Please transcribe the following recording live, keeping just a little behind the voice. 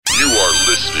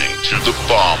listening to the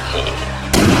Bomb Hole.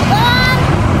 Bomb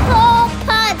Hole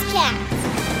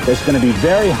Podcast. It's going to be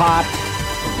very hot.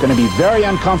 It's going to be very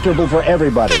uncomfortable for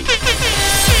everybody. The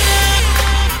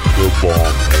Bomb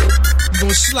Hole. We're going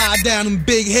to slide down them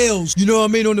big hills, you know what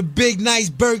I mean, on the big, nice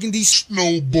burgundy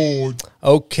snowboard.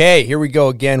 Okay, here we go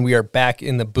again. We are back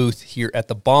in the booth here at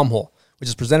the Bomb Hole, which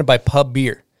is presented by Pub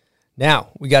Beer. Now,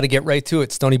 we got to get right to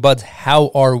it. Stony Buds,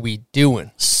 how are we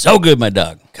doing? So good, my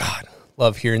dog. God,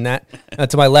 love hearing that.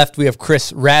 To my left, we have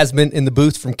Chris Rasman in the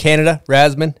booth from Canada.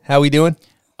 Rasman, how we doing?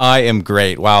 I am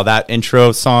great. Wow, that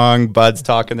intro song, Bud's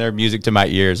talking there, music to my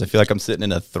ears. I feel like I'm sitting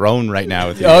in a throne right now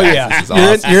with you. Oh, yeah. This is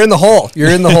awesome. You're in the hole.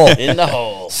 You're in the hole. In the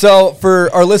hole. So,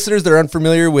 for our listeners that are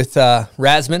unfamiliar with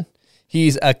Rasman,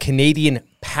 he's a Canadian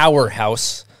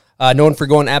powerhouse, known for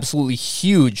going absolutely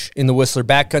huge in the Whistler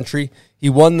backcountry. He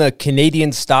won the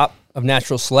Canadian Stop of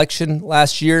Natural Selection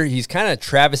last year. He's kind of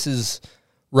Travis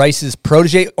Rice's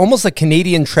protege, almost like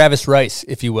Canadian Travis Rice,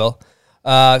 if you will.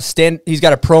 He's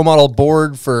got a pro model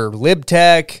board for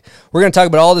LibTech. We're going to talk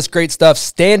about all this great stuff.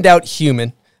 Standout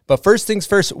human. But first things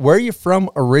first, where are you from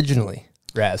originally,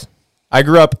 Raz? I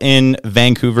grew up in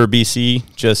Vancouver,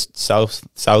 BC, just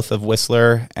south of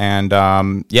Whistler. And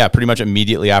pretty much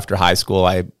immediately after high school,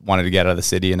 I wanted to get out of the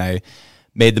city, and I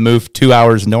made the move 2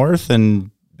 hours north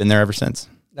and been there ever since.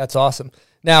 That's awesome.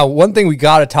 Now, one thing we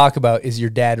got to talk about is your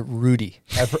dad, Rudy.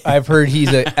 I've heard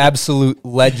he's an absolute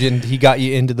legend. He got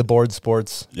you into the board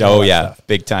sports. Oh, yeah, stuff.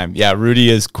 Big time. Yeah, Rudy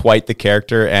is quite the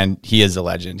character, and he is a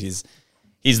legend. He's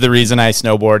the reason I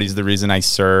snowboard. He's the reason I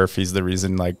surf. He's the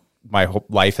reason, like, my whole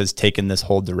life has taken this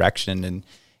whole direction. And,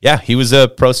 yeah, he was a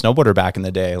pro snowboarder back in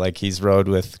the day. Like, he's rode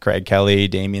with Craig Kelly,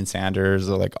 Damian Sanders,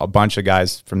 like a bunch of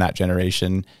guys from that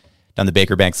generation. Done the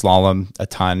Baker Bank slalom a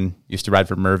ton. Used to ride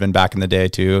for Mervyn back in the day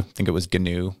too. I think it was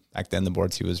GNU back then, the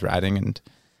boards he was riding. And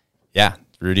yeah,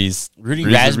 Rudy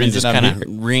Rasman just kind of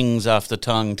rings off the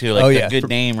tongue too. Like good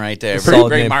name right there.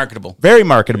 Very marketable. Very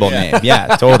marketable name.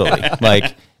 Yeah, totally.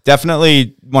 Like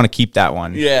definitely want to keep that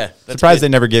one. Yeah. Surprised they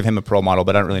never gave him a pro model,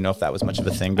 but I don't really know if that was much of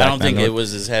a thing back then. I don't think it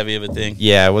was as heavy of a thing.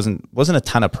 Yeah, it wasn't a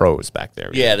ton of pros back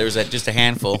there. Yeah, there was just a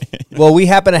handful. Well, we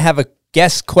happen to have a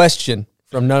guest question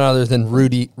from none other than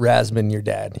Rudy Rasman, your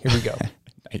dad. Here we go.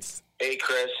 Nice. Hey,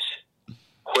 Chris,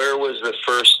 where was the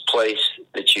first place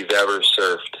that you've ever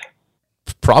surfed?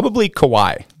 Probably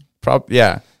Kauai.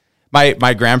 Yeah.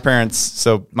 My grandparents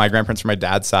from my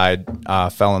dad's side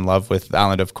fell in love with the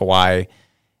island of Kauai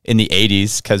in the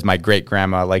 80s because my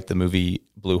great-grandma liked the movie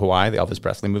Blue Hawaii, the Elvis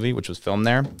Presley movie, which was filmed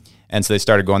there. And so they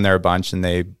started going there a bunch, and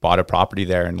they bought a property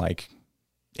there in, like,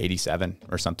 87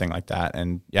 or something like that.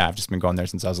 And yeah, I've just been going there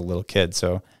since I was a little kid.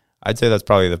 So I'd say that's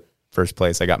probably the first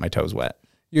place I got my toes wet.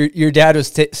 Your dad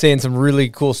was saying some really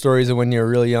cool stories of when you were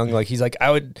really young. Like he's like,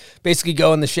 I would basically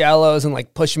go in the shallows and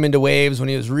like push him into waves when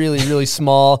he was really, really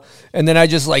small. And then I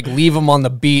just like leave him on the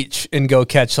beach and go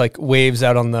catch like waves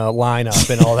out on the lineup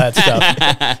and all that stuff.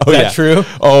 Is that true?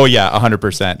 Oh yeah.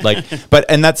 100%. Like,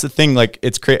 and that's the thing. Like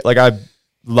it's great. Like I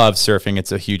love surfing.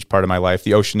 It's a huge part of my life.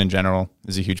 The ocean in general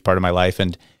is a huge part of my life.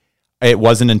 And it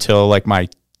wasn't until like my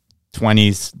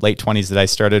late 20s that I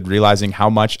started realizing how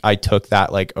much I took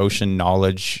that like ocean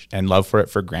knowledge and love for it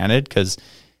for granted. Cause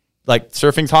like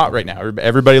surfing's hot right now.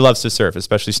 Everybody loves to surf,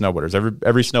 especially snowboarders.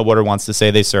 Every snowboarder wants to say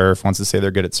they surf, wants to say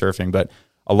they're good at surfing, but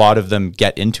a lot of them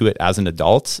get into it as an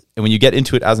adult. And when you get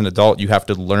into it as an adult, you have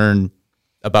to learn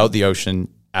about the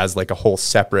ocean as like a whole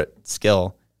separate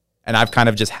skill. And I've kind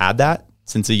of just had that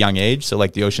since a young age. So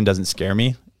like the ocean doesn't scare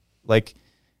me like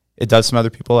it does some other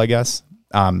people, I guess.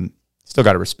 Still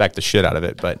got to respect the shit out of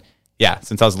it. But yeah,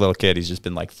 since I was a little kid, he's just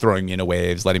been like throwing me into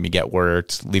waves, letting me get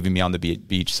worked, leaving me on the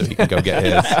beach so he can go get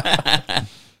his.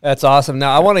 That's awesome.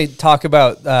 Now I want to talk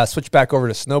about switch back over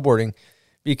to snowboarding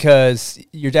because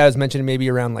your dad was mentioning maybe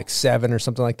around like 7 or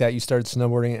something like that. You started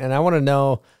snowboarding, and I want to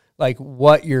know like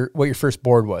what your first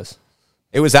board was.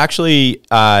 It was actually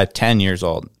 10 years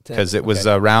old because it was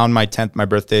around my 10th. My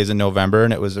birthday is in November,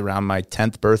 and it was around my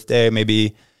 10th birthday,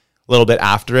 maybe a little bit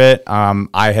after it.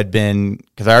 I had been,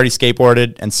 because I already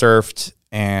skateboarded and surfed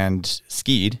and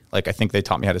skied. Like I think they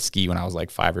taught me how to ski when I was like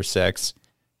 5 or 6.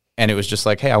 And it was just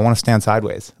like, hey, I want to stand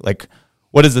sideways. Like,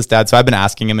 what is this, Dad? So I've been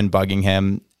asking him and bugging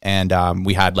him. And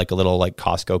we had like a little like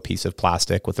Costco piece of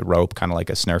plastic with a rope, kind of like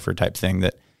a snurfer type thing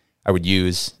that I would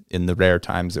use in the rare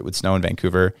times it would snow in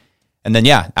Vancouver. And then,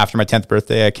 yeah, after my 10th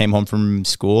birthday, I came home from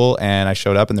school and I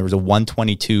showed up and there was a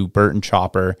 122 Burton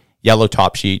Chopper, yellow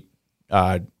top sheet,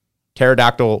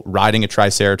 pterodactyl riding a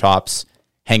triceratops,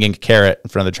 hanging a carrot in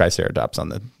front of the triceratops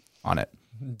on it.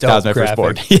 That was my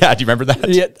firstborn. Yeah, do you remember that?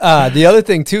 Yeah. The other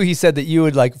thing too, he said that you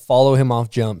would like follow him off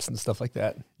jumps and stuff like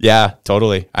that. Yeah,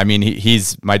 totally. I mean,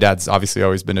 he's my dad's obviously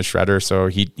always been a shredder, so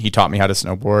he taught me how to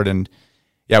snowboard, and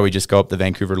yeah, we just go up the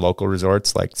Vancouver local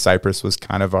resorts. Like Cypress was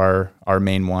kind of our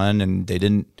main one, and they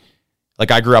didn't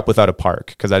like. I grew up without a park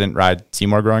because I didn't ride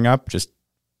Seymour growing up. Just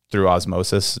through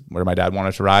osmosis, where my dad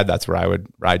wanted to ride, that's where I would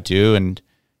ride too, and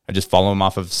I just follow him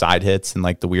off of side hits and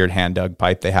like the weird hand dug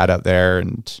pipe they had out there,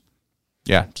 and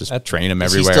yeah, just train him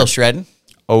everywhere. Is he still shredding?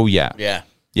 Oh yeah.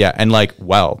 Yeah. And like,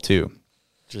 well too,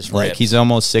 just like ripped. he's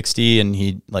almost 60 and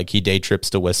he day trips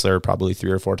to Whistler probably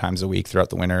 3 or 4 times a week throughout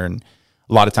the winter. And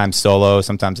a lot of times solo,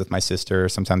 sometimes with my sister,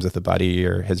 sometimes with a buddy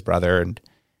or his brother. And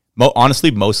honestly,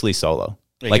 mostly solo.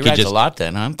 Yeah, like he rides a lot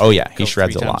then, huh? Oh yeah. He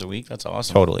shreds 3 a lot. times a week. That's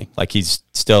awesome. Totally. Like he's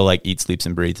still like eats, sleeps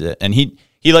and breathes it. And he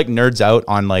like nerds out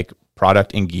on like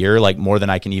product and gear, like more than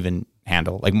I can even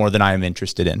handle, like more than I am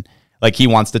interested in. Like he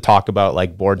wants to talk about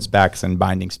like board specs and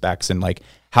binding specs and like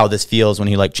how this feels when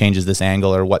he like changes this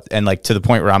angle or what. And like to the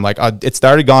point where I'm like, it's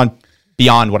already gone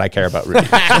beyond what I care about. Really.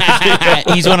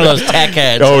 He's one of those tech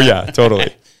heads. Oh yeah,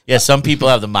 totally. Yeah. Some people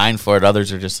have the mind for it.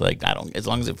 Others are just like, as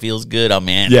long as it feels good, I'm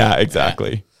in. Yeah,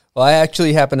 exactly. Yeah. Well, I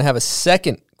actually happen to have a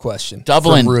second question.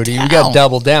 Doubling from Rudy. down. We got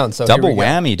double down. So double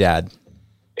whammy, Dad.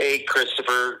 Hey,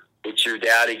 Christopher, it's your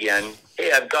dad again.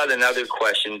 Hey, I've got another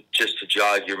question just to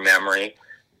jog your memory.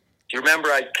 Do you remember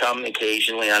I'd come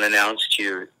occasionally unannounced to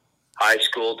your high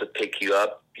school to pick you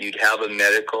up? You'd have a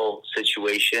medical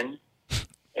situation,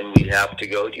 and we'd have to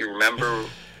go. Do you remember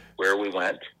where we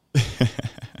went?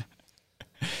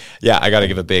 Yeah, I got to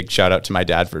give a big shout out to my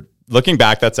dad for looking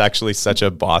back. That's actually such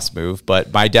a boss move.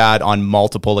 But my dad on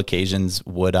multiple occasions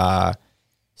would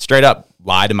straight up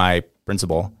lie to my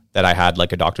principal that I had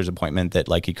like a doctor's appointment that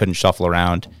like he couldn't shuffle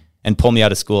around and pull me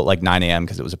out of school at like 9 a.m.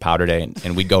 because it was a powder day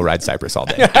and we'd go ride Cypress all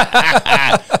day.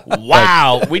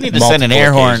 Wow. Like, we need to send an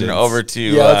air horn over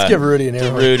to let's give Rudy an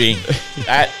air horn. Rudy.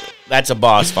 That's a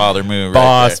boss father move.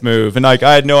 Boss move. And like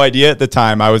I had no idea at the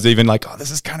time. I was even like, oh,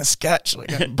 this is kind of sketch.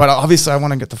 Like, but obviously I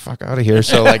want to get the fuck out of here.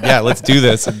 So like, yeah, let's do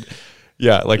this. And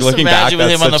yeah, like just looking back, with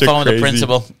him on the phone with the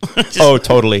principal. Oh,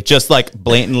 totally. Just like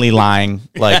blatantly lying.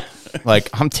 Like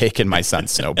I'm taking my son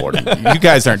snowboarding. You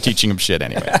guys aren't teaching him shit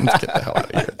anyway. Let's get the hell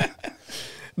out of here.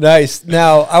 Nice.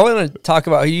 Now I want to talk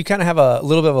about how you kind of have a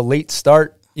little bit of a late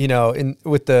start, you know,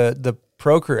 with the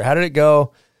pro career. How did it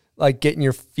go? Like getting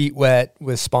your feet wet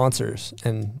with sponsors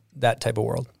and that type of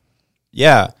world.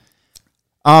 Yeah.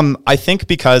 I think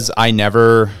because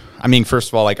first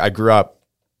of all, like I grew up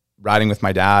riding with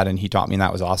my dad and he taught me and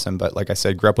that was awesome. But like I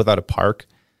said, grew up without a park.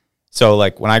 So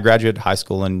like when I graduated high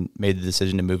school and made the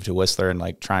decision to move to Whistler and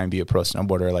like try and be a pro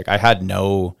snowboarder, like I had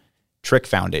no trick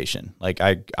foundation. Like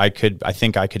I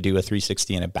think I could do a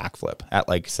 360 and a backflip at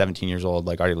like 17 years old,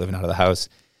 like already living out of the house.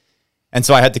 And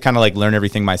so I had to kind of like learn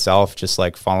everything myself, just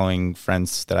like following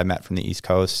friends that I met from the East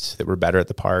Coast that were better at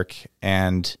the park.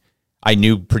 And I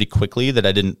knew pretty quickly that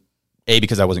I didn't, A,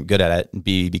 because I wasn't good at it, and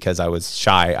B, because I was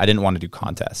shy, I didn't want to do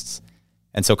contests.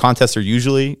 And so contests are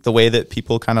usually the way that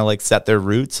people kind of like set their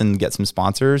roots and get some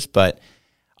sponsors. But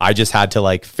I just had to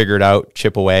like figure it out,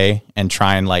 chip away and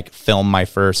try and like film my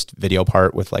first video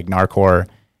part with like Narcor,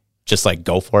 just like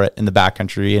go for it in the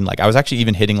backcountry. And like, I was actually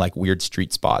even hitting like weird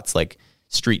street spots, like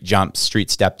street jumps, street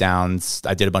step downs.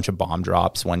 I did a bunch of bomb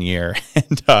drops one year.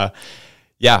 And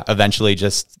yeah, eventually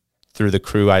just through the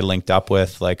crew I linked up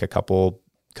with, like a couple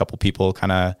people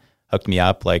kind of hooked me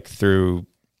up like through,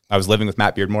 I was living with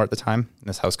Matt Beardmore at the time in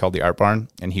this house called the Art Barn,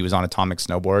 and he was on Atomic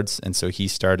Snowboards. And so he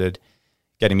started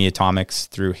getting me Atomics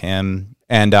through him.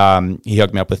 And he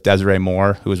hooked me up with Desiree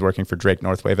Moore, who was working for Drake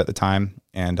Northwave at the time.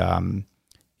 And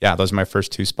yeah, those are my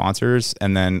first 2 sponsors.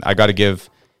 And then I got to give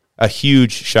a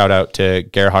huge shout out to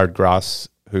Gerhard Gross,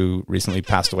 who recently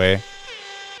passed away.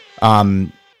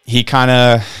 He kind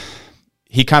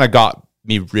of got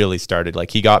me really started.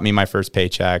 Like he got me my first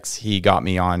paychecks. He got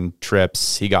me on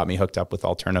trips. He got me hooked up with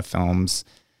Alterna Films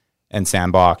and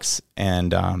Sandbox.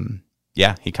 And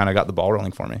yeah, he kind of got the ball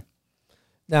rolling for me.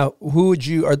 Now, who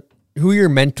are your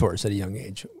mentors at a young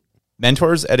age?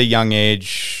 Mentors at a young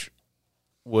age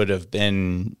would have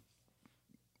been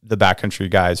the backcountry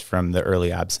guys from the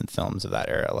early Absinthe films of that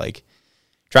era. Like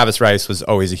Travis Rice was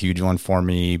always a huge one for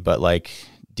me, but like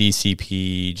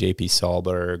DCP, JP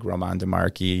Solberg, Roman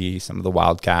DeMarchi, some of the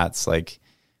Wildcats, like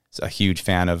a huge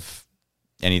fan of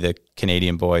any of the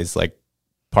Canadian boys, like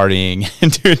partying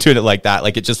and doing it like that.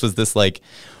 Like it just was this like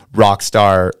rock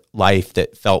star life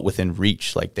that felt within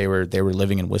reach. Like they were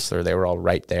living in Whistler. They were all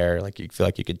right there. Like you feel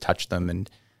like you could touch them. And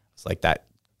it's like that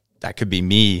could be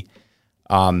me.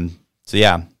 So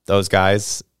yeah, those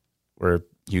guys were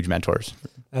huge mentors.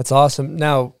 That's awesome.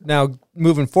 Now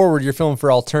moving forward, you're filming for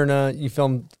Alterna. You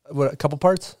filmed a couple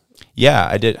parts? Yeah,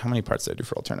 I did. How many parts did I do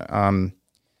for Alterna?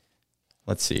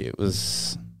 Let's see. It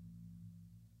was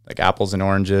like Apples and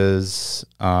Oranges,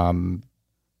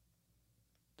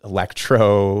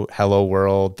 Electro, Hello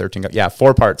World, 13.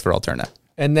 4 parts for Alterna.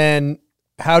 And then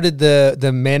how did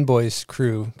the Man Boys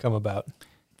crew come about?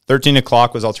 13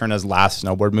 O'Clock was Alterna's last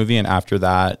snowboard movie, and after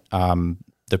that,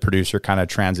 the producer kind of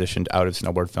transitioned out of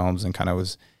snowboard films and kind of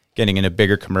was getting into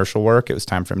bigger commercial work. It was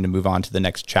time for him to move on to the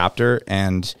next chapter.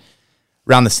 And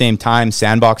around the same time,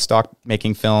 Sandbox stopped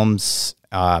making films.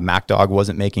 MacDog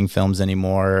wasn't making films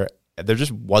anymore. There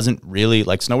just wasn't really,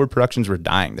 like, snowboard productions were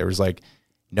dying. There was like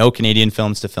no Canadian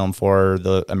films to film for.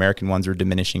 The American ones were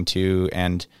diminishing too.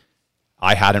 And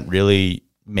I hadn't really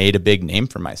made a big name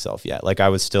for myself yet. Like, I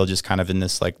was still just kind of in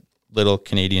this like little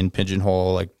Canadian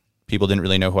pigeonhole. Like, people didn't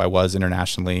really know who I was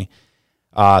internationally.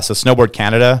 So Snowboard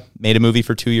Canada made a movie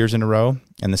for 2 years in a row,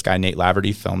 and this guy Nate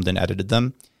Laverty filmed and edited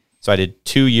them. So I did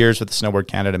 2 years with the Snowboard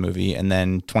Canada movie, and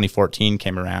then 2014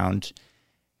 came around,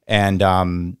 and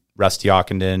Rusty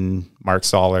Ockenden, Mark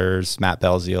Sollers, Matt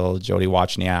Belziel, Jody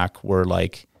Wozniak were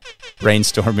like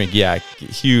brainstorming. Yeah,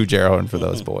 huge air horn for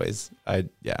those boys. I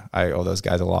owe those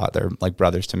guys a lot. They're like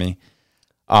brothers to me.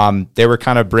 They were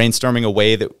kind of brainstorming a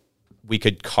way that we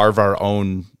could carve our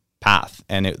own path,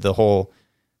 and the whole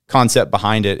concept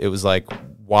behind it was like,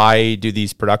 why do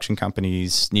these production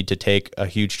companies need to take a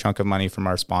huge chunk of money from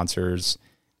our sponsors,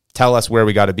 tell us where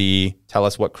we got to be, tell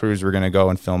us what crews we're going to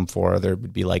go and film for? There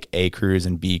would be like A crews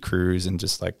and B crews and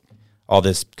just like all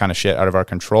this kind of shit out of our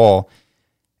control.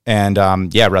 And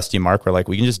Rusty and Mark were like,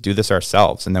 we can just do this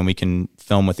ourselves, and then we can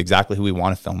film with exactly who we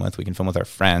want to film with. We can film with our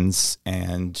friends,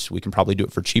 and we can probably do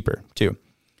it for cheaper too.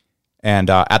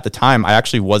 And at the time, I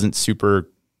actually wasn't super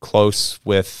close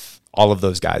with all of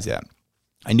those guys yet.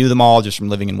 I knew them all just from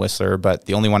living in Whistler, but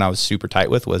the only one I was super tight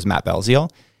with was Matt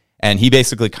Belziel. And he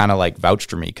basically kind of like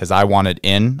vouched for me because I wanted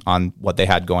in on what they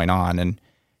had going on. And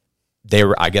they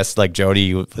were, I guess, like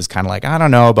Jody was kind of like, I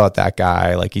don't know about that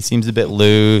guy. Like, he seems a bit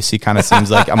loose. He kind of seems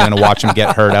like I'm going to watch him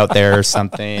get hurt out there or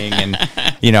something. And,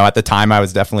 you know, at the time I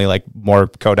was definitely like more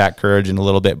Kodak Courage and a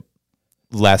little bit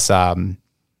less,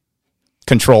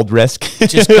 controlled risk.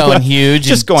 Just going huge,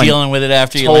 just going dealing with it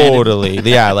after you landed. Totally.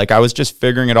 Yeah, like I was just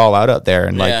figuring it all out there,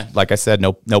 and like I said,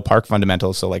 no park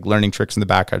fundamentals, so like learning tricks in the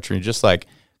backcountry, just like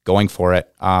going for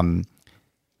it.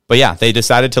 But yeah, they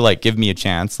decided to like give me a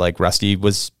chance. Like, Rusty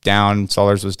was down,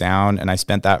 Sollers was down, and I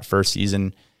spent that first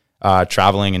season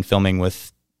traveling and filming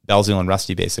with Belziel and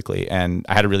Rusty basically, and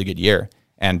I had a really good year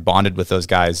and bonded with those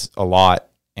guys a lot,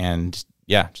 and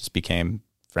yeah, just became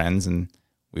friends, and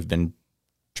we've been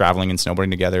traveling and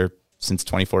snowboarding together since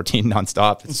 2014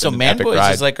 nonstop. So Man Boys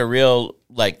is like a real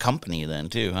like company then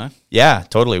too, huh? Yeah,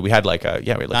 totally. We had like a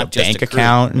bank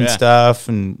account and stuff,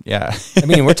 and yeah. I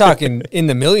mean, we're talking in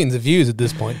the millions of views at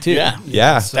this point too.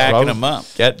 Yeah, stacking them up,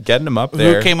 getting them up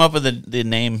there. Who came up with the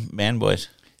name Man Boys?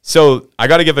 So I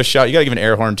got to give a shout. You got to give an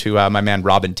air horn to my man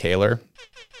Robin Taylor,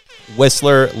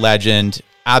 Whistler legend,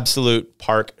 absolute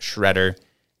park shredder.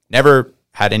 Never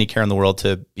had any care in the world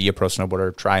to be a pro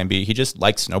snowboarder, try and be. He just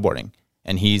likes snowboarding.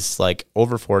 And he's like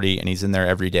over 40 and he's in there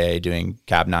every day doing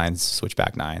cab nines,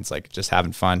 switchback nines, like just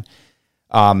having fun.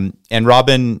 And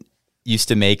Robin used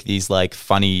to make these like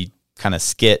funny kind of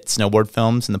skit snowboard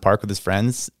films in the park with his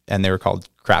friends, and they were called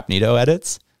Crapnito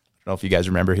edits. I don't know if you guys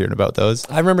remember hearing about those.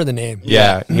 I remember the name.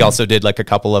 Yeah. He also did like a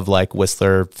couple of like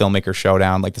Whistler Filmmaker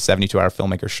Showdown, like the 72-hour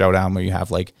Filmmaker Showdown, where you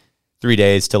have like 3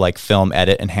 days to like film,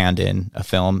 edit, and hand in a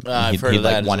film. He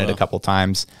like won it a couple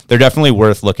times. They're definitely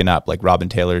worth looking up, like Robin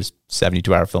Taylor's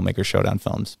 72-hour Filmmaker Showdown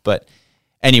films. But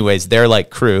anyways, their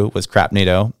like crew was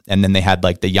Crapnito, and then they had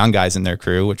like the young guys in their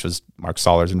crew, which was Mark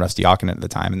Sollers and Rusty Ockenden at the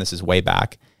time, and this is way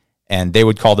back. And they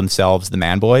would call themselves the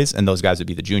Man Boys, and those guys would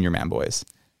be the Junior Man Boys.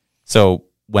 So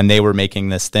when they were making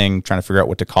this thing, trying to figure out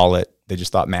what to call it, they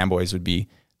just thought Man Boys would be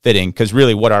fitting, because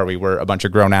really, what are we? We're a bunch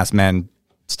of grown-ass men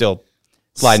still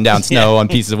sliding down snow on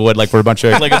pieces of wood, like we're a bunch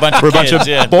of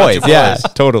boys. Yeah,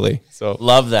 totally. So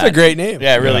love that. It's a great name.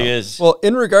 Yeah, it really is. Well,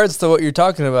 in regards to what you're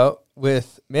talking about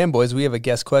with Man Boys, we have a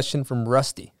guest question from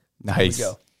Rusty. Nice. Here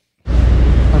we go.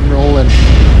 I'm rolling.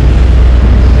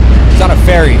 It's on a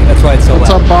ferry. That's why it's so What's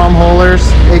loud. up, bomb holers,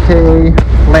 aka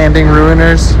landing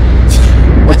ruiners?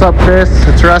 What's up, Chris?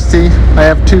 It's Rusty. I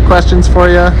have 2 questions for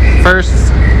you. First,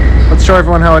 let's show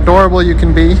everyone how adorable you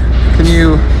can be. Can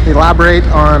you elaborate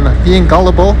on being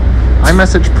gullible,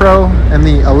 iMessage Pro, and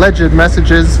the alleged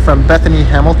messages from Bethany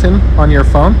Hamilton on your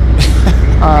phone?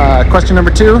 Question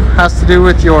number 2 has to do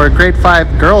with your grade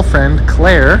 5 girlfriend,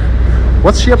 Claire.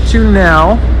 What's she up to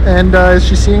now, and is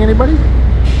she seeing anybody?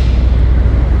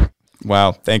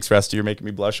 Wow. Thanks, Rusty. You're making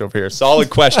me blush over here. Solid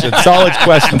questions. Solid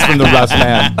questions from the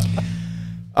Rasman.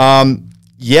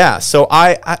 Yeah. So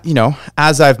I, you know,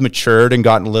 as I've matured and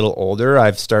gotten a little older,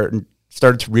 I've started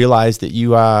to realize that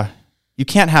you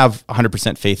can't have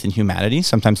 100% faith in humanity.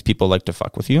 Sometimes people like to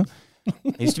fuck with you.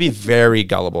 I used to be very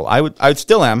gullible. I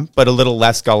still am, but a little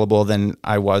less gullible than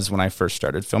I was when I first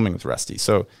started filming with Rusty.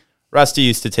 So Rusty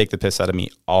used to take the piss out of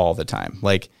me all the time.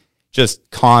 Like,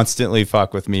 just constantly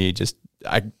fuck with me. Just,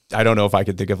 I don't know if I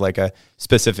could think of like a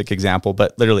specific example,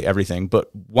 but literally everything. But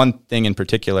one thing in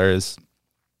particular is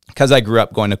because I grew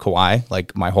up going to Kauai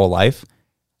like my whole life.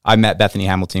 I met Bethany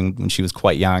Hamilton when she was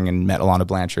quite young and met Alana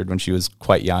Blanchard when she was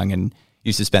quite young and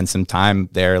used to spend some time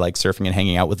there like surfing and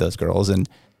hanging out with those girls. And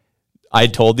I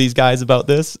told these guys about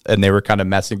this and they were kind of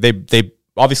messing. They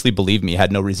obviously believed me,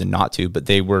 had no reason not to, but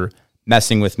they were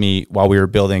messing with me while we were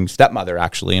building Stepmother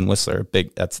actually in Whistler.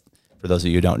 That's, for those of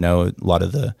you who don't know, a lot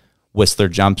of the Whistler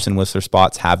jumps and Whistler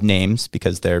spots have names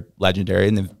because they're legendary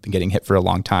and they've been getting hit for a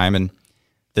long time. And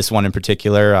this one in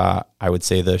particular, I would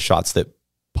say the shots that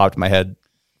popped in my head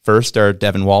first are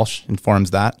Devin Walsh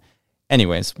informs that.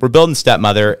 Anyways, we're building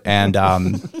Stepmother and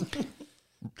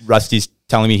Rusty's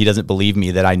telling me he doesn't believe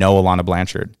me that I know Alana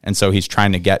Blanchard. And so he's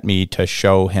trying to get me to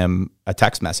show him a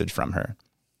text message from her.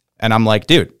 And I'm like,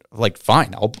 dude, like,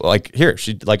 fine. I'll like, here, I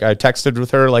texted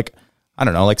with her like, I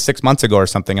don't know, like 6 months ago or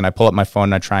something. And I pull up my phone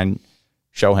and I try and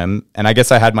show him. And I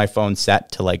guess I had my phone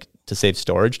set to save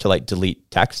storage, to like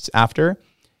delete texts after.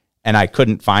 And I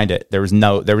couldn't find it. There was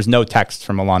no text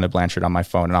from Alana Blanchard on my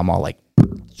phone. And I'm all like,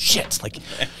 shit, like,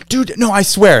 dude, no, I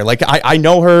swear. Like, I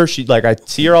know her. She, like, I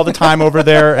see her all the time over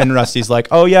there. And Rusty's like,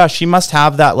 oh yeah, she must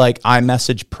have that like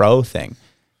iMessage Pro thing.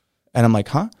 And I'm like,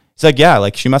 huh? He's like, yeah,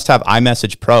 like she must have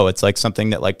iMessage Pro. It's like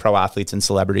something that like pro athletes and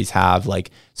celebrities have,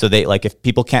 like, so they like, if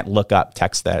people can't look up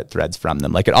text threads from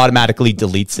them, like it automatically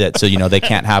deletes it. So, you know, they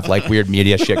can't have like weird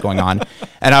media shit going on.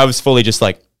 And I was fully just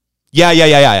like, yeah.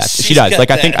 She does.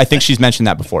 Like, I think she's mentioned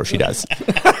that before. She does.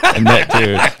 And that,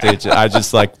 dude,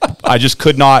 I just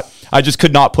could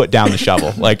not put down the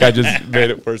shovel. Like, I just made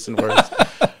it worse and worse.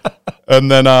 And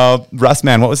then,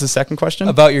 Rasman, what was the second question?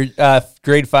 About your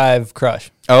grade 5 crush.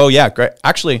 Oh, yeah. Great.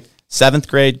 Actually, 7th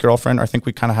grade girlfriend. I think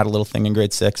we kind of had a little thing in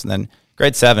grade 6. And then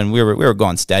grade 7, we were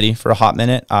going steady for a hot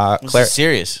minute. Claire,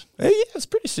 serious? Yeah, it's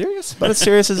pretty serious. But as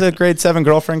serious as a grade 7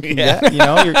 girlfriend can get. You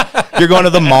know, you're going to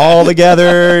the mall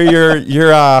together.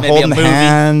 You're holding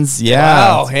hands. Yeah.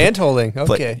 Wow, hand holding.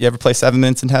 Okay. You ever play 7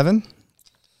 Minutes in Heaven?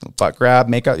 Butt grab,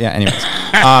 makeup. Yeah, anyways.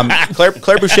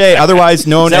 Claire Boucher, otherwise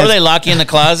known as... Is that where they lock you in the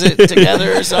closet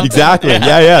together or something? Exactly.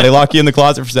 Yeah. They lock you in the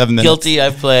closet for 7 minutes. Guilty,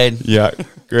 I've played. Yeah.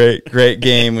 Great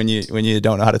game when you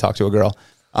don't know how to talk to a girl.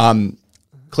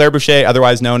 Claire Boucher,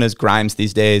 otherwise known as Grimes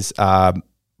these days,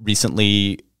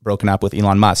 recently broken up with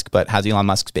Elon Musk, but has Elon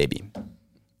Musk's baby.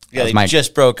 Yeah, they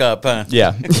just broke up, huh?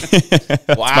 Yeah. That's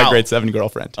wow. my grade 7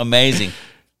 girlfriend. Amazing.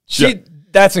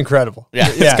 That's incredible. Yeah,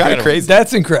 it's kind of crazy.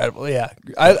 That's incredible. Yeah,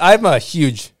 I'm a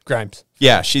huge Grimes.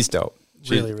 Yeah, she's dope.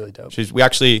 Really dope.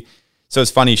 So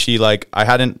it's funny. She like, I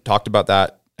hadn't talked about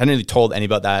that. I hadn't really told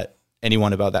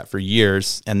anyone about that for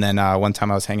years. And then one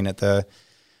time I was hanging at the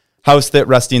house that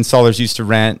Rusty and Sollers used to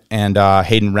rent, and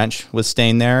Hayden Wrench was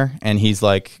staying there. And he's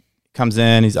like, comes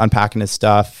in, he's unpacking his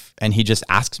stuff, and he just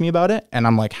asks me about it. And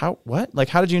I'm like, what? Like,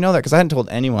 how did you know that? Because I hadn't told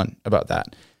anyone about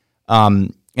that.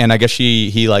 And I guess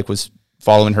he like was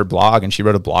following her blog, and she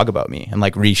wrote a blog about me and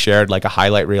like reshared like a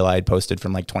highlight reel I had posted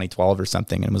from like 2012 or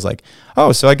something, and was like,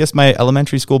 oh, so I guess my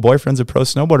elementary school boyfriend's a pro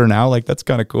snowboarder now. Like, that's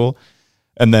kind of cool.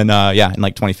 And then in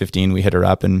like 2015 we hit her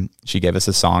up and she gave us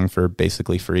a song for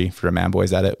basically free for a Man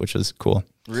Boys Edit, which was cool.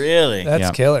 Really?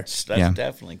 That's killer. That's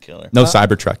definitely killer. No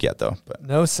Cybertruck yet though. But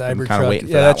no Cybertruck. Kind of waiting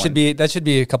for that should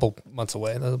be a couple months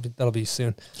away. That'll be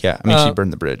soon. Yeah, I mean, she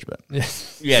burned the bridge, but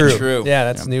yeah, true. Yeah,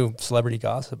 that's new celebrity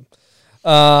gossip.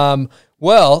 Let's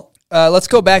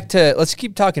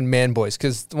keep talking Man Boys,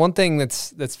 because one thing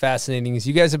that's fascinating is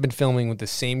you guys have been filming with the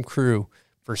same crew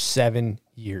for 7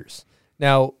 years.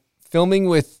 Now, filming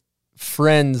with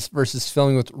friends versus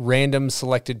filming with random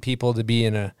selected people to be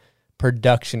in a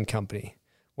production company.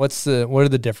 What are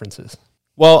the differences?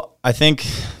 Well, I think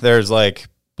there's like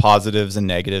positives and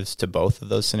negatives to both of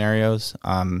those scenarios.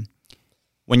 When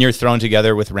you're thrown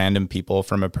together with random people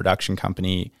from a production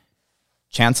company,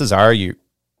 chances are you're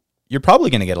probably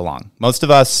going to get along. Most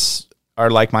of us are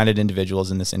like-minded individuals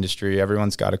in this industry.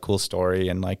 Everyone's got a cool story,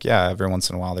 and like, yeah, every once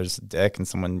in a while there's a dick and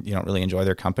someone you don't really enjoy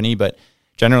their company, but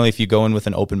generally if you go in with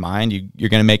an open mind, you're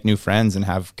going to make new friends and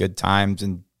have good times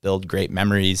and build great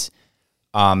memories.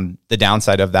 The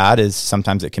downside of that is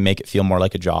sometimes it can make it feel more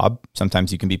like a job.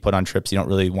 Sometimes you can be put on trips you don't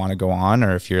really want to go on,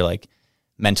 or if you're like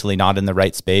mentally not in the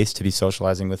right space to be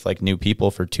socializing with like new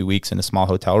people for 2 weeks in a small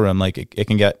hotel room, like it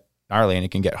can get gnarly and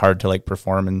it can get hard to like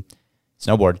perform and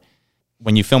snowboard.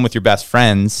 When you film with your best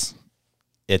friends,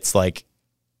 it's like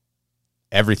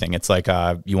everything. It's like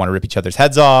you want to rip each other's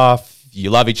heads off. You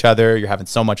love each other. You're having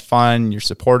so much fun. You're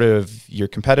supportive. You're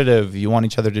competitive. You want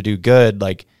each other to do good.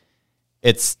 Like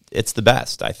it's the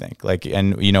best, I think. Like,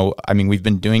 and you know, I mean, we've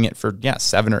been doing it for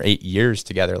 7 or 8 years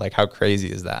together. Like, how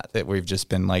crazy is that we've just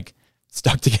been like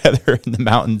stuck together in the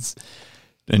mountains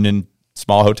and in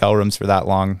small hotel rooms for that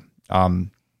long.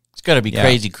 It's got to be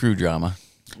crazy crew drama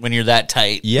when you're that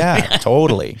tight. Yeah,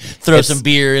 totally. Throw some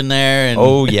beer in there.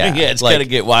 And yeah, it's like, got to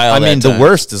get wild. I mean, the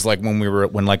worst is like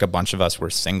when like a bunch of us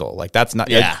were single. Like that's not.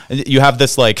 Yeah. You have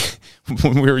this like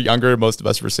when we were younger, most of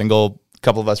us were single. A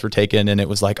couple of us were taken, and it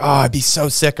was like, oh, I'd be so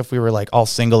sick if we were like all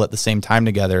single at the same time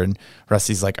together. And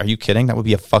Rusty's like, are you kidding? That would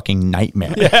be a fucking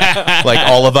nightmare. Yeah. Like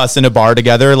all of us in a bar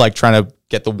together, like trying to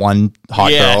get the one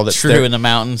hot girl that's true there. In the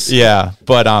mountains. Yeah,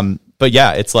 but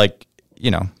yeah, it's like,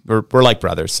 you know, we're like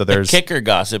brothers. So there's the kicker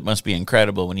gossip must be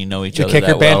incredible when you know each other. Kicker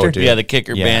that banter, well. Yeah, the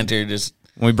kicker banter. Just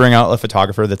when we bring out a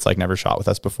photographer that's like never shot with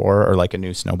us before, or like a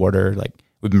new snowboarder, like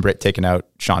we've been taking out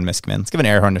Sean Miskman. Let's give an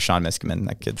air horn to Sean Miskman.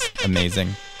 That kid's amazing.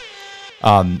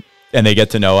 And they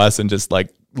get to know us and just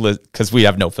like, because we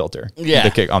have no filter. Yeah.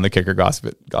 On the kicker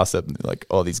gossip, like,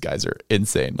 oh, these guys are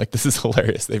insane. Like, this is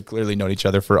hilarious. They've clearly known each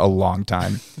other for a long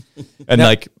time. And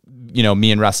like, you know,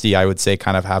 me and Rusty, I would say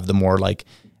kind of have the more like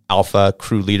alpha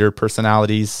crew leader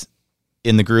personalities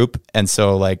in the group. And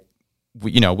so like,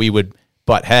 we would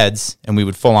butt heads and we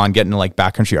would full on get into like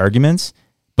backcountry arguments,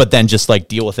 but then just like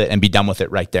deal with it and be done with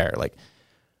it right there. Like,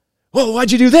 well,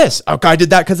 why'd you do this? Oh, I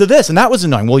did that because of this, and that was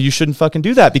annoying. Well, you shouldn't fucking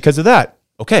do that because of that.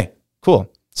 Okay, cool.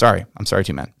 Sorry. I'm sorry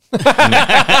too, man. You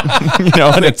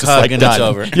know, and it's just like done. It's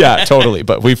over. Yeah, totally.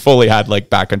 But we fully had like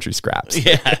backcountry scraps.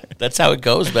 Yeah, that's how it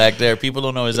goes back there. People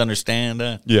don't always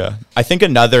understand. Yeah. I think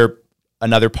another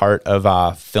part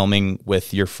of filming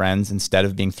with your friends instead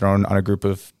of being thrown on a group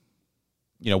of,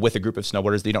 with a group of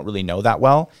snowboarders that you don't really know that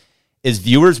well, is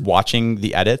viewers watching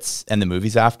the edits and the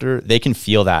movies after, they can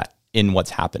feel that in what's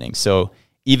happening. So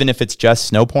even if it's just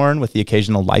snow porn with the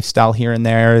occasional lifestyle here and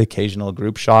there, the occasional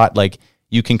group shot, like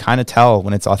you can kind of tell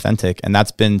when it's authentic. And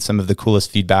that's been some of the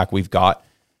coolest feedback we've got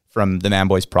from the Man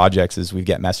Boys projects is we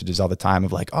get messages all the time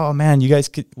of like, oh man,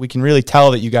 we can really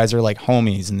tell that you guys are like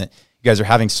homies and that you guys are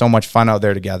having so much fun out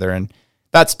there together. And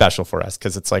that's special for us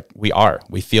because it's like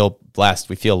we feel blessed,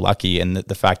 we feel lucky. And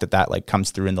the fact that like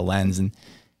comes through in the lens and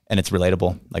it's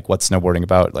relatable. Like what's snowboarding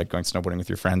about? Like going snowboarding with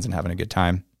your friends and having a good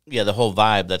time. Yeah, the whole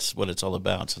vibe, that's what it's all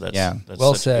about. So that's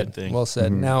well such said. A good thing. Well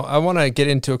said. Mm-hmm. Now, I want to get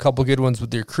into a couple good ones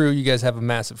with your crew. You guys have a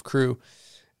massive crew.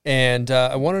 And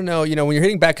I want to know, when you're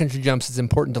hitting backcountry jumps, it's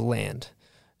important to land.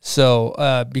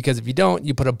 So, because if you don't,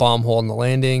 you put a bomb hole in the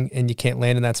landing and you can't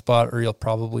land in that spot or you'll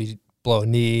probably blow a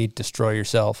knee, destroy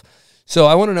yourself. So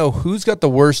I want to know who's got the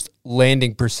worst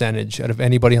landing percentage out of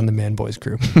anybody on the Man Boys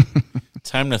crew.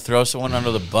 Time to throw someone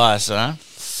under the bus, huh?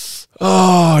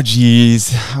 Oh,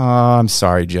 geez. I'm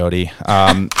sorry, Jody.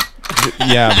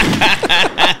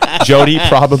 Yeah. Jody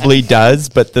probably does,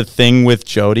 but the thing with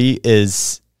Jody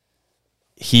is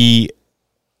he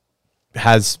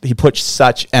puts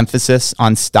such emphasis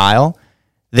on style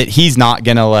that he's not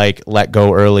going to like let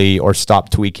go early or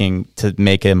stop tweaking to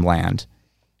make him land.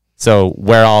 So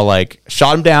where I'll like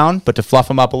shot him down, but to fluff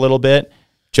him up a little bit,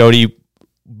 Jody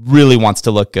really wants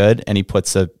to look good and he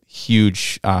puts a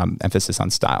huge emphasis on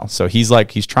style. So he's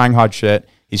trying hard shit.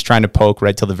 He's trying to poke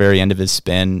right till the very end of his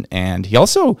spin. And he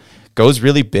also goes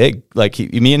really big. Like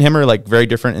me and him are like very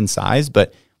different in size,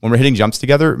 but when we're hitting jumps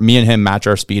together, me and him match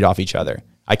our speed off each other.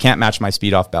 I can't match my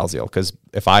speed off Belzile because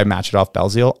if I match it off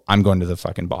Belzile, I'm going to the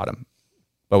fucking bottom.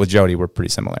 But with Jody, we're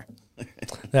pretty similar.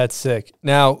 That's sick.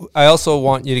 Now, I also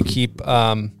want you to keep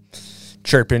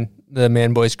chirping the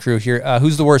Man Boys crew here.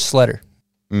 Who's the worst sledder?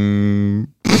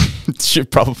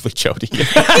 Probably Jody.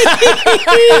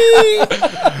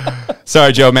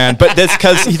 Sorry, Joe, man, but that's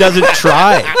because he doesn't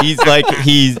try.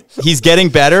 He's getting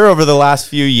better over the last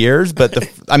few years, but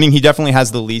he definitely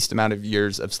has the least amount of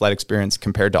years of sled experience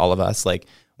compared to all of us. Like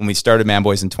when we started Man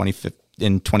Boys in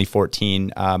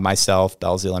 2014, myself,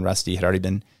 Belzile, and Rusty had already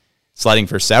been sledding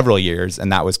for several years,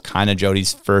 and that was kind of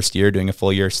Jody's first year doing a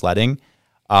full year sledding.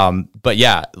 But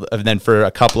yeah, and then for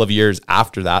a couple of years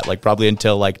after that, like probably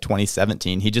until like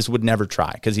 2017, he just would never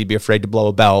try because he'd be afraid to blow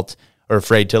a belt or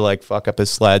afraid to like fuck up his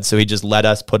sled. So he just let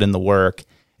us put in the work.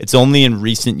 It's only in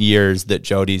recent years that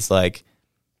Jody's like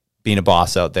being a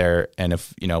boss out there. And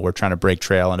if, we're trying to break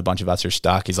trail and a bunch of us are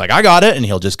stuck, he's like, I got it. And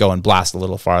he'll just go and blast a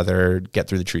little farther, get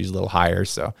through the trees a little higher.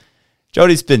 So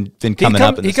Jody's been coming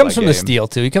up. He comes from the steel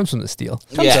too. He comes from the steel.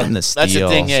 That's the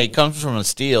thing. Yeah, he comes from a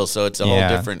steel, so it's a whole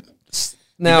different.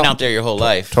 Now, you've been out there your whole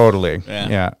life. Totally.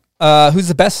 Yeah. Who's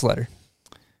the best sledder?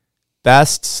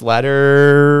 Best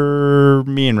sledder,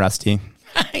 me and Rusty.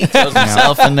 He throws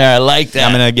himself in there. I like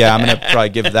that. I'm gonna probably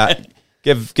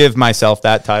give myself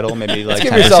that title. Maybe like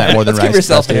 10% more than Let's give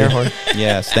yourself an air horn.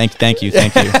 Yes, thank you. Be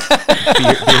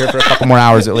here for a couple more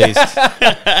hours at least.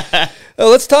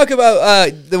 Let's talk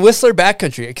about the Whistler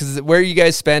backcountry, because where you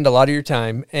guys spend a lot of your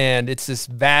time, and it's this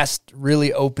vast,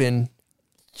 really open,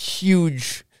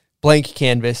 huge blank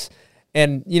canvas.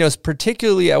 And,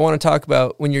 particularly I want to talk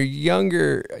about when you're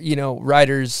younger,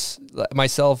 riders,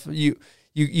 myself, you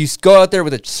go out there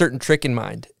with a certain trick in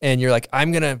mind, and you're like,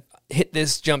 I'm going to hit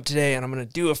this jump today, and I'm going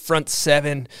to do a front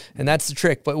 7, and that's the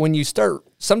trick. But when you start,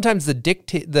 sometimes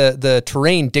the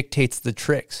terrain dictates the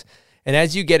tricks. And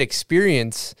as you get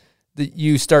experience,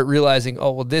 you start realizing,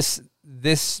 oh, well,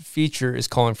 this feature is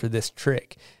calling for this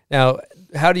trick. Now,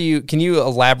 can you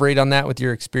elaborate on that with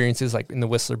your experiences, like in the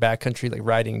Whistler backcountry, like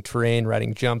riding terrain,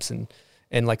 riding jumps, and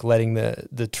like letting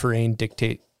the terrain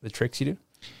dictate the tricks you do?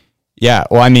 Yeah.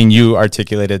 Well, I mean, you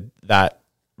articulated that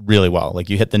really well. Like,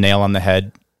 you hit the nail on the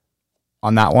head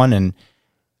on that one. And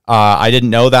I didn't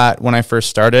know that when I first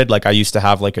started. Like, I used to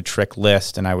have like a trick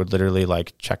list, and I would literally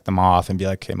like check them off and be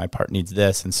like, okay, my part needs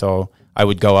this. And so I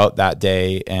would go out that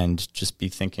day and just be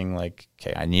thinking like,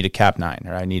 okay, I need a cap 9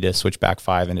 or I need a switchback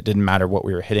 5. And it didn't matter what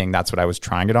we were hitting. That's what I was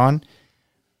trying it on.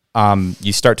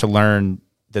 You start to learn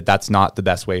that that's not the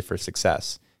best way for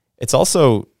success. It's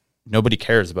also, nobody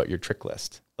cares about your trick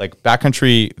list. Like,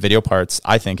 backcountry video parts,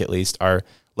 I think at least, are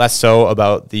less so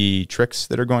about the tricks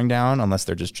that are going down, unless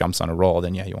they're just jumps on a roll.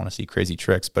 Then yeah, you want to see crazy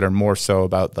tricks, but are more so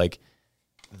about like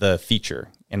the feature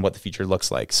and what the feature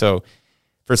looks like. So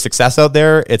for success out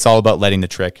there, it's all about letting the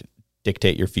trick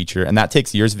dictate your feature. And that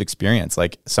takes years of experience.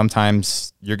 Like,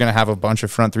 sometimes you're going to have a bunch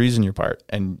of front 3s in your part,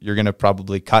 and you're going to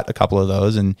probably cut a couple of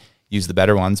those and use the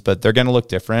better ones, but they're going to look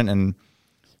different. And,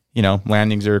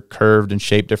 landings are curved and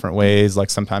shaped different ways. Like,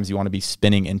 sometimes you want to be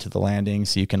spinning into the landing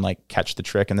so you can like catch the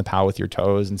trick and the pow with your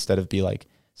toes instead of be like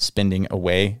spinning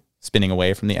away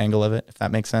from the angle of it, if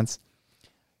that makes sense.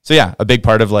 So yeah, a big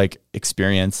part of like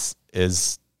experience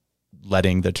is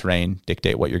letting the terrain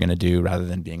dictate what you're going to do, rather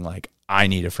than being like, I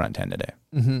need a front 10 today.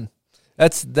 Mm-hmm.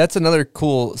 That's another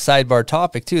cool sidebar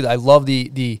topic too. I love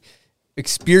the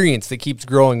experience that keeps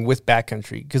growing with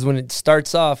backcountry, because when it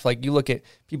starts off, like, you look at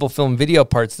people film video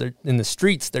parts, they're in the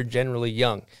streets, they're generally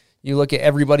young. You look at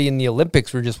everybody in the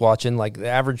Olympics we're just watching, like the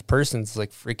average person's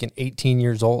like freaking 18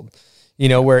 years old.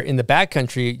 Where in the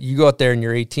backcountry, you go out there and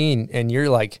you're 18 and you're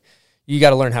like, you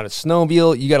got to learn how to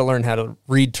snowmobile, you got to learn how to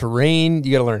read terrain,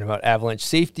 you got to learn about avalanche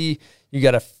safety, you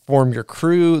got to form your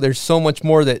crew. There's so much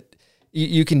more that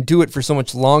you can do it for so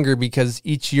much longer, because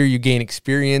each year you gain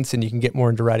experience and you can get more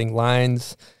into riding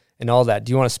lines and all that.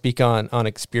 Do you want to speak on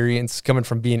experience, coming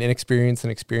from being inexperienced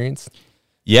and experienced?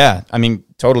 Yeah, I mean,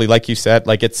 totally. Like you said,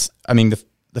 like, it's, I mean,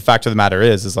 the fact of the matter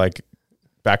is like,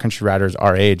 backcountry riders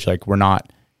our age, like, we're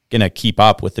not going to keep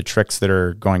up with the tricks that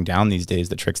are going down these days,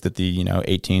 the tricks that the,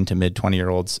 18 to mid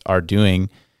 20-year-olds are doing.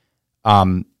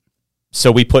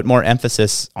 So we put more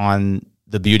emphasis on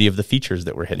the beauty of the features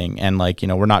that we're hitting. And like,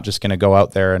 we're not just going to go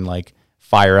out there and like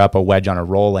fire up a wedge on a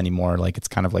roll anymore. Like, it's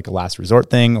kind of like a last resort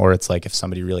thing, or it's like if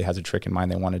somebody really has a trick in mind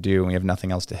they want to do and we have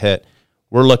nothing else to hit,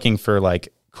 we're looking for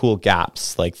like cool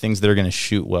gaps, like things that are going to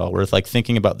shoot well. We're like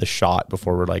thinking about the shot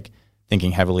before we're like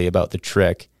thinking heavily about the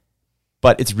trick.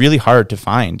 But it's really hard to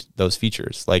find those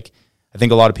features. Like, I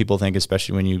think a lot of people think,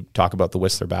 especially when you talk about the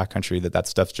Whistler backcountry, that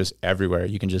stuff's just everywhere.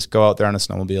 You can just go out there on a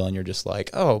snowmobile and you're just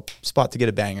like, oh, spot to get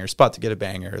a banger.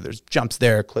 There's jumps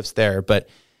there, cliffs there. But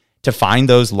to find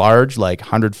those large, like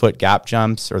 100-foot gap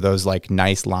jumps, or those like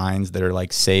nice lines that are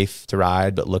like safe to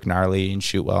ride but look gnarly and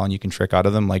shoot well and you can trick out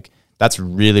of them, like, that's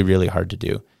really, really hard to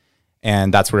do.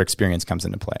 And that's where experience comes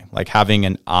into play. Like, having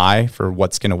an eye for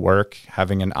what's going to work,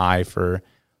 having an eye for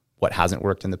what hasn't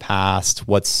worked in the past,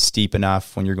 what's steep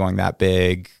enough when you're going that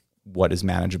big, what is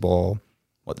manageable,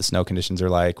 what the snow conditions are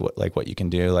like what you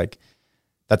can do. Like,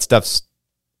 that stuff's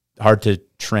hard to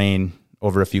train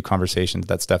over a few conversations.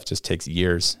 That stuff just takes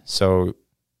years. So,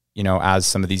 as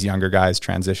some of these younger guys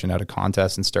transition out of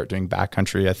contests and start doing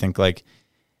backcountry, I think like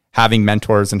having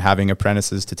mentors and having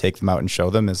apprentices to take them out and show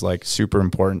them is like super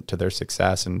important to their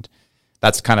success. And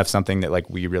that's kind of something that like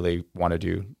we really want to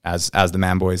do as the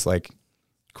Man Boys like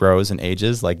grows and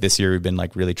ages. Like, this year we've been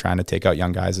like really trying to take out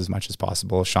young guys as much as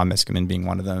possible, Sean Miskimen being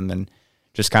one of them, and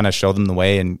just kind of show them the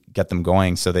way and get them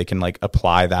going so they can like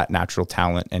apply that natural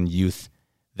talent and youth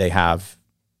they have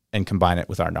and combine it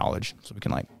with our knowledge so we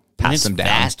can like pass them down.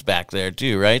 It's fast back there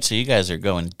too, right? So you guys are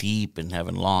going deep and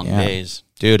having long days.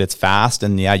 Dude, it's fast.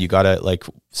 And you got to, like,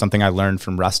 something I learned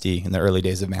from Rusty in the early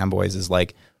days of Man Boys is,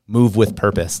 like, move with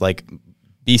purpose. Like,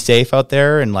 be safe out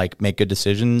there and, like, make good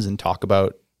decisions and talk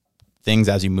about things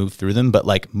as you move through them. But,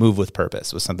 like, move with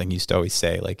purpose was something he used to always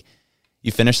say. Like,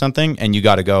 you finish something and you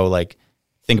got to go, like,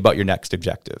 think about your next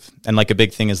objective. And, like, a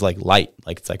big thing is, like, light.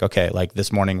 Like, it's like, okay, like,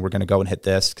 this morning we're going to go and hit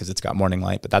this because it's got morning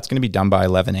light. But that's going to be done by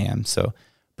 11 a.m. So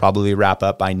probably wrap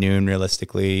up by noon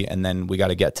realistically. And then we got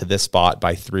to get to this spot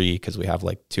by 3 because we have,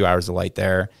 like, 2 hours of light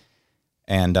there.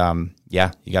 And,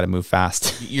 you got to move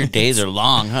fast. Your days are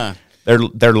long, huh?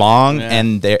 They're long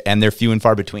and they're few and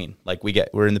far between. Like,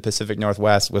 we're in the Pacific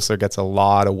Northwest. Whistler gets a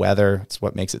lot of weather. It's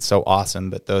what makes it so awesome.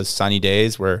 But those sunny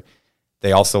days where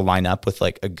they also line up with,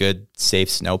 like, a good, safe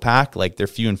snowpack, like, they're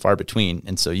few and far between.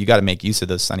 And so you got to make use of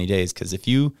those sunny days, because if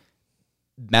you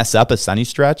mess up a sunny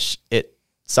stretch, it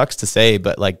sucks to say,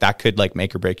 but, like, that could, like,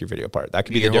 make or break your video part. That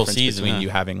could be the difference between you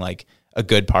having, like, a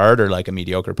good part or, like, a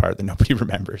mediocre part that nobody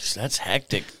remembers. That's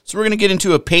hectic. So we're going to get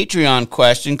into a Patreon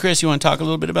question. Chris, you want to talk a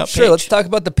little bit about Sure, let's talk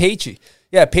about the Patreon.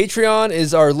 Yeah, Patreon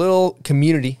is our little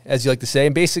community, as you like to say.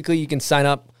 And basically, you can sign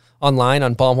up online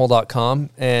on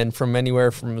bombhole.com, and from anywhere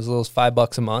from as little as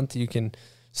 $5 a month, you can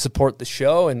support the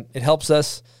show, and it helps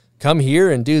us come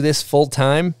here and do this full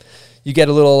time. You get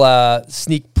a little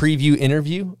sneak preview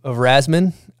interview of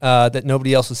Rasman that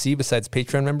nobody else will see besides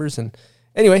Patreon members. And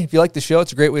anyway, if you like the show,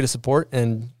 it's a great way to support.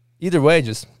 And either way,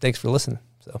 just thanks for listening.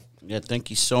 So yeah, thank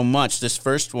you so much. This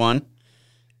first one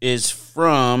is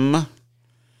from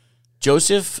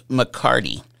Joseph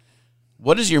McCarty.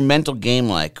 What is your mental game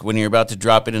like when you're about to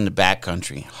drop it in the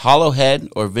backcountry? Hollow head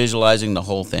or visualizing the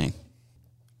whole thing?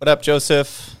 What up,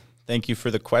 Joseph? Thank you for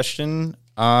the question.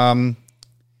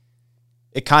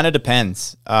 It kind of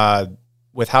depends.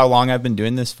 With how long I've been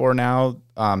doing this for now,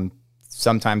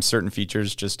 sometimes certain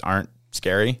features just aren't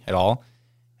scary at all.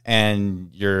 And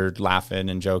you're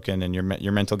laughing and joking, and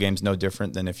your mental game's no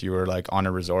different than if you were, like, on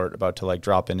a resort about to, like,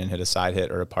 drop in and hit a side hit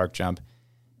or a park jump.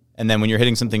 And then when you're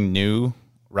hitting something new,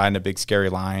 riding a big scary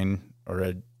line or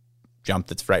a jump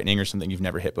that's frightening or something you've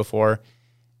never hit before,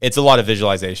 it's a lot of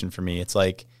visualization for me. It's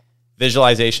like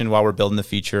visualization while we're building the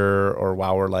feature or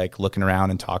while we're, like, looking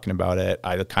around and talking about it.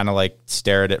 I kind of, like,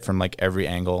 stare at it from, like, every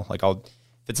angle. Like, if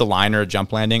it's a line or a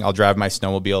jump landing, I'll drive my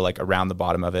snowmobile, like, around the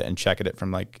bottom of it and check at it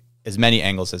from, like, as many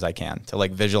angles as I can to,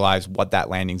 like, visualize what that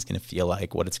landing's going to feel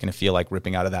like, what it's going to feel like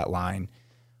ripping out of that line.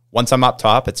 Once I'm up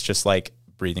top, it's just, like,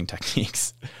 breathing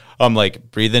techniques. I'm, like,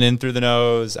 breathing in through the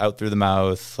nose, out through the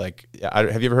mouth. Like,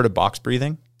 have you ever heard of box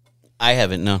breathing? I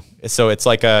haven't, no. So it's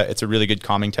a really good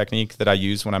calming technique that I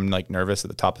use when I'm, like, nervous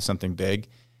at the top of something big.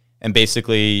 And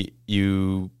basically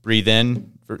you breathe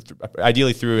in,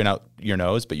 ideally through and out your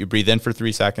nose, but you breathe in for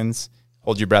 3 seconds,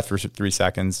 hold your breath for 3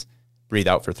 seconds, breathe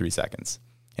out for 3 seconds.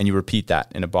 And you repeat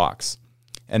that in a box.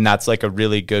 And that's, like, a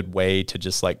really good way to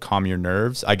just, like, calm your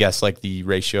nerves. I guess, like, the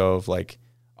ratio of, like,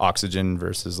 oxygen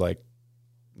versus, like,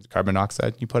 carbon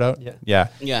dioxide you put out. Yeah.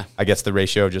 I guess the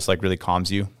ratio just, like, really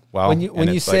calms you. Well,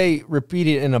 when you say, like, repeat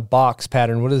it in a box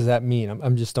pattern, what does that mean?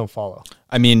 I'm just don't follow.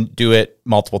 I mean, do it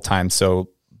multiple times. So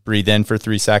breathe in for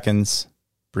 3 seconds,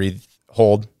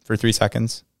 hold for 3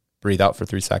 seconds, breathe out for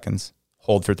 3 seconds,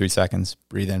 hold for 3 seconds,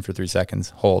 breathe in for 3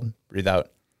 seconds, hold, breathe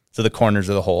out. So the corners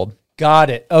of the hold. Got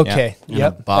it. Okay. Yeah.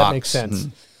 Yep. That makes sense.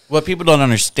 What people don't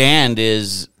understand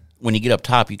is when you get up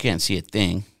top, you can't see a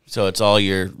thing. So it's all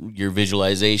your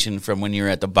visualization from when you're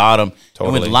at the bottom.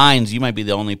 Totally. And with lines, you might be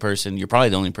the only person. You're probably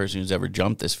the only person who's ever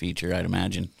jumped this feature, I'd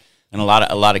imagine. In a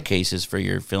lot of cases for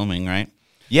your filming, right?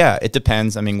 Yeah, it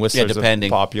depends. I mean, Whistler's a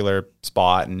popular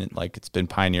spot, and it's been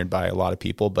pioneered by a lot of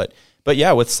people. But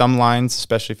yeah, with some lines,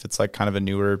 especially if it's, like, kind of a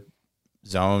newer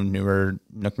zone, newer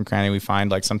nook and cranny, we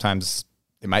find, like, sometimes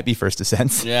it might be first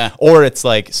descents. Yeah. Or it's,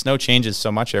 like, snow changes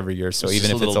so much every year. So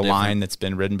even if it's a different line that's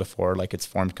been ridden before, like, it's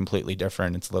formed completely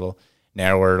different. It's a little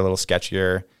narrower, a little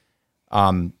sketchier.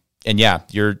 And yeah,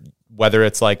 whether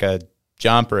it's, like, a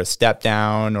jump or a step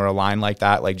down or a line like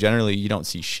that, like, generally you don't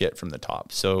see shit from the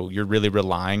top. So you're really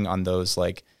relying on those,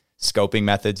 like, scoping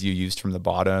methods you used from the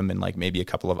bottom and, like, maybe a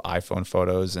couple of iPhone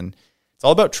photos. And it's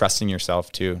all about trusting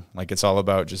yourself too. Like, it's all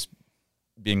about just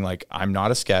being like, I'm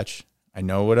not a sketch. I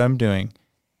know what I'm doing.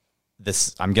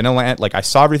 I'm going to land, like, I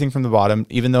saw everything from the bottom,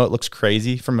 even though it looks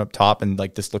crazy from up top. And,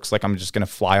 like, this looks like I'm just going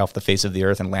to fly off the face of the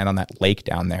earth and land on that lake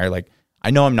down there. Like,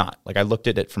 I know I'm not. Like, I looked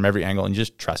at it from every angle, and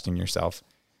just trusting yourself,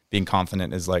 being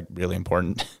confident is, like, really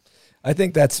important. I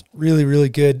think that's really, really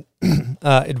good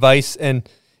advice. And,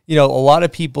 you know, a lot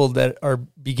of people that are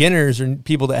beginners or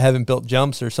people that haven't built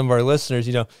jumps, or some of our listeners,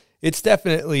 you know, it's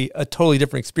definitely a totally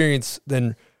different experience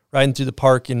than riding through the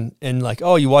park and like,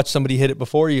 oh, you watch somebody hit it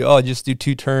before you. Oh, just do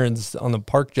 2 turns on the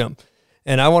park jump.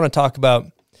 And I want to talk about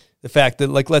the fact that,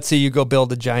 like, let's say you go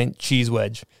build a giant cheese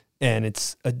wedge and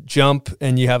it's a jump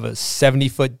and you have a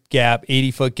 70-foot gap,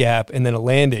 80-foot gap, and then a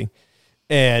landing.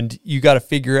 And you got to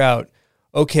figure out,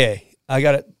 okay, I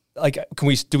got to, like,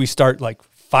 do we start like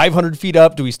 500 feet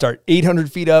up? Do we start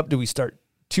 800 feet up? Do we start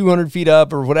 200 feet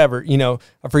up or whatever? You know,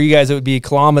 for you guys, it would be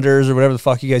kilometers or whatever the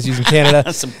fuck you guys use in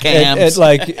Canada. Some cams. And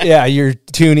like, yeah, your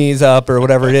toonies up or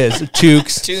whatever it is,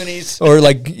 toques. Toonies. Or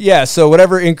like, yeah, so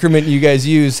whatever increment you guys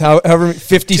use, however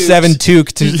 57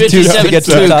 toque to get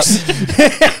to the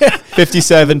top.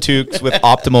 57 toques with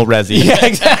optimal resi. Yeah,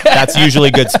 exactly. That's usually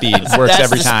good speed. Works That's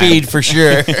every the time. speed for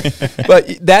sure.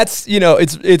 But that's, you know,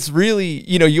 it's really,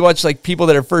 you know, you watch like people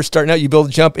that are first starting out, you build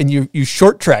a jump and you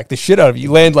short track the shit out of it.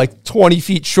 You land like 20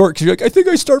 feet short because you're like, I think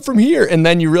I start from here. And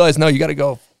then you realize, no, you got to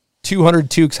go 200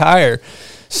 toques higher.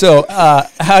 So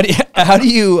how do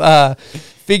you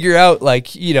figure out,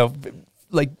 like, you know,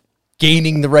 like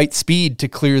gaining the right speed to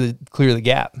clear the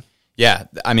gap? Yeah,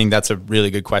 I mean, that's a really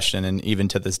good question. And even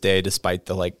to this day, despite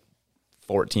the like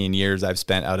 14 years I've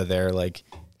spent out of there, like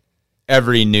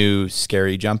every new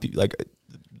scary jump, like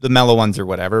the mellow ones or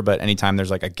whatever, but anytime there's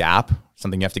like a gap,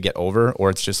 something you have to get over, or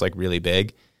it's just like really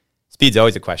big, speed's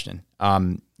always a question.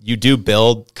 You do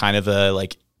build kind of a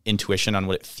like intuition on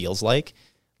what it feels like.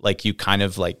 Like you kind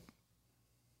of like,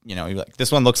 you know, you're like,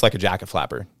 this one looks like a jacket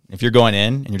flapper. If you're going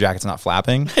in and your jacket's not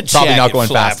flapping, it's probably not going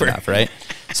fast enough, right?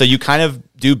 So you kind of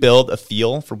do build a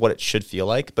feel for what it should feel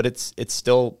like, but it's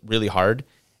still really hard.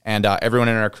 And everyone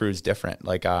in our crew is different.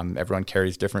 Like everyone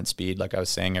carries different speed. Like I was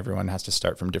saying, everyone has to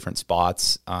start from different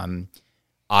spots.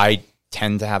 I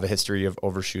tend to have a history of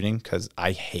overshooting because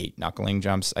I hate knuckling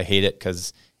jumps. I hate it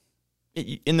because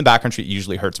in the backcountry, it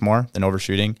usually hurts more than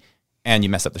overshooting, and you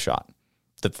mess up the shot.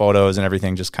 The photos and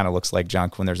everything just kind of looks like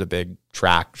junk when there's a big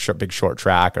track, big short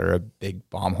track, or a big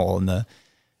bomb hole in the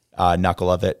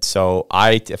knuckle of it. So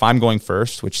if I'm going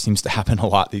first, which seems to happen a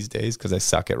lot these days because I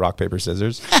suck at rock, paper,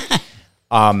 scissors,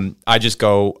 I just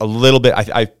go a little bit.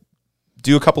 I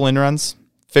do a couple in runs,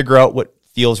 figure out what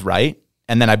feels right,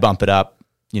 and then I bump it up,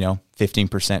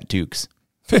 15% Dukes.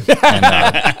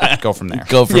 And go from there.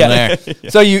 There. Yeah.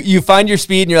 So you find your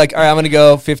speed and you're like, all right, I'm going to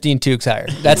go 15 toques higher.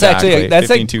 That's actually that's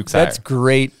 15 toques higher. That's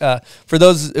great. For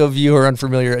those of you who are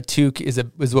unfamiliar, a toque is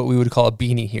what we would call a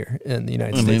beanie here in the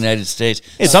United States.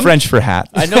 It's French for hat.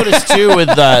 I noticed too with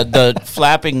the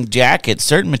flapping jackets,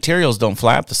 certain materials don't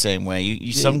flap the same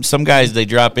way. Some guys, they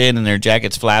drop in and their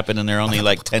jacket's flapping and they're only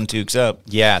like 10 toques up.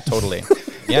 Yeah, totally.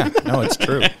 Yeah, no, it's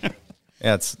true.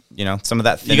 Yeah, it's, some of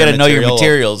that thinner you got to know your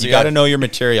materials. You got to know your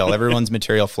material. Everyone's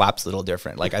material flaps a little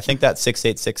different. Like, I think that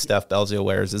 686 stuff Belzio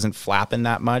wears isn't flapping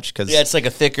that much. It's like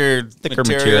a thicker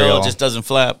material. It just doesn't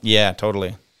flap. Yeah,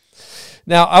 totally.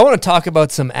 Now, I want to talk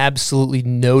about some absolutely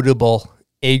notable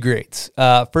A grades.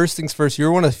 First things first,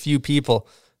 you're one of the few people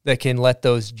that can let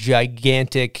those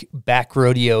gigantic back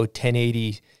rodeo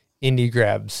 1080 indie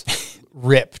grabs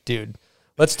rip, dude.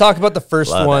 Let's talk about the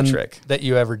first one that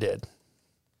you ever did.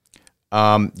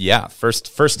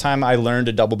 First time I learned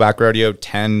a double back rodeo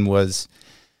 10 was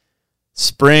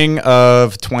spring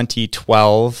of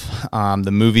 2012.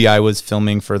 The movie I was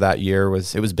filming for that year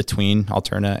was between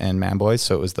Alterna and Man Boys,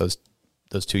 so it was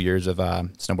those 2 years of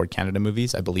Snowboard Canada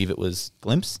movies. I believe it was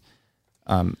Glimpse.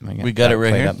 We got it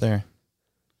right here up there.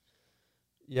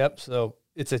 Yep. So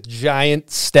it's a giant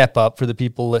step up for the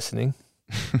people listening,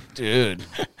 dude.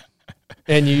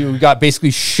 And you got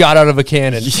basically shot out of a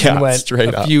cannon. Yeah, and went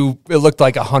straight up. It looked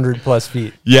like 100+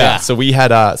 feet. Yeah. So we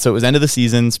had, so it was end of the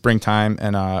season, springtime,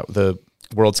 and the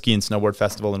World Ski and Snowboard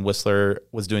Festival in Whistler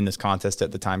was doing this contest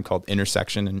at the time called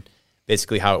Intersection. And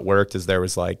basically how it worked is there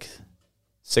was like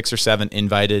 6 or 7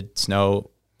 invited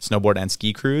snowboard and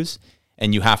ski crews.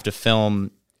 And you have to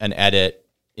film and edit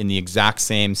in the exact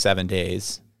same 7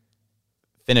 days,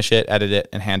 finish it, edit it,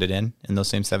 and hand it in those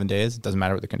same 7 days. It doesn't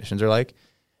matter what the conditions are like.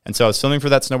 And so I was filming for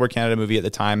that Snowboard Canada movie at the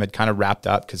time. Had kind of wrapped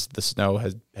up because the snow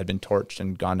had been torched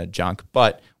and gone to junk.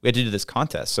 But we had to do this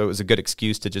contest. So it was a good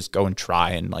excuse to just go and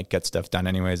try and like get stuff done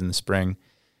anyways in the spring.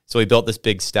 So we built this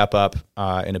big step up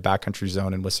in a backcountry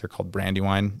zone in Whistler called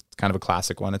Brandywine. It's kind of a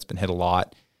classic one. It's been hit a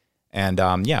lot. And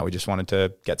we just wanted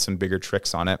to get some bigger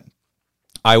tricks on it.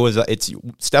 It's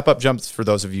step up jumps, for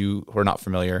those of you who are not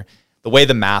familiar. The way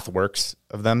the math works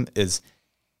of them is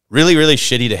really, really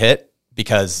shitty to hit,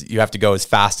 because you have to go as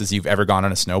fast as you've ever gone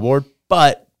on a snowboard,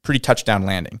 but pretty touchdown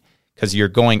landing because you're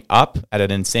going up at an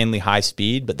insanely high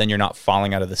speed, but then you're not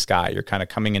falling out of the sky. You're kind of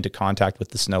coming into contact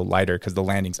with the snow lighter because the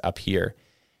landing's up here.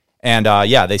 And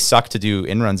they suck to do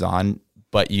in-runs on,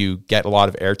 but you get a lot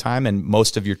of airtime, and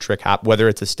most of your trick, whether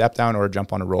it's a step down or a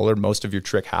jump on a roller, most of your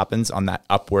trick happens on that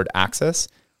upward axis.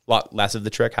 A lot less of the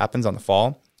trick happens on the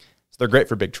fall. So they're great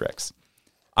for big tricks.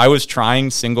 I was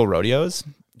trying single rodeos,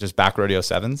 just back rodeo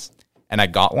 7s, and I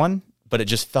got one, but it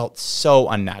just felt so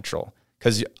unnatural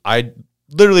because I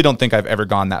literally don't think I've ever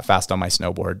gone that fast on my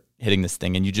snowboard hitting this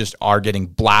thing, and you just are getting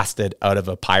blasted out of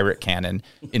a pirate cannon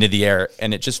into the air,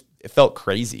 and it felt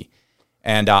crazy.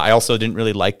 And I also didn't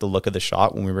really like the look of the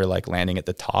shot when we were like landing at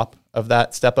the top of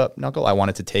that step up knuckle. I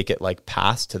wanted to take it like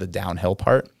past to the downhill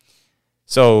part.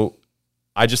 So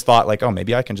I just thought like, oh,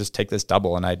 maybe I can just take this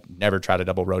double. And I'd never tried a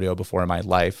double rodeo before in my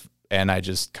life. And I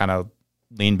just kind of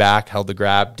leaned back, held the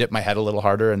grab, dipped my head a little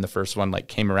harder. And the first one like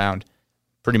came around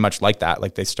pretty much like that.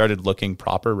 Like they started looking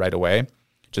proper right away.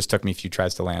 Just took me a few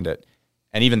tries to land it.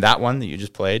 And even that one that you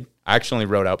just played, I actually only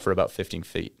rode out for about 15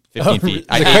 feet. 15 feet.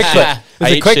 It's a quick clip.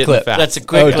 It's a quick clip. That's a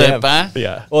quick clip, huh?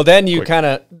 Yeah. Well, then you kind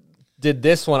of did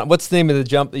this one. What's the name of the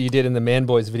jump that you did in the Man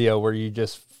Boys video where you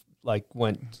just like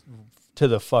went to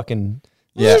the fucking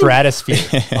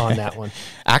stratosphere on that one?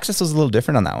 Axis was a little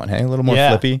different on that one, hey? A little more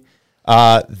flippy.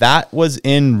 That was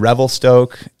in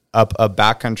Revelstoke, up a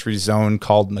backcountry zone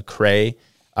called McRae.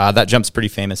 That jump's pretty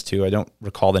famous too. I don't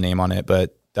recall the name on it,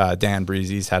 but Dan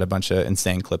Breezy's had a bunch of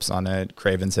insane clips on it.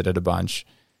 Craven's hit it a bunch.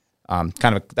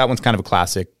 That one's kind of a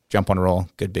classic jump on a roll,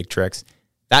 good big tricks.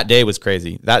 That day was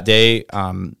crazy. That day,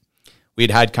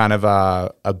 we'd had kind of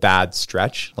a bad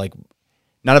stretch. Like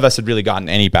none of us had really gotten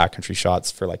any backcountry shots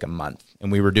for like a month.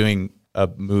 And we were doing a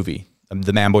movie,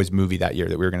 the Man Boys movie that year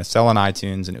that we were going to sell on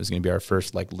iTunes. And it was going to be our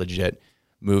first like legit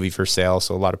movie for sale.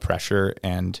 So a lot of pressure.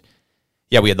 And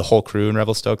yeah, we had the whole crew in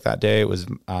Revelstoke that day. It was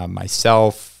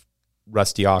myself,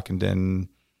 Rusty Ockenden,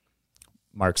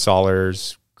 Mark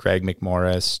Sollers, Craig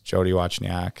McMorris, Jody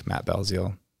Wachniak, Matt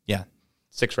Belziel. Yeah,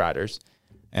 6 riders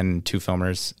and 2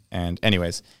 filmers. And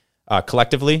anyways,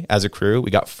 collectively as a crew,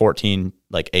 we got 14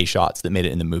 like A shots that made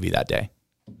it in the movie that day.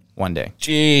 One day.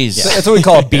 Jeez. Yeah. That's what we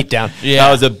call a beatdown. Yeah,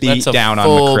 that was a beatdown on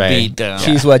McRae. Beat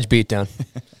Cheese wedge beatdown.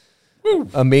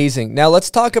 Amazing. Now let's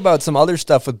talk about some other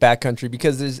stuff with backcountry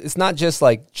because it's not just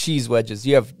like cheese wedges.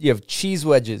 You have cheese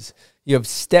wedges. You have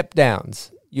step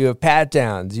downs. You have pat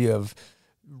downs. You have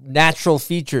natural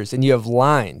features, and you have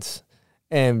lines.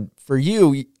 And for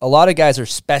you, a lot of guys are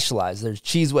specialized. There's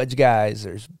cheese wedge guys,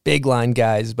 there's big line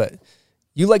guys, but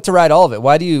you like to ride all of it.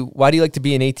 Why do you like to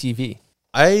be an ATV?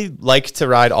 I like to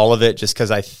ride all of it just because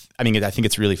I think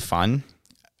it's really fun.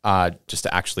 Just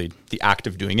to actually the act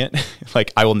of doing it.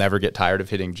 Like I will never get tired of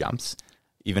hitting jumps.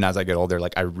 Even as I get older,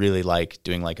 like I really like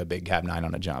doing like a big cab 9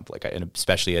 on a jump, like and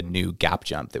especially a new gap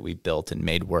jump that we built and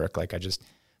made work. Like I just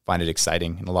find it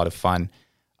exciting and a lot of fun.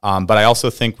 But I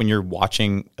also think when you're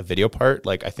watching a video part,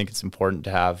 like I think it's important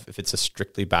to have, if it's a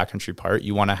strictly backcountry part,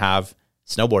 you want to have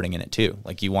snowboarding in it too.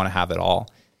 Like you want to have it all.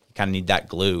 You kind of need that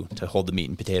glue to hold the meat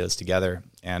and potatoes together.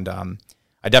 And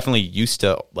I definitely used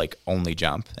to like only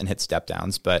jump and hit step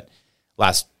downs, but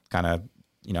last kind of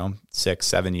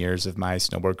 6-7 years of my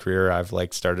snowboard career, I've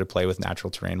like started to play with natural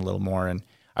terrain a little more. And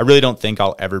I really don't think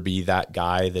I'll ever be that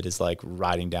guy that is like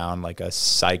riding down like a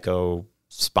psycho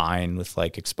spine with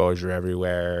like exposure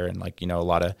everywhere and like a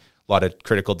lot of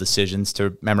critical decisions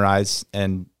to memorize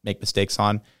and make mistakes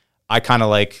on. I kind of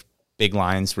like big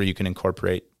lines where you can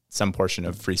incorporate some portion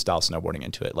of freestyle snowboarding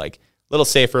into it, like little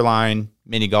safer line,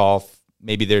 mini golf.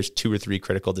 Maybe there's 2 or 3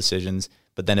 critical decisions,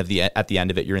 but then at the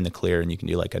end of it, you're in the clear and you can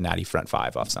do like a natty front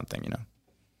 5 off something.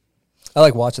 I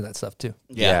like watching that stuff too.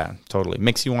 Yeah, totally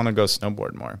makes you want to go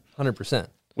snowboard more. 100%.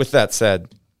 With that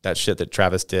said, that shit that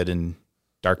Travis did in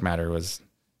Dark Matter was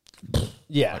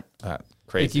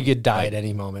crazy. Like you could die at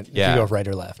any moment if you go right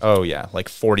or left. Oh yeah, like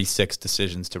 46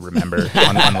 decisions to remember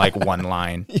on like one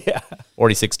line. Yeah,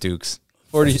 46 dukes.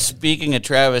 40. Speaking of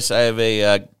Travis, I have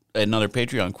another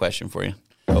Patreon question for you.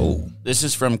 Oh, this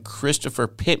is from Christopher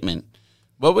Pittman.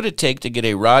 What would it take to get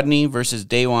a Rodney versus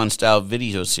Daywan style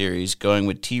video series going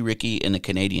with T. Ricky and the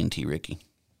Canadian T. Ricky?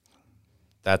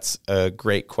 That's a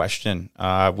great question.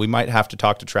 We might have to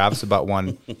talk to Travis about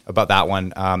that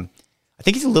one. I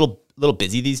think he's a little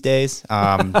busy these days.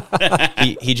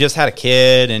 He just had a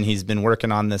kid and he's been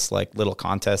working on this like little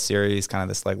contest series, kind of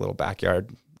this like little backyard,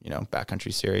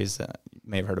 backcountry series. You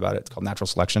may have heard about it. It's called Natural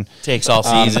Selection. Takes all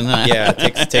season. Huh? Yeah,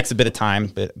 it takes a bit of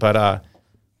time,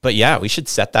 but yeah, we should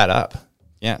set that up.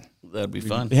 Yeah, that'd be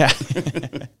fun. Yeah.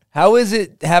 How is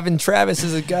it having Travis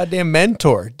as a goddamn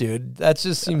mentor, dude? That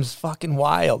just seems fucking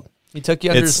wild. He took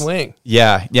you under his wing.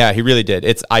 Yeah, he really did.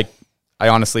 I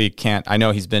honestly can't. I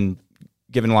know he's been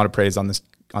given a lot of praise on this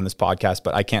podcast,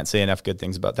 but I can't say enough good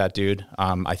things about that dude.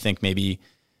 I think maybe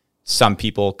some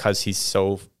people, because he's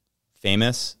so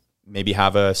famous, maybe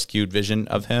have a skewed vision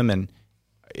of him. And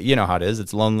you know how it is.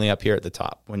 It's lonely up here at the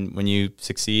top. When you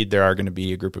succeed, there are going to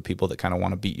be a group of people that kind of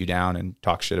want to beat you down and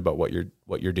talk shit about what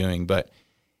you're doing. But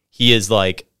he is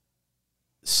like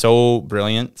so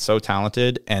brilliant, so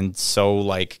talented, and so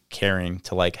like caring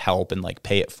to like help and like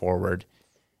pay it forward.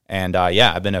 And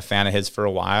yeah, I've been a fan of his for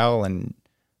a while, and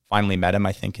finally met him,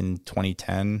 I think, in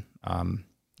 2010,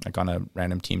 like on a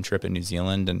random team trip in New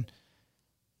Zealand. And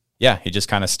yeah, he just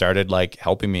kind of started like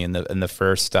helping me. And the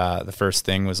first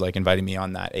thing was like inviting me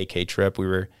on that AK trip. We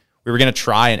were going to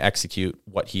try and execute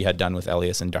what he had done with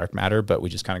Elias and Dark Matter, but we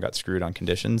just kind of got screwed on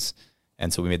conditions.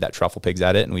 And so we made that truffle pigs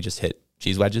edit, and we just hit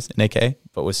cheese wedges in AK,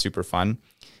 but it was super fun.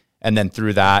 And then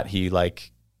through that, he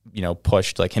like, you know,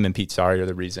 pushed, like him and Pete Sari are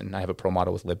the reason I have a pro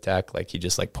model with LibTech. Like he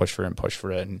just like pushed for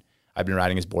it. And I've been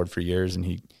riding his board for years, and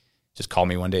he just called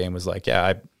me one day and was like,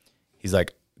 yeah, he's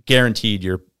like, guaranteed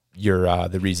you're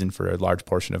the reason for a large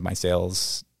portion of my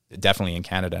sales, definitely in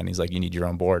Canada. And he's like, you need your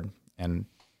own board. And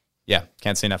yeah,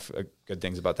 can't say enough good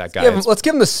things about that guy. Let's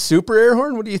give him the super air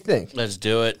horn. What do you think? Let's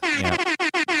do it.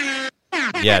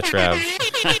 Yeah, Trev.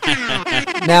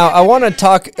 Now, I want to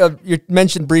talk, you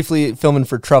mentioned briefly filming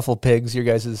for Truffle Pigs, your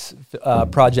guys'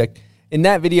 project. In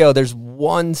that video, there's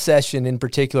one session in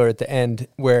particular at the end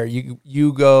where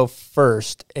you go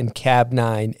first and cab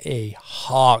 9 a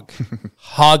hog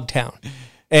town.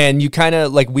 And you kind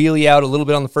of like wheelie out a little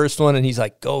bit on the first one, and he's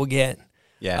like, go again.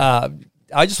 Yeah.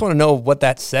 I just want to know what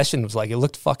that session was like. It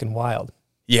looked fucking wild.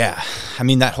 Yeah. I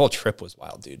mean, that whole trip was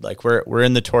wild, dude. Like we're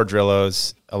in the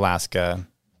Tordrillos, Alaska.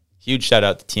 Huge shout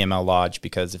out to TML Lodge,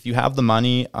 because if you have the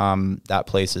money, that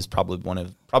place is probably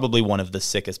one of the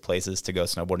sickest places to go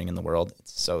snowboarding in the world.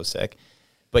 It's so sick.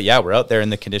 But yeah, we're out there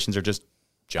and the conditions are just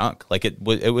junk. Like it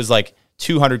was like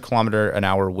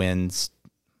 200-kilometer-an-hour winds,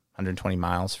 120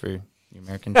 miles for the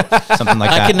American, something like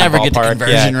that. I could never get the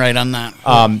conversion right on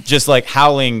that. Just like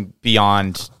howling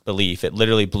beyond belief. It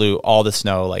literally blew all the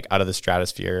snow like out of the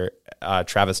stratosphere.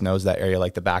 Travis knows that area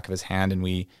like the back of his hand, and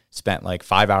we spent like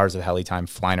 5 hours of heli time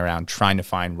flying around trying to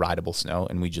find rideable snow,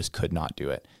 and we just could not do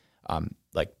it.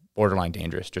 Like borderline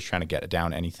dangerous, just trying to get it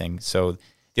down anything. So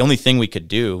the only thing we could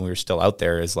do when we were still out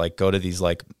there is like go to these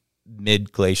like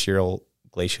glacial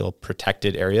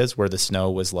protected areas where the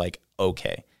snow was like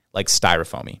okay, like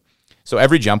styrofoamy. So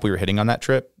every jump we were hitting on that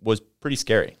trip was pretty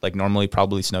scary. Like normally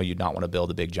probably snow you'd not want to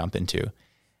build a big jump into.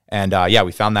 And yeah,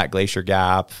 we found that glacier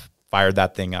gap, fired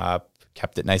that thing up,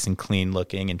 kept it nice and clean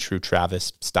looking in true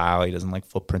Travis style. He doesn't like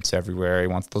footprints everywhere. He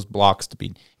wants those blocks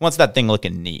he wants that thing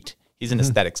looking neat. He's an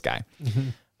aesthetics guy.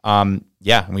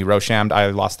 Yeah, and we Roshammed. I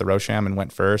lost the Rosham and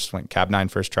went cab 9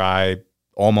 first try,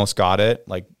 almost got it,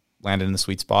 like landed in the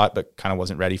sweet spot, but kind of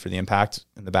wasn't ready for the impact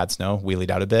in the bad snow, wheelied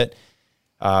out a bit.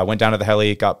 Went down to the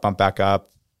heli, got bumped back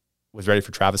up, was ready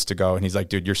for Travis to go. And he's like,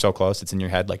 dude, you're so close. It's in your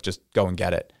head. Like, just go and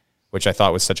get it, which I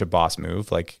thought was such a boss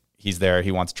move. Like, he's there.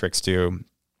 He wants tricks too.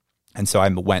 And so I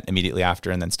went immediately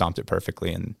after and then stomped it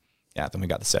perfectly. And yeah, then we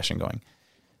got the session going.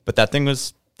 But that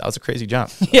was a crazy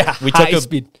jump. Yeah. We took a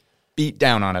beat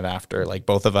down on it after, like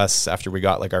both of us, after we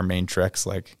got like our main tricks,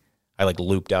 like I like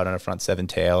looped out on a front 7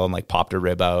 tail and like popped a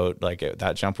rib out. Like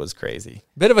that jump was crazy.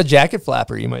 Bit of a jacket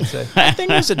flapper, you might say. I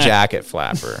think it was a jacket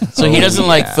flapper. So he doesn't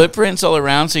like footprints all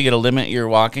around, so you got to limit your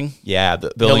walking? Yeah.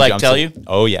 He'll like tell you?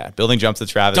 Oh yeah. Building jumps at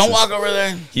Travis. Don't walk over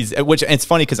there. Which it's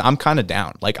funny because I'm kind of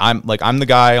down. I'm the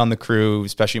guy on the crew,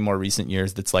 especially more recent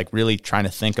years, that's like really trying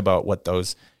to think about what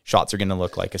those shots are going to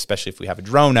look like, especially if we have a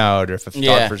drone out or if a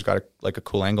photographer's got a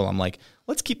cool angle. I'm like,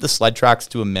 let's keep the sled tracks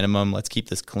to a minimum. Let's keep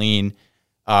this clean.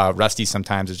 Rusty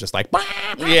sometimes is just like,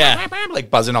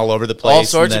 like buzzing all over the place. All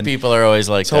sorts of people are always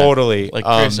like totally that. Like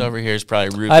Chris over here is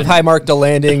probably rude. I've high marked a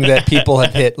landing that people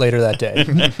have hit later that day.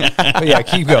 But yeah,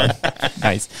 keep going.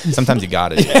 Nice. Sometimes you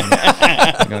got it.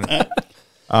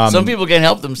 Some people can't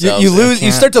help themselves.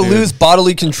 You start to lose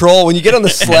bodily control when you get on the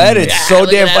sled. It's so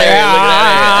damn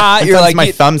fun. You're like, my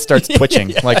thumb starts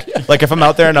twitching. like if I'm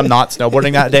out there and I'm not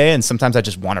snowboarding that day, and sometimes I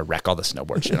just want to wreck all the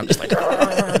snowboard shit. I'm just like,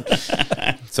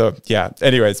 so yeah.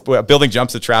 Anyways, building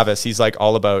jumps at Travis, he's like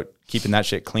all about keeping that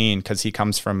shit clean because he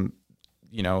comes from,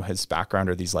 his background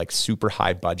are these like super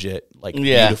high budget, like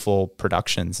beautiful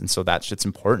productions. And so that shit's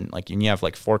important. Like you have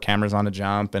like 4 cameras on a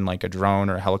jump and like a drone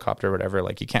or a helicopter or whatever.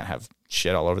 Like you can't have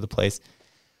shit all over the place.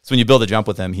 So when you build a jump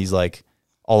with him, he's like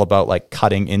all about like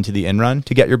cutting into the in-run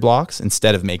to get your blocks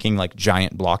instead of making like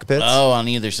giant block pits. Oh, on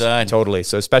either side. Totally.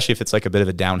 So especially if it's like a bit of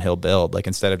a downhill build, like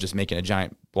instead of just making a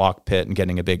giant block pit and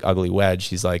getting a big ugly wedge,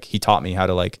 he taught me how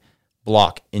to like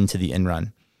block into the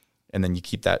in-run. And then you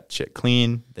keep that shit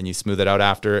clean, then you smooth it out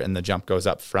after, and the jump goes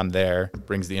up from there,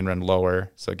 brings the in-run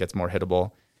lower, so it gets more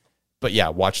hittable. But yeah,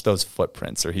 watch those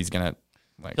footprints, or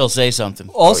Like, He'll say something.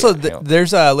 Also, yeah.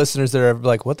 there's listeners that are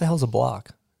like, "What the hell's a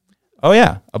block?" oh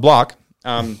yeah, a block.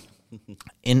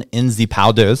 In the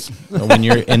powders, when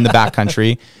you're in the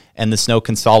backcountry and the snow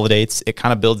consolidates, it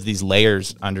kind of builds these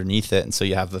layers underneath it, and so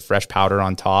you have the fresh powder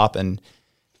on top. And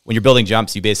when you're building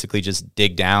jumps, you basically just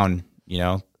dig down,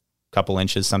 a couple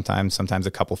inches, sometimes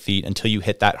a couple feet, until you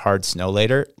hit that hard snow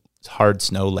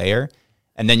layer,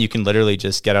 and then you can literally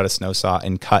just get out a snow saw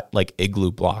and cut like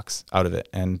igloo blocks out of it,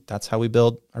 and that's how we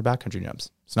build our backcountry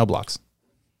jumps, snow blocks.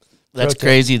 That's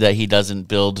crazy that he doesn't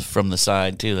build from the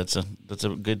side too. That's a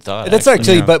good thought. That's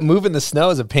actually, but moving the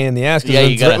snow is a pain in the ass. Yeah,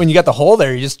 Because when you got the hole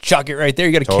there, you just chuck it right there.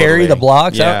 You got to carry the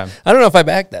blocks out. I don't know if I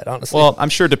back that, honestly. Well, I'm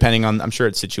sure it's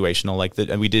situational. Like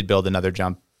and we did build another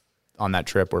jump on that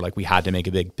trip where like we had to make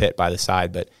a big pit by the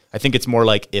side, but I think it's more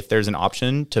like if there's an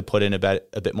option to put in a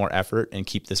bit more effort and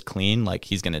keep this clean, like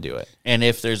he's going to do it. And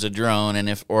if there's a drone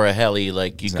or a heli,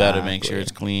 like you got to make sure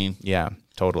it's clean. Yeah,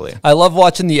 totally. I love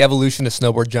watching the evolution of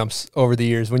snowboard jumps over the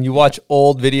years. When you watch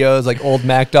old videos, like old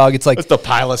Mac Dog, it's like Just a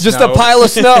pile of just snow. a pile of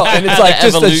snow, and it's like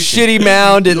just a Evolution. shitty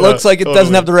mound. It looks like it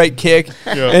doesn't have the right kick.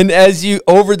 And as you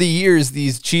over the years,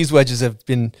 these cheese wedges have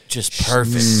been Just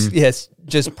perfect. yes,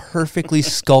 just perfectly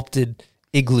sculpted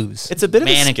igloos. It's a bit of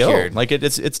a skill. Manicured. Like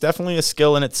it's definitely a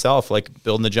skill in itself. Like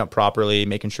building the jump properly,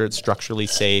 making sure it's structurally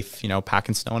safe.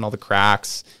 Packing snow in all the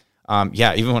cracks.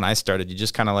 Even when I started, you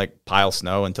just kind of like pile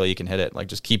snow until you can hit it. Like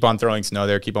just keep on throwing snow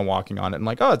there, keep on walking on it. And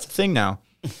like, oh, it's a thing now.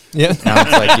 Yeah. Now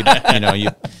it's like you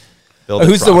build.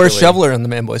 Who's it the worst properly. shoveler on the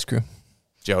Man Boys crew?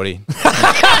 Jody.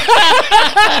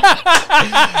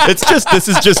 This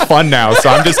is just fun now, so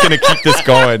I'm just gonna keep this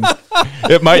going.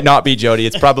 It might not be Jody.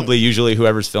 It's probably usually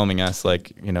whoever's filming us,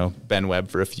 like Ben Webb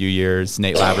for a few years,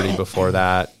 Nate Laverty before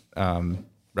that.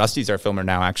 Rusty's our filmer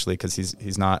now, actually, because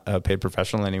he's not a paid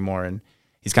professional anymore, and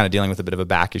he's kind of dealing with a bit of a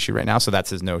back issue right now. So that's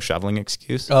his no shoveling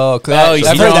excuse. Oh, He's I've heard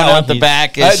that throwing one. out the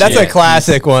back. That's a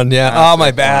classic one. Yeah. Oh,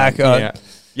 my back.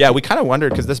 Yeah, we kind of wondered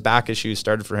because this back issue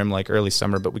started for him like early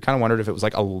summer, but we kind of wondered if it was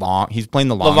like he's playing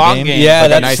the long game. Yeah, like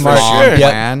that's a nice smart. long Sure.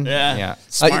 plan. Yeah. Yeah.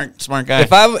 Smart guy.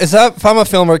 If I'm a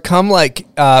filmer, come like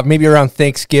maybe around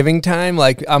Thanksgiving time,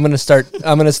 like I'm gonna start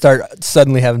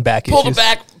suddenly having back issues.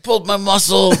 Pulled my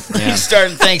muscle.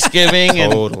 Starting Thanksgiving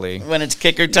Totally. and when it's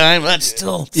kicker time, that's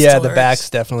still Yeah, still the hurts. back's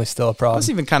definitely still a I problem. was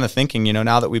even kind of thinking,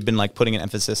 now that we've been like putting an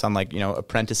emphasis on like,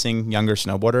 apprenticing younger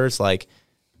snowboarders, like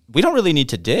we don't really need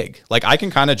to dig. Like I can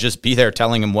kind of just be there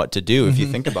telling him what to do if you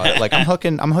think about it. Like I'm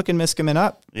hooking Miskimin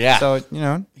up. Yeah. So,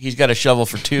 He's got a shovel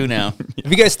for 2 now.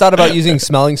 Have you guys thought about using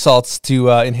smelling salts to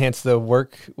enhance the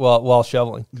work while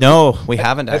shoveling? no, we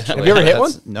haven't actually. Have you ever hit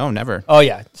one? No, never. Oh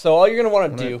yeah. So all you're gonna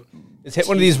want to do is hit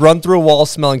one of these run through a wall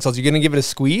smelling salts. You're gonna give it a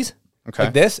squeeze Okay.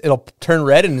 like this. It'll turn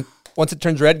red, and once it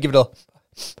turns red, give it a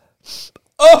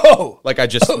Like I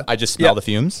just smell Yeah. the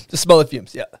fumes. just smell the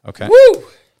fumes. Yeah. Okay. Woo!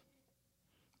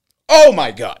 Oh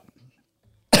my God.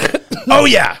 Oh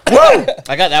yeah. Whoa.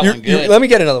 I got that one good. Let me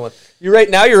get another one. You're right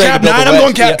now. You're ready. Cap to build 9, a I'm wedge.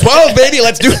 going cap Yeah. 12, baby.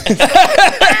 Let's do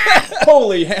it.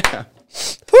 Holy yeah.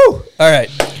 Whew. All right.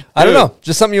 I don't know.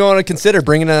 Just something you want to consider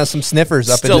bringing some sniffers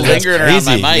up Still into this lingering around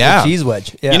my crazy. mic. Yeah. cheese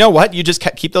wedge. Yeah. You know what? You just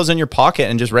keep those in your pocket,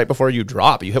 and just right before you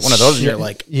drop, you hit one of those, and you're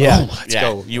like, Yeah. oh, let's Yeah,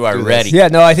 go. you are do this. ready. Yeah.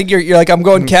 No, I think you're like I'm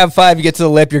going cab 5. You get to the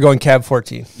lip. You're going cab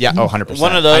 14. Yeah. Oh, 100%.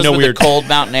 One of I those know with we the were cold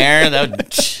mountain air, that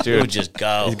would, it would just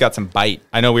go. He's got some bite.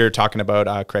 I know we were talking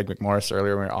about Craig McMorris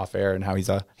earlier when we were off air and how he's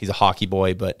a hockey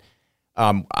boy, but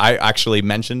I actually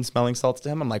mentioned smelling salts to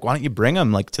him. I'm like, why don't you bring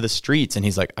them like to the streets? And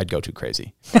he's like, I'd go too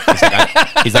crazy.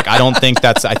 He's like, I don't think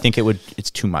I think it's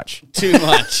too much. Too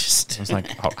much. I was like,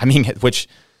 oh, I mean, which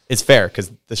is fair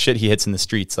because the shit he hits in the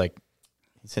streets, like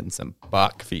he's hitting some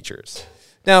buck features.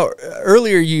 Now,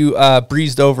 earlier you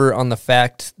breezed over on the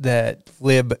fact that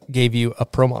Lib gave you a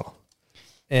pro model,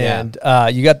 and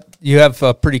you have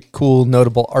a pretty cool,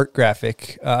 notable art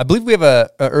graphic. I believe we have a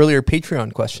earlier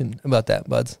Patreon question about that,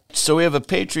 Buds. So we have a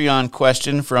Patreon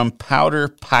question from Powder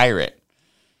Pirate.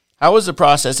 How was the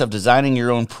process of designing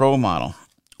your own pro model?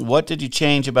 What did you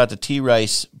change about the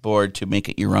T-Rice board to make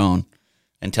it your own?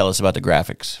 And tell us about the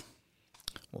graphics.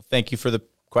 Well, thank you for the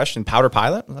question. Powder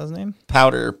Pilot, was that his name?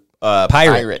 Powder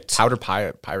Pirate. Powder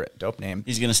Pirate. Dope name.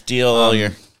 He's gonna steal all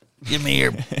your. Give me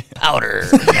your powder.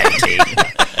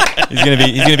 He's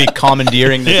gonna be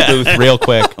commandeering this booth real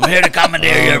quick. I'm here to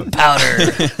commandeer your powder.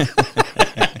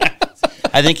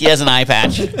 I think he has an eye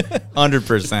patch.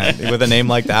 100%. With a name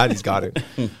like that, he's got it.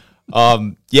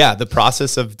 The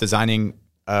process of designing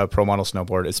a pro model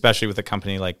snowboard, especially with a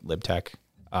company like LibTech,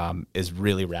 is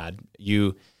really rad.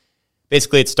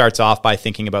 It starts off by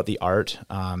thinking about the art.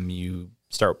 You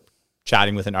start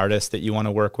chatting with an artist that you want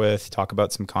to work with, talk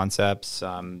about some concepts.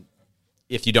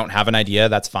 if you don't have an idea,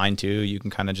 that's fine too. You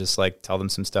can kind of just like tell them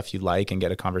some stuff you like and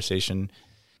get a conversation,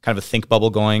 kind of a think bubble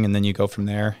going, and then you go from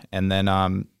there. And then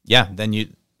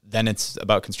then it's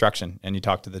about construction, and you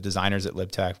talk to the designers at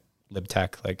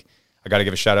LibTech. Like, I got to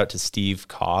give a shout out to Steve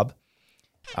Cobb.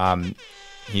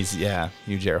 He's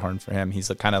huge air horn for him. He's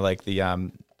kind of like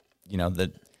the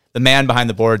the man behind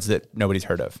the boards that nobody's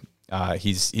heard of.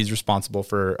 He's responsible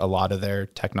for a lot of their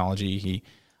technology.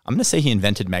 I'm gonna say he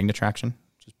invented magnet traction,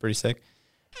 which is pretty sick.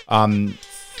 And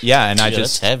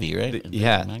that's heavy, right?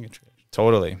 Yeah,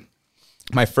 totally.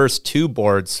 My first 2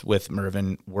 boards with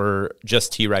Mervin were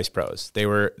just T-Rice Pros. They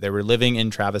were living in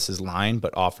Travis's line,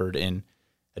 but offered in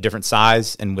a different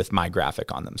size and with my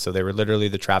graphic on them. So they were literally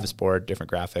the Travis board, different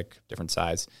graphic, different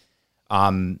size.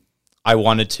 We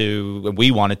wanted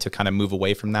to kind of move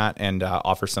away from that and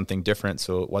offer something different.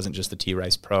 So it wasn't just the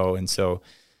T-Rice Pro. And so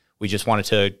we just wanted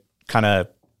to kind of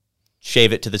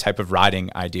shave it to the type of riding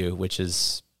I do, which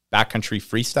is backcountry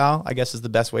freestyle, I guess is the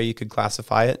best way you could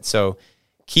classify it. So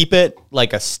keep it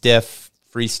like a stiff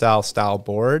freestyle style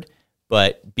board,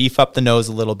 but beef up the nose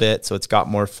a little bit so it's got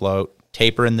more float,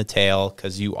 taper in the tail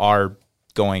because you are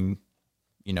going,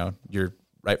 you're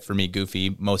right for me,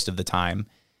 goofy most of the time.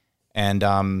 And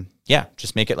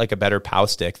just make it like a better pow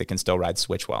stick that can still ride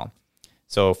switch well.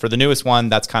 So for the newest one,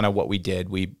 that's kind of what we did.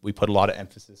 We put a lot of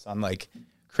emphasis on like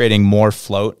creating more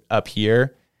float up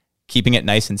here, keeping it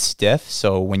nice and stiff.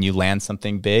 So when you land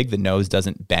something big, the nose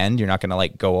doesn't bend. You're not going to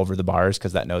like go over the bars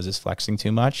because that nose is flexing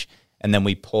too much. And then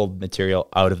we pulled material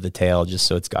out of the tail just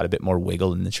so it's got a bit more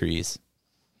wiggle in the trees.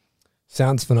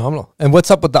 Sounds phenomenal. And what's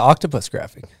up with the octopus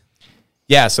graphic?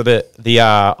 Yeah, so the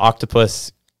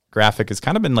octopus graphic has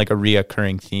kind of been like a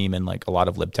reoccurring theme in like a lot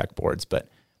of LibTech boards. But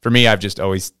for me, I've just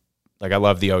always, like, I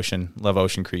love the ocean, love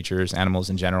ocean creatures, animals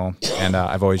in general. And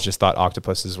I've always just thought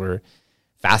octopuses were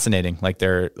fascinating. Like,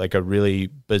 they're like a really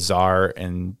bizarre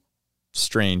and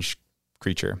strange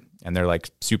creature. And they're like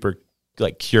super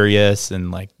like curious,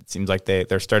 and like it seems like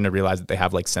they're starting to realize that they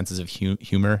have like senses of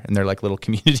humor in their like little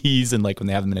communities, and like when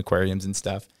they have them in aquariums and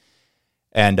stuff.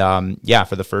 And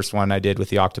for the first one I did with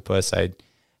the octopus, I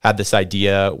had this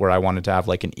idea where I wanted to have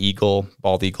like an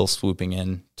bald eagle swooping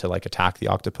in to like attack the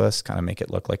octopus, kind of make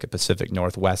it look like a Pacific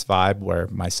Northwest vibe where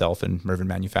myself and Mervin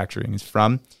Manufacturing is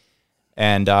from.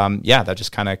 And that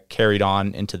just kind of carried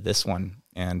on into this one.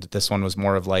 And this one was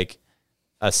more of like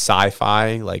a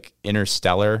sci-fi, like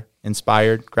Interstellar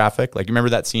inspired graphic. Like, you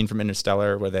remember that scene from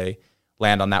Interstellar where they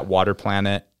land on that water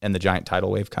planet and the giant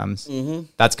tidal wave comes? Mm-hmm.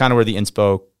 That's kind of where the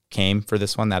inspo came for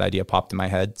this one. That idea popped in my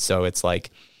head. So it's like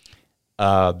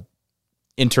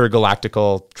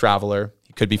intergalactical traveler.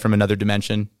 He could be from another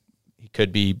dimension. He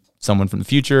could be someone from the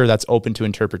future that's open to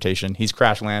interpretation. He's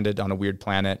crash landed on a weird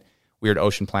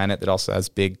ocean planet that also has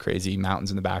big, crazy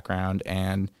mountains in the background.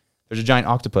 And there's a giant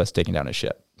octopus taking down his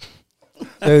ship.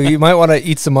 So you might want to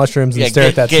eat some mushrooms and stare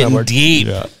at that snowboard. Deep.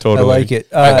 Yeah, totally. I like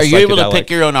it. Are you able to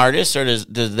pick your own artists, or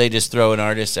do they just throw an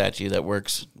artist at you that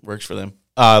works for them?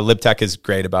 LibTech is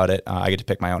great about it. I get to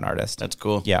pick my own artist. That's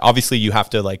cool. Yeah, obviously you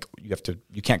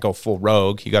can't go full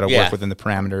rogue. You got to work within the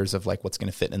parameters of like what's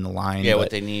going to fit in the line. Yeah, what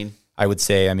they need. I would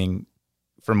say,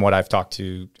 from what I've talked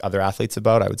to other athletes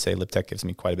about, I would say LibTech gives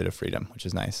me quite a bit of freedom, which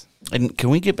is nice. And can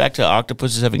we get back to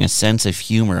octopuses having a sense of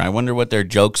humor? I wonder what their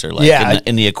jokes are like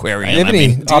in the aquarium. Do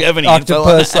you have any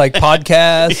octopus like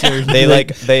podcasts? Or they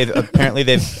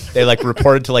like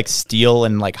reported to like steal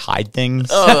and like hide things.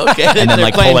 Oh, okay. And then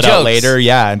like pull it out later.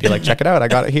 Yeah, and be like, check it out, I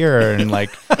got it here. And like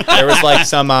there was like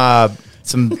some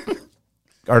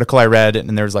article I read,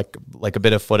 and there was like a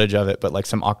bit of footage of it, but like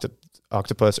some octopus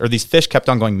or these fish kept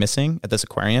on going missing at this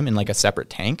aquarium in like a separate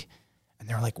tank. And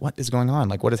they were like, what is going on?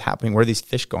 Like, what is happening? Where are these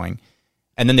fish going?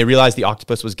 And then they realized the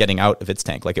octopus was getting out of its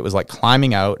tank. Like, it was like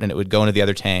climbing out, and it would go into the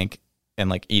other tank and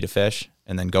like eat a fish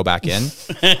and then go back in.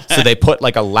 So they put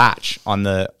like a latch on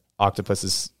the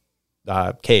octopus's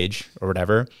cage or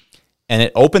whatever. And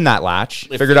it opened that latch,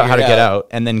 figured out how to get out,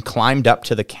 and then climbed up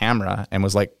to the camera and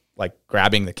was like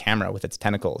grabbing the camera with its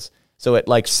tentacles. So it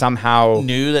like somehow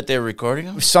knew that they were recording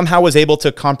them? Somehow was able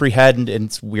to comprehend in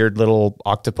its weird little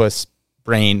octopus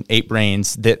brain, 8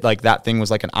 brains, that like that thing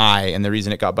was like an eye, and the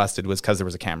reason it got busted was because there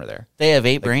was a camera there. They have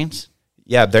 8 brains?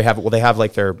 Yeah, they have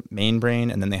like their main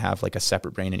brain, and then they have like a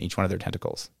separate brain in each one of their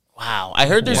tentacles. Wow. I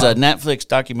heard there's a Netflix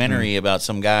documentary about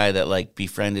some guy that like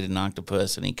befriended an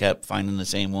octopus, and he kept finding the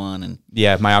same one. And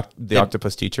yeah, the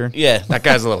octopus teacher. Yeah. That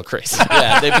guy's a little crazy.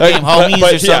 Yeah, they became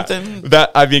homies or something.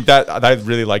 I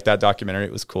really liked that documentary.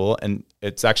 It was cool. And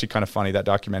it's actually kind of funny. That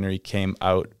documentary came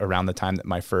out around the time that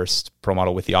my first pro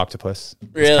model with the octopus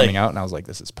was coming out. And I was like,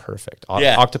 this is perfect.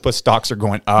 Octopus stocks are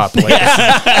going up. Like,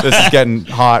 this is getting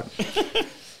hot.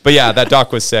 But yeah, that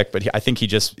doc was sick. But I think he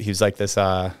was like this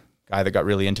guy that got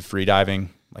really into free diving,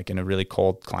 like in a really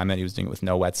cold climate. He was doing it with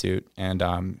no wetsuit,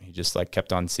 and he just like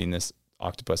kept on seeing this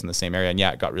octopus in the same area. And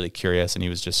yeah, it got really curious, and he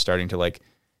was just starting to like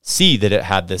see that it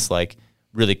had this like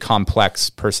really complex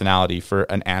personality for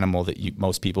an animal that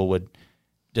most people would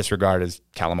disregard as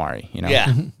calamari. You know?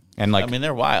 Yeah. And like, I mean,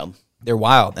 they're wild. They're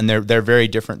wild, and they're very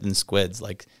different than squids.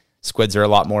 Like squids are a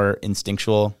lot more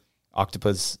instinctual.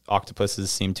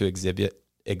 Octopuses seem to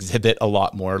exhibit a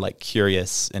lot more like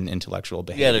curious and intellectual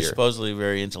behavior. Yeah, they're supposedly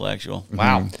very intellectual.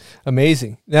 Wow.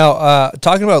 Amazing. Now,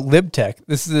 talking about LibTech,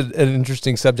 this is an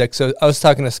interesting subject. So I was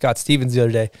talking to Scott Stevens the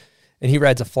other day, and he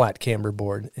rides a flat camber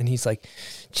board, and he's like,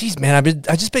 geez, man,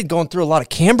 I've just been going through a lot of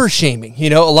camber shaming. You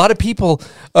know, a lot of people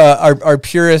are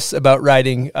purists about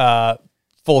riding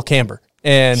full camber,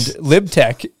 and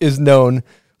LibTech is known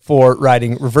for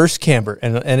riding reverse camber,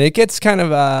 and it gets kind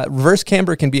of reverse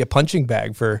camber can be a punching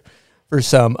bag for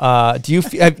some. Do you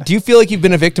feel like you've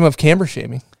been a victim of camber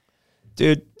shaming?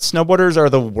 Dude, snowboarders are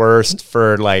the worst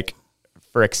for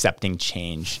accepting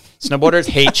change. Snowboarders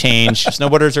hate change.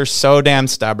 Snowboarders are so damn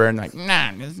stubborn. Like,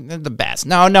 nah, they're the best.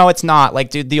 No, it's not. Like,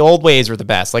 dude, the old ways were the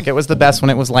best. Like, it was the best when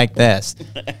it was like this.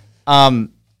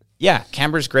 Yeah,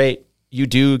 camber's great. You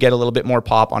do get a little bit more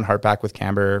pop on hardback with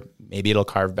camber. Maybe it'll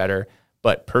carve better.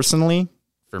 But personally,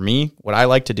 for me, what I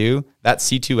like to do, that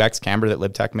C2X camber that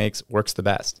LibTech makes works the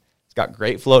best. It's got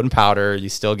great float and powder. You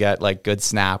still get like good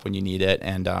snap when you need it.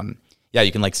 And yeah,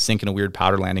 you can like sink in a weird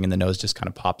powder landing and the nose just kind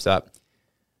of pops up.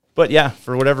 But yeah,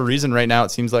 for whatever reason right now,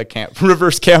 it seems like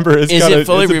reverse camber is it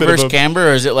fully reverse camber,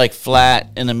 or is it like flat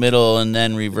in the middle and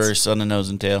then reverse on the nose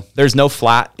and tail? There's no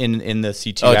flat in the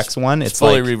C2X one. It's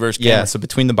fully like, reverse camber. Yeah, so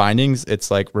between the bindings, it's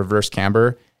like reverse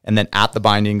camber. And then at the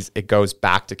bindings, it goes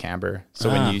back to camber. So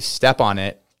when you step on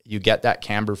it, you get that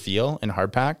camber feel in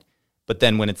hardpack. But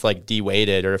then when it's like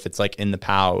de-weighted, or if it's like in the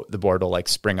POW, the board will like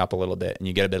spring up a little bit and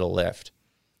you get a bit of lift.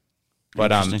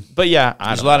 But yeah,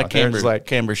 there's a lot of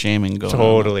camber shaming going on.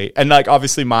 Totally. And like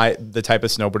obviously the type of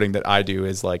snowboarding that I do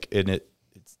is like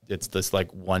it's this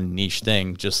like one niche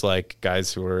thing, just like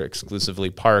guys who are exclusively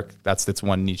park, that's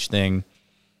one niche thing.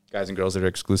 Guys and girls that are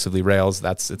exclusively rails,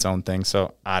 that's its own thing.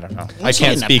 So I don't know. I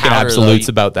can't speak in absolutes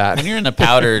about that. When you're in the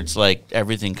powder, it's like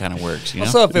everything kind of works. You know?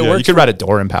 Also, if it works, you could ride a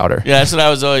door in powder. Yeah, that's what I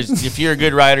was always. If you're a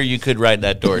good rider, you could ride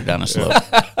that door down a slope.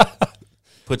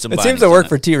 Put some. It seems to work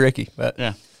for T. Ricky, but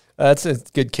yeah, that's a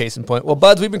good case in point. Well,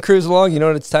 Buds, we've been cruising along. You know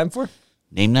what it's time for?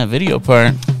 Name that video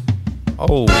part.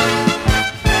 Oh.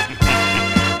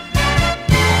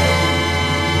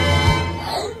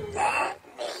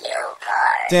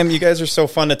 Damn, you guys are so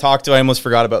fun to talk to. I almost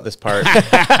forgot about this part.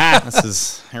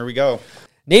 Here we go.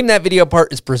 Name That Video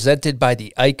part is presented by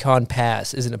the Icon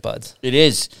Pass, isn't it, Buds? It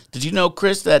is. Did you know,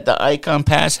 Chris, that the Icon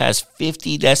Pass has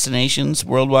 50 destinations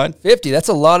worldwide? 50. That's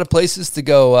a lot of places to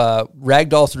go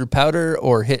ragdoll through powder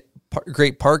or hit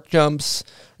great park jumps,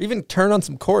 or even turn on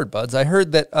some cord, Buds. I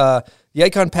heard that the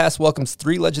Icon Pass welcomes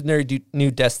 3 legendary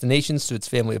new destinations to its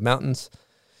family of mountains.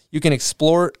 You can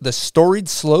explore the storied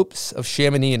slopes of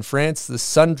Chamonix in France, the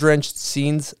sun-drenched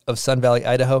scenes of Sun Valley,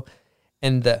 Idaho,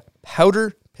 and the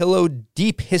powder pillow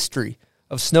deep history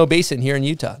of Snow Basin here in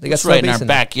Utah. They got It's Snow right in Basin our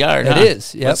backyard. It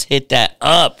is. Yep. Let's hit that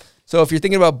up. So if you're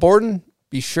thinking about boarding,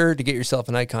 be sure to get yourself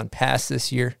an Icon Pass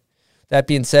this year. That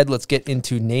being said, let's get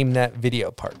into Name That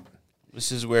Video part.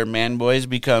 This is where man boys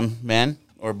become men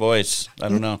or boys. I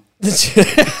don't know.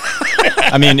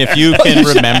 I mean, if you can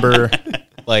remember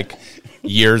like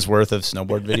years worth of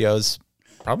snowboard videos,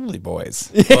 probably boys.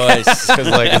 Boys. Because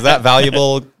like, is that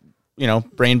valuable,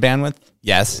 brain bandwidth?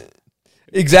 Yes.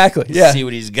 Exactly. Yeah. See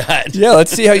what he's got. Yeah,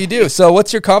 let's see how you do. So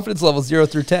what's your confidence level 0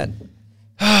 through 10?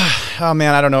 Oh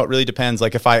man, I don't know. It really depends.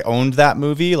 Like if I owned that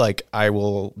movie, like I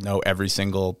will know every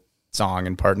single song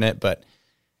and part in it, but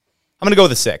I'm going to go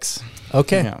with a 6.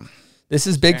 Okay. Yeah. This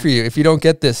is big for you. If you don't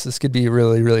get this could be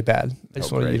really, really bad. I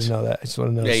just wanted you great. to know that. I just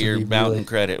want to know. Yeah, this your would be mountain really-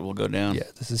 credit will go down. Yeah,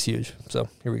 this is huge. So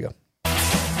here we go.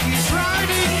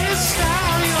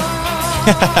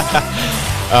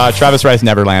 Travis Rice,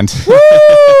 Neverland.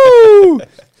 Woo!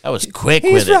 That was quick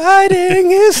He's with it. riding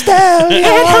his stallion.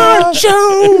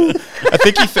 I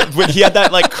think he had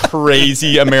that like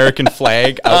crazy American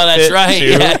flag outfit. Oh, that's right. Too.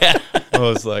 Yeah. I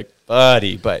was like,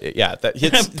 buddy, but yeah,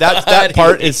 that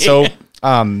part is so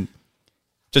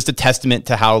just a testament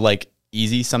to how like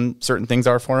easy some certain things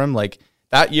are for him. Like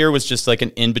that year was just like an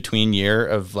in-between year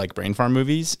of like Brain Farm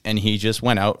movies, and he just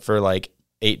went out for like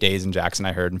 8 days in Jackson,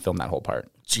 I heard, and filmed that whole part.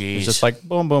 Jeez. It's just like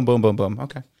boom, boom, boom, boom, boom.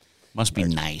 Okay. Must be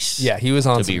nice. Yeah, he was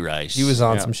on to some, be Rice. He was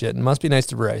on some shit. It must be nice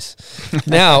to be Rice.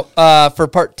 Now, for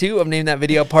part 2 of Name That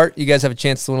Video part, you guys have a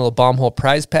chance to win a little bomb hole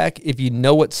prize pack. If you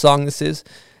know what song this is,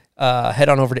 head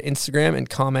on over to Instagram and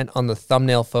comment on the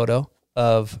thumbnail photo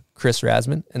of Chris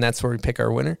Rasman, and that's where we pick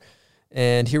our winner.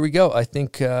 And here we go. I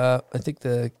think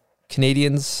the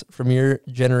Canadians from your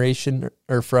generation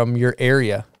or from your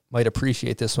area might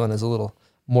appreciate this one as a little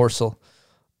morsel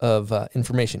of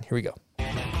information. Here we go.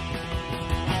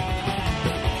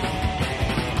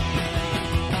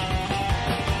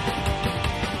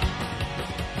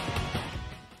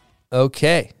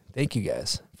 Okay. Thank you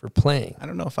guys for playing. I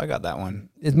don't know if I got that one.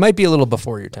 It might be a little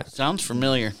before your time. Sounds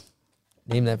familiar.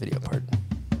 Name that video part.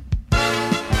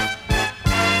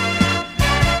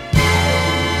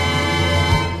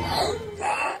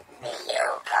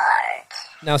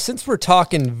 Now, since we're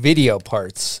talking video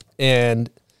parts, and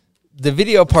the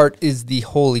video part is the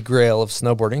holy grail of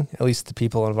snowboarding, at least the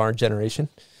people of our generation,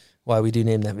 why we do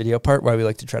name that video part, why we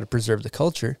like to try to preserve the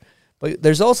culture. But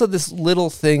there's also this little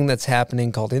thing that's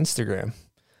happening called Instagram.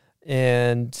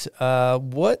 And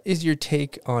what is your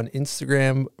take on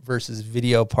Instagram versus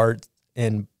video part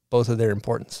and both of their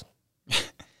importance?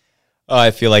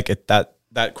 I feel like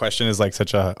that question is like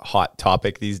such a hot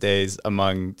topic these days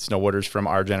among snowboarders from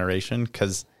our generation,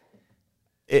 because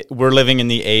we're living in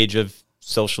the age of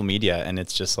social media, and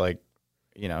it's just like,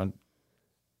 you know,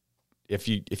 if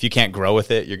you can't grow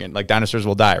with it, you're gonna, like, dinosaurs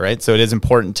will die, right? So it is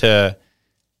important to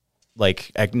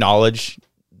like acknowledge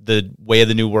the way of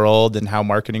the new world and how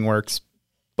marketing works.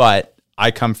 But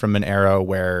I come from an era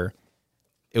where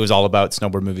it was all about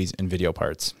snowboard movies and video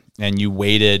parts, and you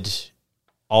waited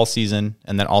all season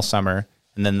and then all summer.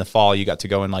 And then in the fall, you got to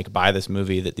go and like buy this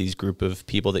movie that these group of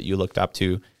people that you looked up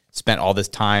to spent all this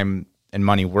time and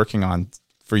money working on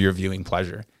for your viewing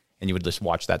pleasure. And you would just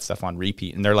watch that stuff on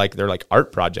repeat. And they're like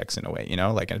art projects in a way, you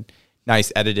know, like a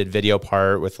nice edited video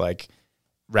part with like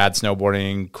rad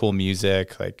snowboarding, cool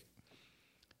music, like,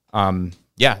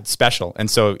 yeah, it's special.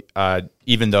 And so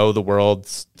even though the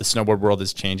snowboard world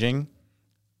is changing,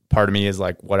 part of me is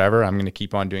like, whatever, I'm going to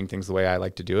keep on doing things the way I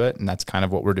like to do it. And that's kind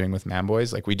of what we're doing with Man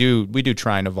Boys. Like we do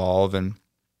try and evolve and,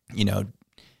 you know,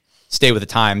 stay with the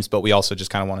times, but we also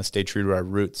just kind of want to stay true to our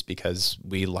roots because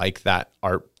we like that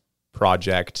art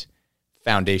project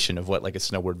foundation of what like a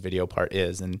snowboard video part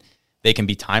is. And they can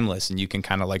be timeless, and you can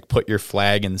kind of like put your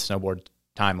flag in the snowboard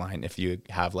timeline if you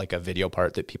have like a video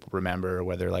part that people remember, or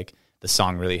whether like the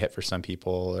song really hit for some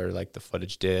people or like the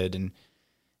footage did. And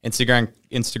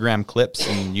Instagram clips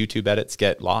and YouTube edits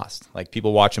get lost. Like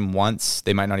people watch them once,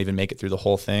 they might not even make it through the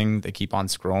whole thing. They keep on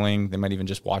scrolling. They might even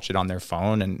just watch it on their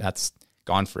phone, and that's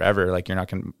gone forever. Like you're not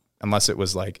going to, unless it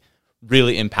was like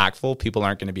really impactful, people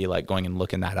aren't going to be like going and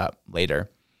looking that up later.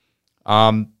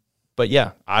 But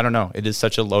yeah, I don't know. It is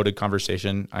such a loaded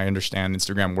conversation. I understand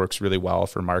Instagram works really well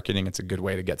for marketing. It's a good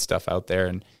way to get stuff out there.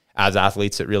 And as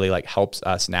athletes, it really like helps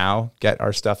us now get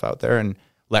our stuff out there and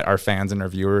let our fans and our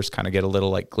viewers kind of get a little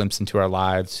like glimpse into our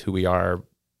lives, who we are,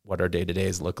 what our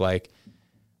day-to-days look like.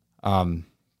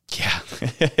 Yeah,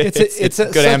 it's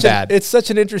good and bad. It's such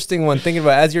an interesting one. Thinking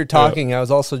about, as you're talking, I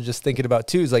was also just thinking about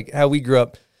too, is like how we grew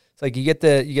up. It's like you get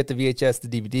the VHS, the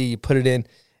DVD, you put it in,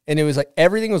 and it was like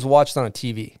everything was watched on a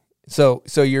TV. So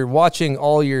you're watching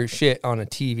all your shit on a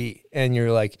TV, and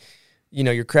you're like, you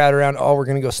know, you're crowded around, oh, we're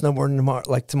going to go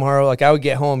snowboarding tomorrow. Like I would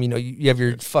get home, you know, you have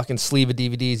your fucking sleeve of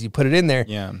DVDs, you put it in there.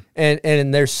 Yeah.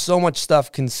 And there's so much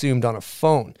stuff consumed on a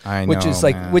phone, I know,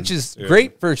 which is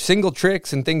great for single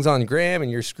tricks and things on Gram, and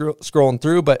you're scrolling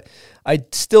through. But I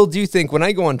still do think when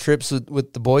I go on trips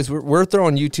with the boys, we're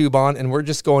throwing YouTube on, and we're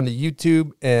just going to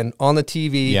YouTube and on the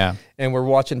TV, and we're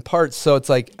watching parts. So it's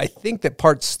like, I think that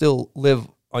parts still live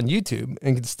on YouTube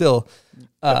and can still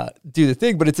do the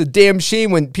thing, but it's a damn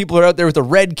shame when people are out there with a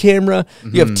red camera.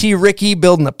 Mm-hmm. You have T. Ricky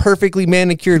building a perfectly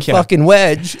manicured fucking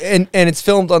wedge, and it's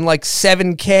filmed on like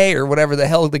 7K or whatever the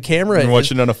hell the camera is. You're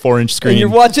watching it on a 4-inch screen. And you're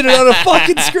watching it on a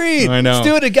fucking screen. I know. It's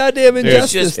doing a goddamn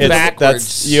injustice. It's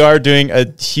backwards. You are doing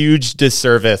a huge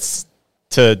disservice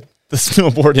to the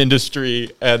snowboard industry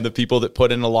and the people that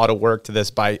put in a lot of work to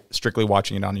this by strictly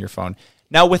watching it on your phone.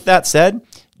 Now, with that said,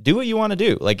 do what you want to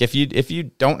do. Like if you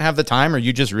don't have the time, or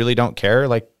you just really don't care,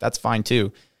 like that's fine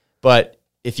too. But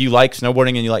if you like snowboarding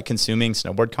and you like consuming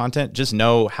snowboard content, just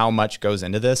know how much goes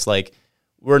into this. Like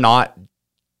we're not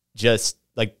just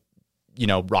like, you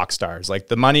know, rock stars. Like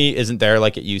the money isn't there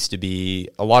like it used to be.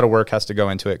 A lot of work has to go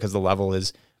into it because the level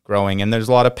is growing, and there's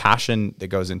a lot of passion that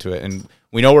goes into it. And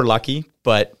we know we're lucky,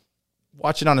 but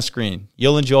watch it on a screen.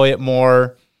 You'll enjoy it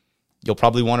more. You'll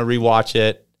probably want to rewatch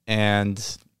it,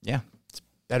 and yeah,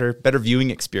 better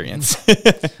viewing experience.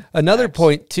 Another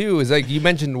point too is like you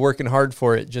mentioned working hard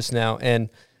for it just now, and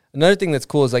another thing that's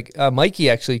cool is like Mikey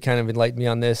actually kind of enlightened me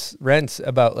on this, Rents,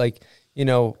 about like, you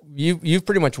know, you've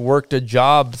pretty much worked a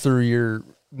job through your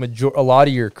a lot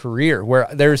of your career. Where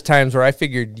there's times where I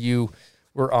figured you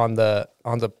were on the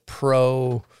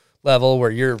pro level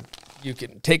where you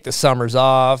can take the summers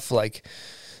off, like,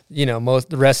 you know,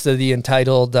 the rest of the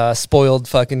entitled, spoiled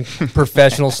fucking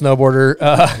professional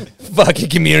snowboarder fucking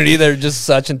community. They're just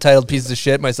such entitled pieces of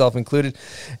shit, myself included.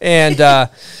 And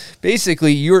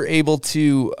basically, you're able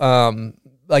to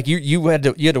like you had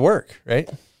to work, right?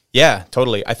 Yeah,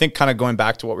 totally. I think kind of going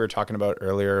back to what we were talking about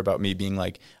earlier about me being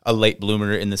like a late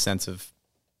bloomer in the sense of,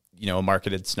 you know, a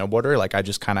marketed snowboarder. Like I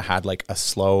just kind of had like a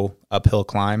slow uphill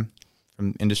climb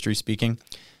from industry speaking.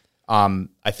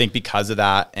 I think because of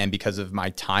that and because of my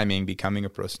timing becoming a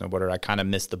pro snowboarder, I kind of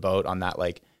missed the boat on that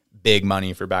like big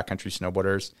money for backcountry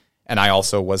snowboarders. And I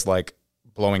also was like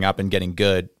blowing up and getting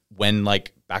good when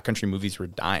like backcountry movies were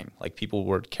dying, like people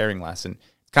were caring less, and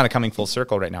it's kind of coming full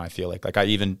circle right now. I feel like I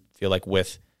even feel like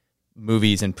with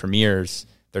movies and premieres,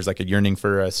 there's like a yearning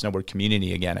for a snowboard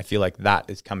community again. I feel like that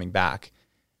is coming back.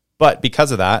 But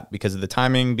because of that, because of the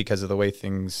timing, because of the way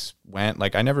things went,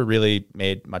 like I never really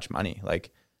made much money.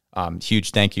 Like,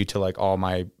 huge thank you to like all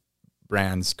my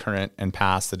brands, current and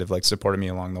past, that have like supported me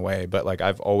along the way. But like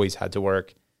I've always had to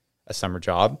work a summer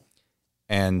job,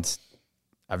 and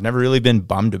I've never really been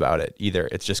bummed about it either.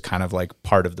 It's just kind of like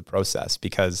part of the process,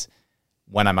 because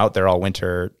when I'm out there all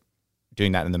winter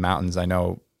doing that in the mountains, I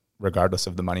know regardless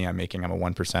of the money I'm making, I'm a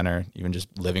 1%er, even just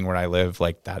living where I live.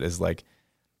 Like that is like,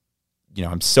 you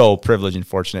know, I'm so privileged and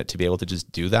fortunate to be able to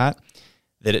just do that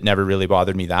it never really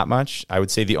bothered me that much. I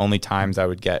would say the only times I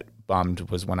would get bummed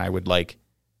was when I would like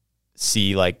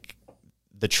see like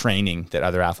the training that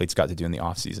other athletes got to do in the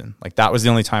off season. Like that was the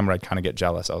only time where I'd kind of get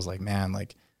jealous. I was like, man,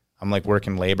 like I'm like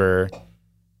working labor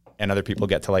and other people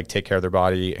get to like take care of their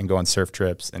body and go on surf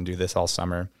trips and do this all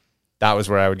summer. That was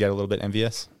where I would get a little bit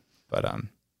envious. But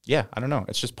yeah, I don't know.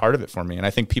 It's just part of it for me. And I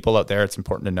think people out there, it's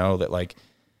important to know that like,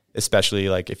 especially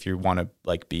like if you want to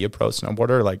like be a pro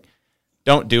snowboarder, like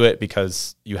don't do it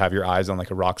because you have your eyes on like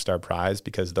a rock star prize,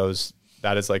 because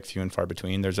that is like few and far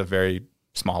between. There's a very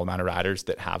small amount of riders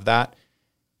that have that.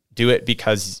 Do it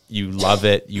because you love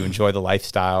it. You enjoy the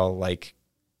lifestyle. Like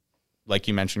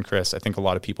you mentioned, Chris, I think a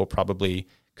lot of people probably,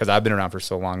 because I've been around for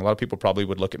so long, a lot of people probably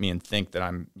would look at me and think that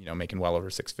I'm, you know, making well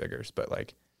over 6 figures, but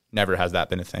like never has that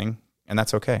been a thing. And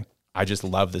that's okay. I just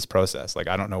love this process. Like,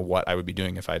 I don't know what I would be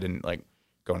doing if I didn't like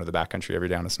go into the backcountry every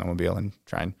day on a snowmobile and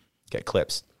try and get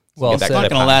clips. Well, it's not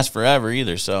going to last forever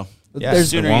either. So yeah, the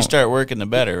sooner you start working, the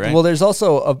better, right? Well, there's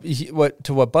also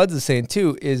what Bud's is saying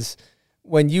too, is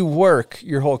when you work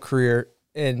your whole career,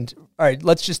 and all right,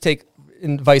 let's just take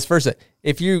and vice versa.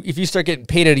 If you start getting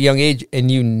paid at a young age and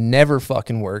you never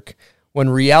fucking work, when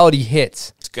reality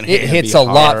hits, it hits a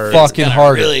lot fucking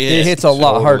harder. It hits a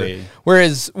lot harder.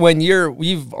 Whereas when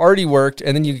you've already worked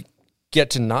and then you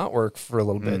get to not work for a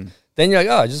little bit, then you're like,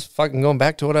 oh, just fucking going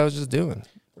back to what I was just doing.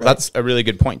 Right? That's a really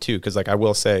good point too, because like I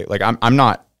will say, like I'm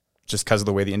not, just because of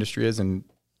the way the industry is, and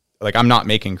like I'm not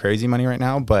making crazy money right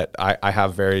now, but I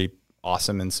have very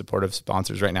awesome and supportive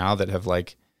sponsors right now that have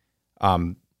like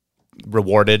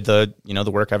rewarded the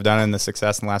work I've done and the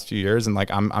success in the last few years, and like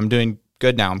I'm doing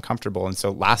good now. I'm comfortable. And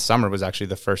so last summer was actually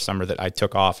the first summer that I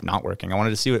took off not working. I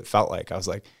wanted to see what it felt like. I was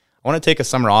like, I want to take a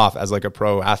summer off as like a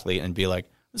pro athlete and be like,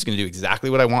 I'm just going to do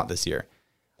exactly what I want this year.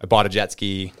 I bought a jet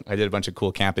ski. I did a bunch of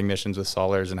cool camping missions with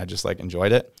Solars, and I just like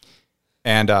enjoyed it.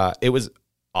 And it was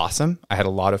awesome. I had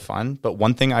a lot of fun. But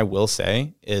one thing I will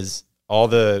say is all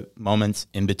the moments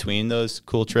in between those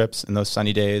cool trips and those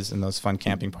sunny days and those fun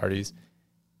camping parties,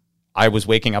 I was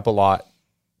waking up a lot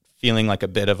feeling like a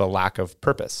bit of a lack of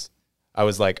purpose. I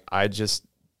was like, I just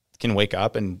can wake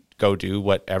up and go do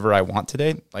whatever I want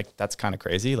today. Like, that's kind of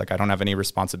crazy. Like, I don't have any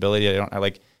responsibility.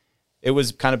 It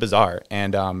was kind of bizarre.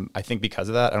 And I think because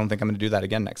of that, I don't think I'm going to do that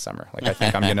again next summer. Like, I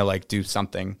think I'm going to like do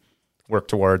something, work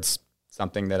towards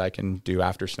something that I can do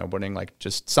after snowboarding, like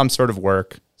just some sort of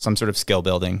work, some sort of skill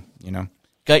building, you know.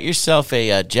 Got yourself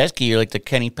a jet ski. You're like the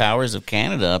Kenny Powers of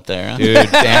Canada up there, huh? Dude,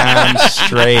 damn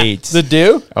straight. The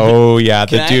Do? Oh, yeah.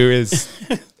 The Do is...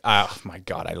 Oh my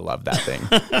God, I love that thing.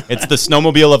 It's the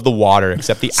snowmobile of the water,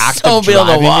 except the act of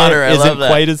driving it isn't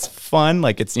quite as fun.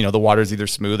 Like, it's, you know, the water's either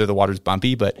smooth or the water's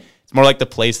bumpy, but it's more like the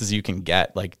places you can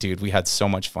get. Like, dude, we had so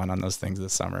much fun on those things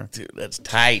this summer. Dude, that's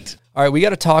tight. All right, we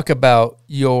got to talk about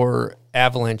your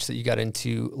avalanche that you got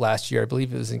into last year. I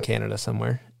believe it was in Canada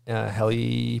somewhere.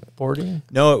 Heliboarding?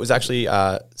 No, it was actually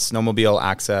snowmobile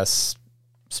access,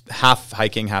 half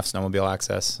hiking, half snowmobile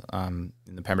access in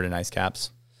the Pemberton Ice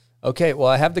Caps. Okay, well,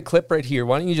 I have the clip right here.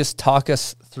 Why don't you just talk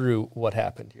us through what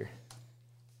happened here?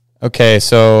 Okay,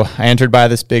 so I entered by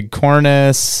this big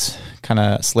cornice, kind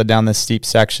of slid down this steep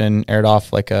section, aired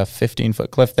off like a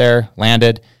 15-foot cliff there,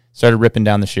 landed, started ripping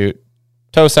down the chute.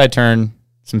 toe side turn,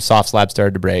 some soft slab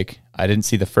started to break. I didn't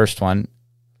see the first one.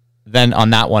 Then on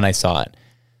that one, I saw it.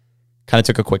 Kind of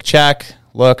took a quick check,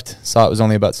 looked, saw it was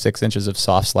only about 6 inches of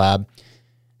soft slab,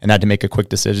 and had to make a quick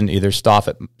decision, either stop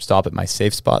at my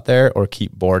safe spot there or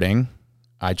keep boarding.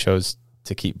 I chose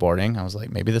to keep boarding. I was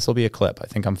like, maybe this will be a clip. I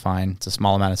think I'm fine. It's a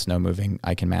small amount of snow moving.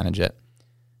 I can manage it.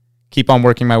 Keep on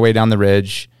working my way down the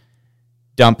ridge.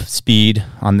 Dump speed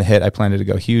on the hit. I planned to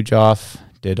go huge off.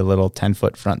 Did a little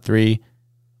 10-foot front three.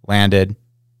 Landed.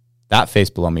 That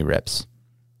face below me rips.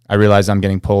 I realized I'm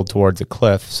getting pulled towards a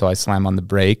cliff, so I slam on the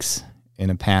brakes in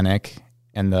a panic,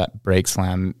 and that brake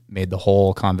slam made the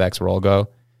whole convex roll go.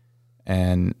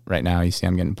 And right now you see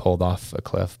I'm getting pulled off a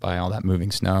cliff by all that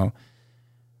moving snow.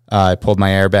 I pulled my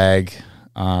airbag,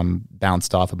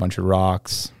 bounced off a bunch of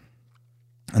rocks,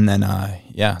 and then,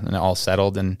 and it all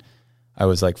settled, and I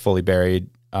was like fully buried,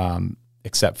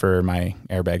 except for my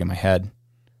airbag in my head.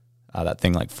 That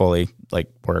thing like fully like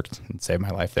worked and saved my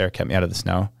life there, kept me out of the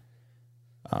snow.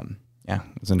 It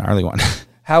was a gnarly one.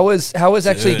 How was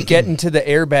actually getting to the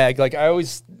airbag? Like I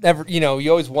always you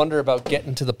always wonder about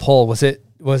getting to the pole. Was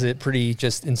it pretty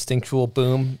just instinctual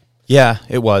boom? Yeah,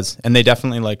 it was. And they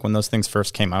definitely, like, when those things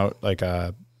first came out, like,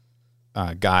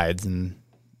 guides and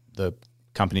the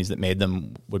companies that made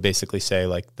them would basically say,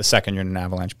 like, the second you're in an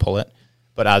avalanche, pull it.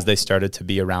 But as they started to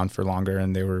be around for longer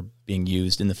and they were being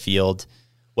used in the field,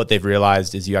 what they've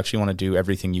realized is you actually want to do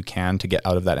everything you can to get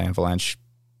out of that avalanche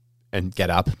and get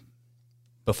up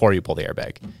before you pull the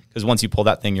airbag. Because once you pull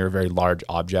that thing, you're a very large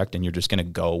object and you're just going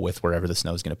to go with wherever the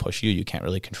snow is going to push you. You can't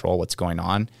really control what's going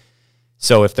on.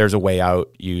 So if there's a way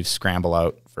out, you scramble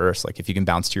out first. Like if you can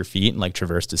bounce to your feet and like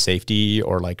traverse to safety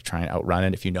or like try and outrun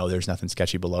it if you know there's nothing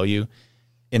sketchy below you.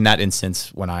 In that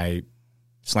instance, when I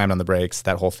slammed on the brakes,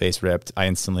 that whole face ripped. I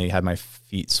instantly had my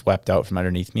feet swept out from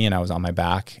underneath me and I was on my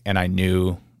back, and I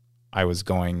knew I was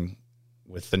going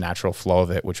with the natural flow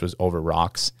of it, which was over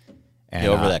rocks. And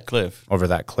over that cliff. Over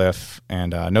that cliff.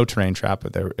 And no terrain trap,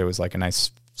 but it was like a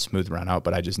nice smooth run out,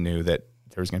 but I just knew that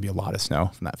there was going to be a lot of snow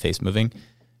from that face moving.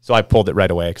 So I pulled it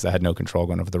right away because I had no control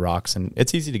going over the rocks, and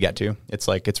it's easy to get to. It's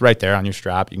like, it's right there on your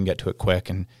strap. You can get to it quick.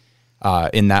 And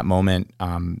in that moment,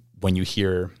 when you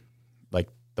hear like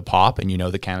the pop and you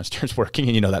know the canister's working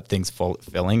and you know that thing's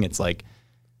filling, it's like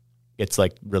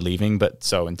relieving, but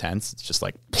so intense. It's just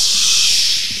like,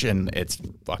 and it's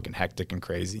fucking hectic and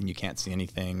crazy and you can't see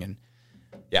anything. And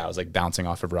yeah, I was like bouncing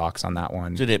off of rocks on that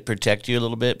one. Did it protect you a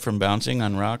little bit from bouncing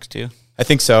on rocks too? I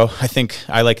think so. I think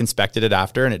I like inspected it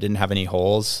after and it didn't have any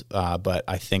holes, but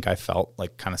I think I felt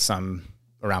like kind of some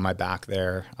around my back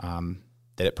there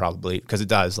that it probably, because it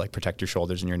does like protect your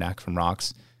shoulders and your neck from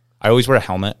rocks. I always wear a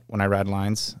helmet when I ride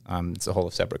lines. It's a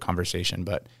whole separate conversation,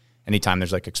 but anytime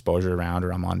there's like exposure around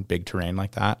or I'm on big terrain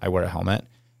like that, I wear a helmet.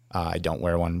 I don't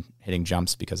wear one hitting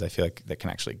jumps because I feel like that can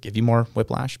actually give you more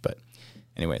whiplash, but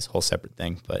anyways, whole separate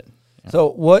thing. But yeah.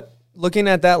 So looking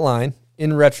at that line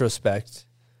in retrospect,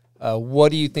 what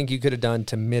do you think you could have done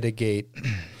to mitigate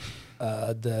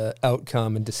the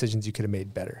outcome and decisions you could have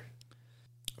made better?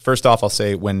 First off, I'll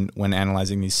say when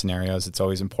analyzing these scenarios, it's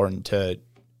always important to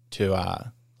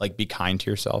like be kind to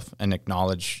yourself and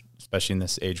acknowledge, especially in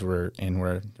this age we're in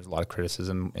where there's a lot of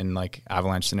criticism in like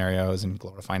avalanche scenarios and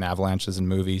glorifying avalanches in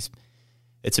movies.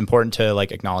 It's important to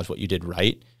like acknowledge what you did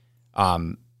right.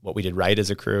 What we did right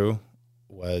as a crew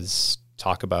was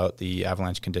talk about the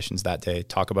avalanche conditions that day,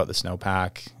 talk about the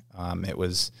snowpack. It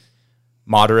was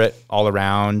moderate all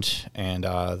around, and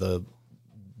the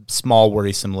small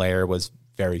worrisome layer was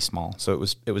very small. So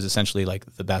it was essentially like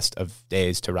the best of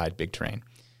days to ride big terrain.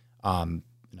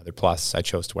 Another plus, I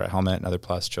chose to wear a helmet. Another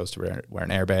plus, chose to wear an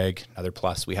airbag. Another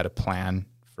plus, we had a plan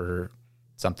for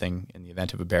something in the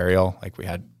event of a burial. Like we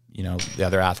had, the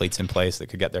other athletes in place that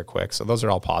could get there quick. So those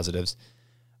are all positives.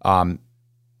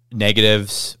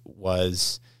 Negatives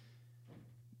was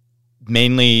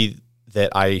mainly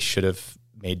that I should have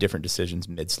made different decisions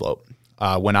mid-slope.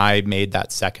 When I made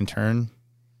that second turn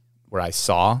where I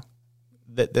saw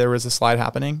that there was a slide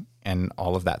happening and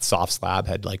all of that soft slab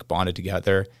had like bonded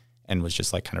together and was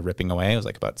just like kind of ripping away. It was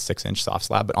like about 6-inch soft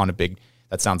slab, but on a big,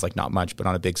 that sounds like not much, but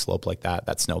on a big slope like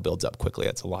that snow builds up quickly.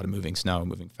 It's a lot of moving snow,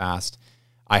 moving fast.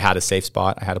 I had a safe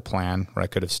spot. I had a plan where I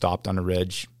could have stopped on a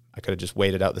ridge. I could have just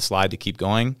waited out the slide to keep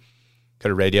going. Could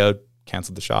have radioed,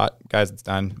 canceled the shot. Guys, it's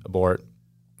done. Abort.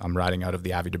 I'm riding out of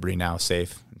the Avi debris now,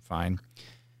 safe and fine.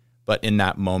 But in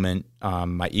that moment,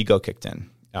 my ego kicked in,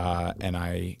 and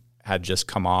I had just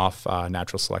come off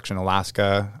Natural Selection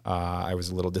Alaska. I was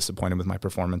a little disappointed with my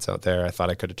performance out there. I thought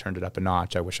I could have turned it up a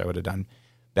notch. I wish I would have done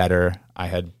better. I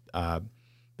had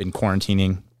been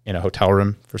quarantining in a hotel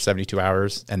room for 72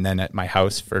 hours and then at my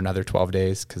house for another 12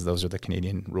 days because those are the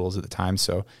Canadian rules at the time.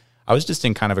 So I was just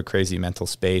in kind of a crazy mental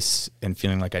space and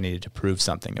feeling like I needed to prove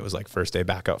something. It was like first day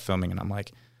back out filming and I'm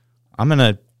like,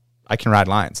 I can ride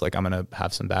lines. Like I'm going to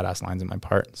have some badass lines in my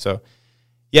part. So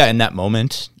yeah, in that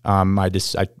moment, I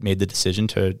made the decision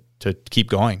to keep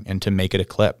going and to make it a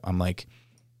clip. I'm like,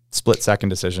 split second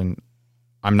decision.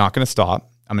 I'm not going to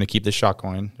stop. I'm going to keep this shot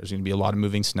going. There's going to be a lot of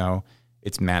moving snow.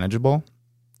 It's manageable.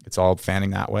 It's all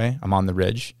fanning that way. I'm on the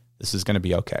ridge. This is going to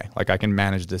be okay. Like I can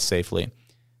manage this safely.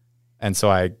 And so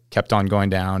I kept on going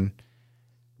down,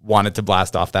 wanted to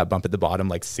blast off that bump at the bottom,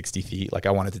 like 60 feet. Like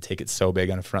I wanted to take it so big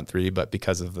on a front three, but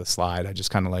because of the slide, I just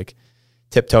kind of like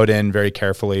tiptoed in very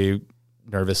carefully,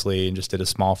 nervously, and just did a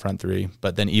small front three.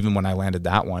 But then even when I landed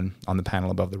that one on the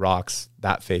panel above the rocks,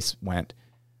 that face went.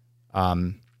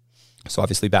 So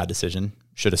obviously bad decision.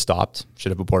 Should have stopped,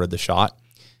 should have aborted the shot.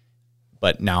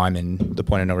 But now I'm in the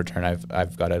point of no return.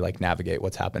 I've got to like navigate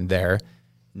what's happened there.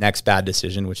 Next bad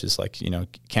decision, which is like,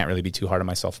 can't really be too hard on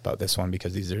myself about this one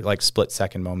because these are like split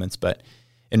second moments. But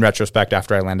in retrospect,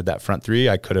 after I landed that front three,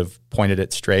 I could have pointed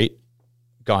it straight,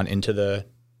 gone into the,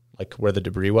 like where the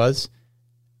debris was,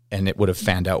 and it would have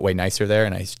fanned out way nicer there.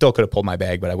 And I still could have pulled my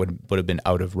bag, but I would have been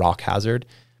out of rock hazard.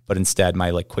 But instead,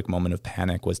 my like quick moment of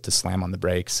panic was to slam on the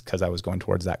brakes because I was going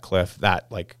towards that cliff.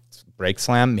 That like brake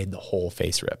slam made the whole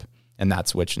face rip. And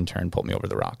that's which in turn pulled me over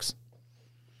the rocks.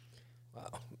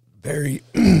 Wow. Very,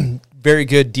 very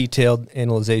good detailed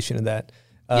analyzation of that.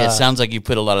 Yeah, it sounds like you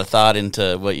put a lot of thought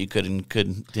into what you could and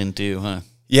didn't do, huh?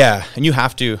 Yeah, and you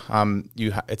have to.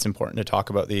 It's important to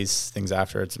talk about these things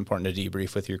after. It's important to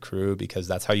debrief with your crew because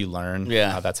that's how you learn.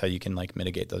 Yeah, that's how you can like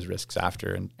mitigate those risks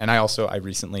after. And I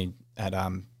recently had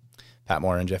Pat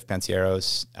Moore and Jeff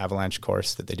Pensiero's avalanche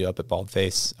course that they do up at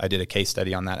Baldface. I did a case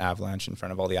study on that avalanche in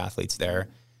front of all the athletes there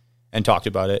and talked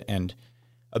about it. And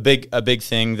a big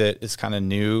thing that is kind of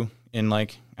new in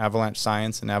like avalanche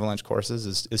science and avalanche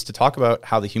courses is to talk about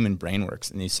how the human brain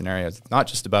works in these scenarios. It's not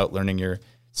just about learning your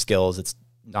skills.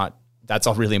 That's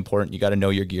all really important. You got to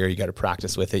know your gear. You got to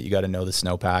practice with it. You got to know the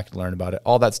snowpack, learn about it.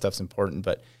 All that stuff's important,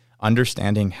 but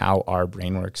understanding how our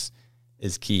brain works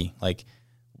is key. Like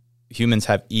humans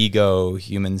have ego,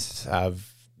 humans have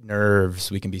nerves.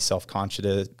 We can be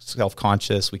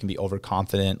self-conscious. We can be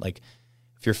overconfident. Like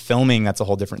if you're filming, that's a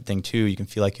whole different thing too. You can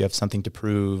feel like you have something to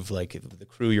prove. Like if the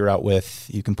crew you're out with,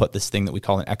 you can put this thing that we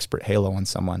call an expert halo on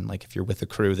someone. Like if you're with a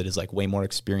crew that is like way more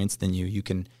experienced than you, you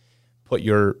can put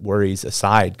your worries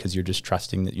aside because you're just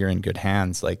trusting that you're in good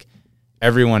hands. Like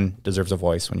everyone deserves a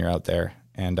voice when you're out there.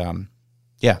 And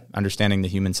understanding the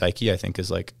human psyche, I think,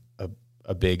 is like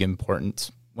a big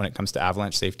importance when it comes to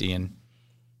avalanche safety and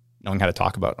knowing how to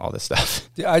talk about all this stuff.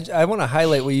 I want to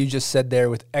highlight what you just said there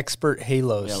with expert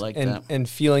halos. Yeah, I like that. And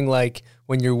feeling like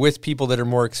when you're with people that are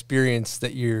more experienced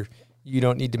that you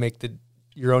don't need to make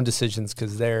your own decisions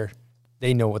because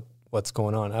they know what's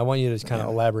going on. I want you to kind of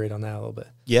elaborate on that a little bit.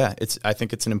 Yeah, I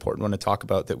think it's an important one to talk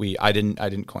about that I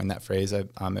didn't coin that phrase. It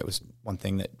was one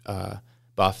thing that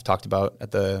Buff talked about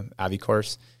at the Avi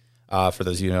course. For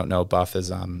those of you who don't know, Buff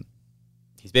is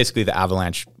he's basically the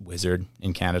avalanche wizard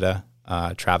in Canada.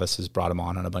 Travis has brought him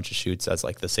on a bunch of shoots as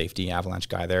like the safety avalanche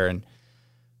guy there, and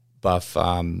Buff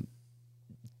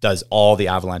does all the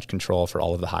avalanche control for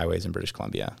all of the highways in British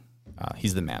Columbia.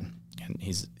 He's the man, and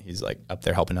he's like up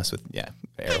there helping us with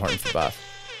air horn for Buff.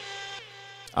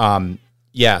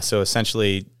 So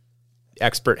essentially,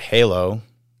 expert halo,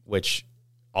 which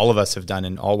all of us have done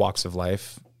in all walks of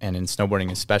life and in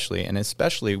snowboarding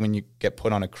especially when you get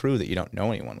put on a crew that you don't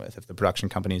know anyone with. If the production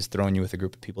company is throwing you with a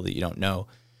group of people that you don't know,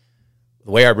 the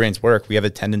way our brains work, we have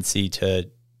a tendency to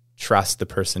trust the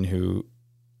person who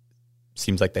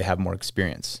seems like they have more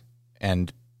experience.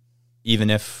 And even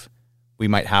if we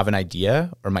might have an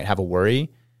idea or might have a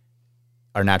worry,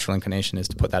 our natural inclination is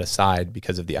to put that aside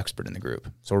because of the expert in the group.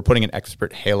 So we're putting an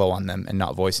expert halo on them and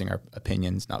not voicing our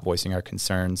opinions, not voicing our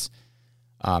concerns.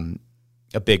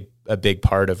 A big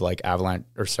part of like avalanche,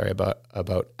 about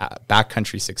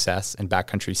backcountry success and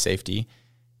backcountry safety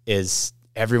is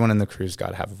everyone in the crew's got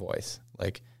to have a voice.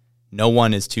 Like no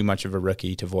one is too much of a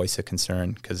rookie to voice a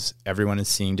concern because everyone is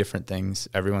seeing different things.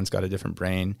 Everyone's got a different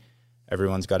brain.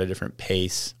 Everyone's got a different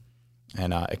pace,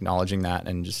 and acknowledging that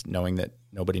and just knowing that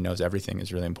nobody knows everything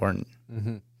is really important.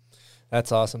 Mm-hmm.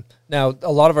 That's awesome. Now,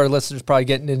 a lot of our listeners probably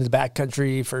getting into the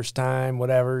backcountry first time,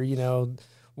 whatever,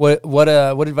 What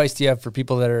advice do you have for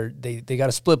people that they got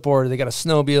a split board, they got a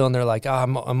snowmobile, and they're like,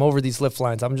 I'm over these lift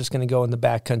lines. I'm just going to go in the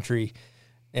backcountry,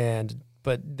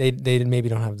 but they maybe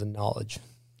don't have the knowledge.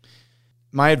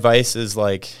 My advice is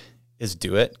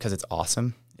do it because it's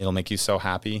awesome. It'll make you so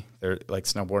happy. They're like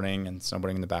snowboarding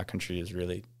in the backcountry is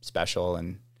really special.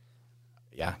 And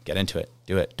yeah, get into it.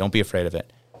 Do it. Don't be afraid of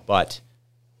it. But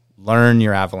learn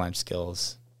your avalanche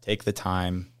skills. Take the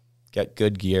time. Get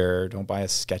good gear. Don't buy a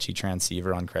sketchy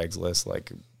transceiver on Craigslist.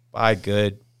 Like, buy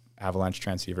good avalanche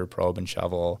transceiver, probe, and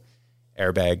shovel.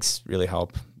 Airbags really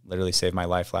help. Literally saved my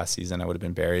life last season. I would have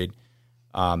been buried.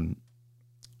 And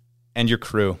your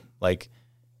crew. Like,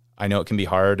 I know it can be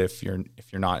hard if you're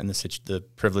not in the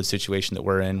privileged situation that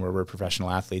we're in, where we're professional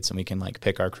athletes and we can like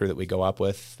pick our crew that we go up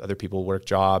with. Other people work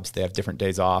jobs, they have different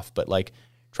days off, but like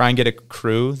try and get a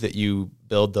crew that you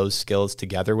build those skills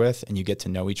together with, and you get to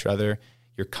know each other.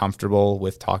 You're comfortable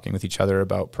with talking with each other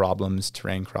about problems,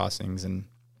 terrain crossings, and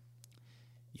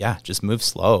yeah, just move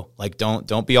slow. Like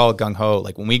don't be all gung ho.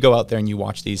 Like when we go out there and you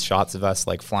watch these shots of us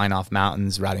like flying off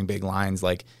mountains, riding big lines,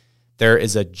 like there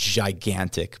is a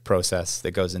gigantic process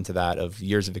that goes into that of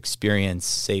years of experience,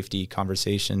 safety,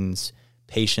 conversations,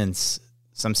 patience.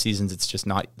 Some seasons it's just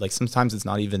not, like sometimes it's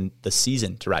not even the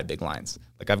season to ride big lines.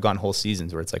 Like I've gone whole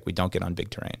seasons where it's like we don't get on big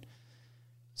terrain.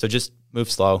 So just move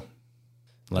slow,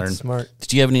 learn. That's smart.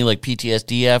 Did you have any like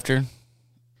PTSD after?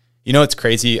 You know, it's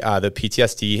crazy. The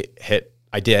PTSD hit,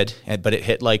 I did, but it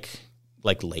hit like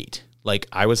late. Like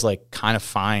I was like kind of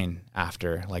fine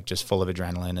after, like just full of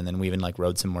adrenaline. And then we even like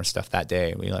rode some more stuff that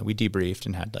day. We debriefed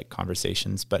and had like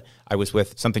conversations, but I was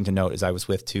with, something to note is I was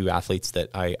with two athletes that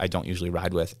I don't usually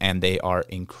ride with, and they are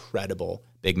incredible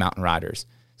big mountain riders.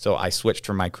 So I switched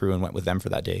from my crew and went with them for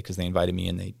that day because they invited me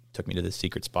and they took me to this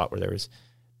secret spot where there was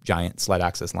giant sled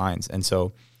access lines. And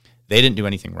so they didn't do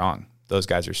anything wrong. Those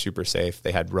guys are super safe.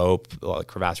 They had rope, like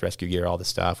crevasse rescue gear, all the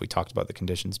stuff. We talked about the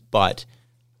conditions, but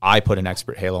I put an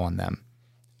expert halo on them.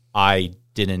 I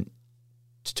didn't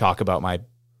talk about my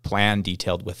plan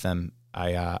detailed with them.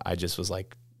 I just was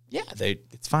like, yeah,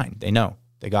 it's fine. They know.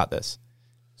 They got this.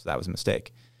 So that was a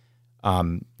mistake.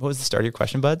 What was the start of your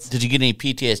question, Buds? Did you get any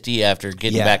PTSD after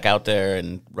getting back out there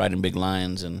and riding big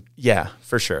lines? And yeah,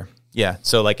 for sure. Yeah.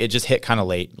 So like it just hit kind of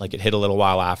late. Like it hit a little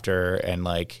while after, and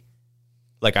like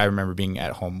I remember being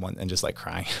at home and just like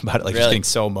crying about it, like just getting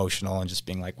so emotional and just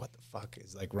being like, what the fuck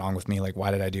is like wrong with me? Like,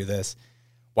 why did I do this?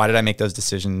 Why did I make those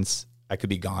decisions? I could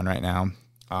be gone right now.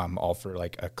 All for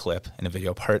like a clip and a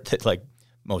video part that like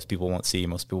most people won't see,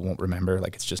 most people won't remember.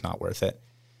 Like it's just not worth it.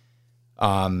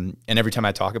 And every time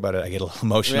I talk about it, I get a little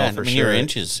emotional for sure. You're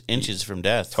inches from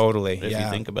death. Totally. If you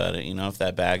think about it, if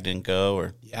that bag didn't go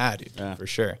or. Yeah, dude, for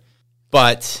sure.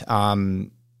 But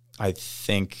I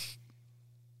think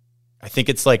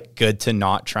it's like good to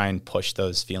not try and push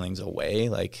those feelings away.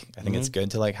 Like I think it's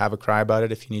good to like have a cry about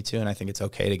it if you need to. And I think it's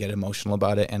okay to get emotional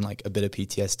about it. And like a bit of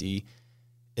PTSD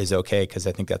is okay, because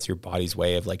I think that's your body's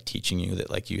way of like teaching you that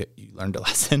like you learned a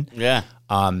lesson. Yeah.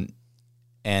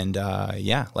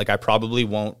 Like I probably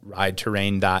won't ride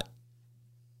terrain that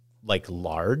like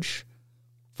large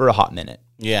for a hot minute.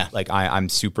 Yeah. Like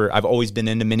I've always been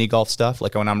into mini golf stuff.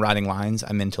 Like when I'm riding lines,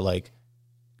 I'm into like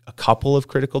a couple of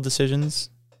critical decisions,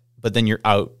 but then you're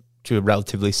out to a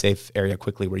relatively safe area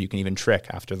quickly where you can even trick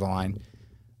after the line.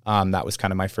 That was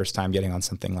kind of my first time getting on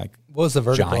something like what was the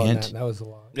vertical giant. on that? That was a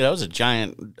lot. Yeah, that was a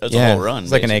giant. That was a whole run. It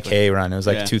was like basically an AK run. It was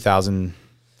like 2,000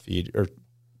 feet or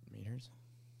meters.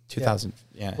 2,000.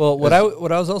 Yeah. Well, what I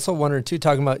was also wondering too,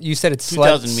 talking about, you said it's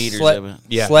 2,000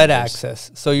 meters. Sled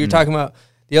access. So you're talking about,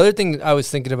 the other thing I was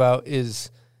thinking about is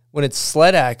when it's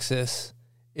sled access,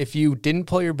 if you didn't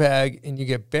pull your bag and you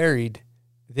get buried,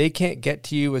 they can't get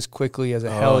to you as quickly as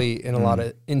a heli in a lot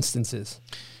of instances.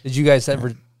 Did you guys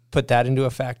ever put that into a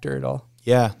factor at all?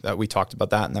 Yeah, we talked about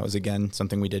that, and that was, again,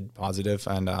 something we did positive.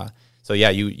 And so, yeah,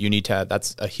 you need to,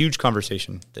 that's a huge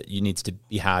conversation that needs to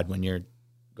be had when you're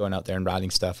going out there and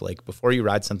riding stuff. Like, before you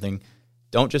ride something,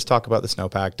 don't just talk about the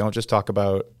snowpack. Don't just talk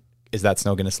about, is that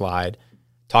snow going to slide?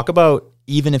 Talk about,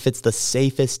 even if it's the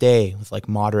safest day with like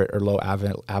moderate or low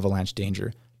avalanche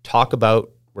danger, talk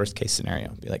about worst case scenario.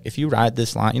 Be like, if you ride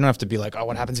this line, you don't have to be like, oh,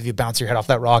 what happens if you bounce your head off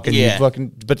that rock and you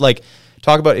fucking, but like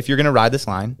talk about if you're going to ride this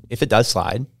line, if it does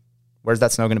slide, where's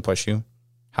that snow going to push you?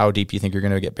 How deep you think you're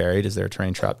going to get buried? Is there a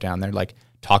terrain trap down there? Like,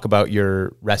 talk about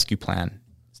your rescue plan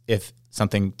if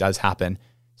something does happen.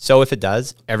 So if it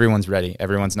does, everyone's ready.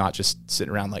 Everyone's not just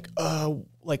sitting around like, oh,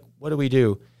 like, what do we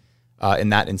do? In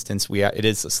that instance, it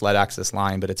is a sled access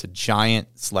line, but it's a giant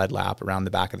sled lap around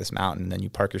the back of this mountain. Then you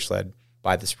park your sled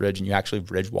by this ridge, and you actually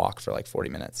ridge walk for like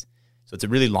 40 minutes. So it's a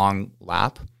really long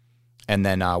lap. And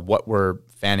then what we're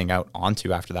fanning out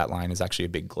onto after that line is actually a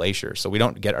big glacier. So we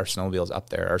don't get our snowmobiles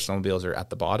up there. Our snowmobiles are at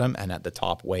the bottom and at the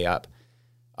top way up.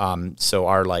 So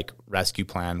our like rescue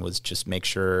plan was just make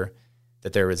sure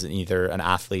that there was either an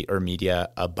athlete or media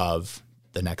above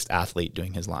the next athlete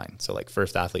doing his line. So like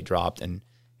first athlete dropped, and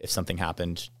if something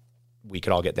happened, we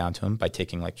could all get down to him by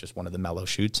taking like just one of the mellow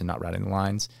shoots and not riding the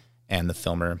lines. And the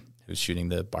filmer who's shooting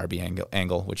the Barbie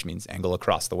angle, which means angle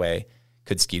across the way,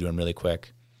 could ski to him really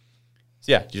quick.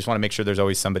 So yeah, you just want to make sure there's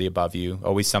always somebody above you,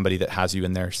 always somebody that has you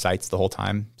in their sights the whole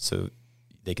time so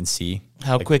they can see.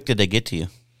 How quick did they get to you?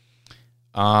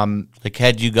 Like,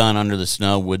 had you gone under the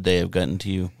snow, would they have gotten to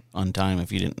you on time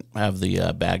if you didn't have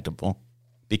the bag to pull?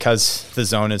 Because the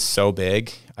zone is so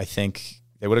big, I think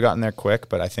they would have gotten there quick,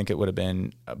 but I think it would have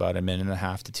been about a minute and a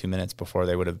half to 2 minutes before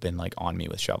they would have been like on me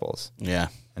with shovels. Yeah.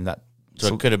 And that,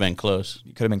 so it could have been close.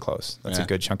 It could have been close. That's Yeah. a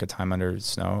good chunk of time under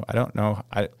snow. I don't know.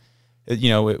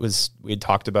 We had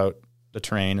talked about the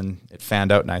terrain and it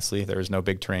fanned out nicely. There was no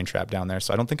big terrain trap down there.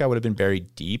 So I don't think I would have been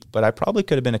buried deep, but I probably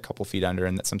could have been a couple feet under,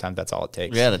 and sometimes that's all it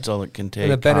takes. Yeah, that's all it can take.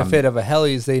 And the benefit of a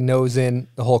heli is they nose in,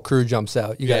 the whole crew jumps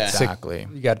out. You got Yeah. Exactly.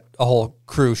 you got a whole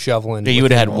crew shoveling. Yeah, you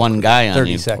would have had within one guy on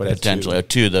 30 you, seconds. potentially, or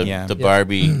two, the Yeah.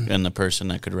 Barbie and the person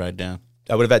that could ride down.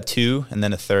 I would have had two and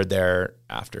then a third there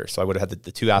after. So I would have had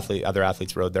the two other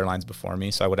athletes rode their lines before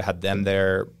me. So I would have had them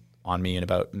there on me in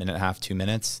about a minute and a half, 2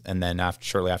 minutes. And then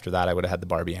shortly after that, I would have had the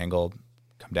Barbie angle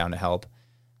come down to help.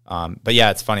 But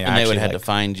yeah, it's funny. And they would have had to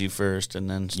find you first and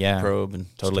then probe and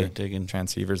totally start digging.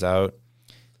 transceivers out.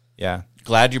 Yeah.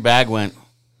 Glad your bag went.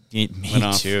 Me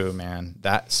off. too, man.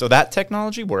 That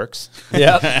technology works.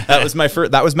 Yeah. That was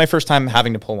my first time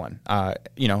having to pull one.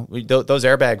 Those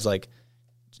airbags, like,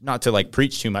 not to like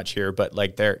preach too much here, but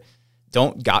like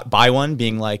buy one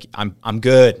being like, I'm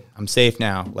good, I'm safe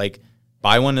now. Like,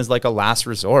 buy one as like a last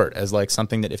resort, as like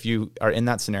something that if you are in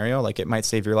that scenario, like it might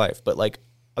save your life. But like,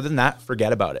 other than that,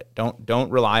 forget about it.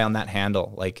 Don't rely on that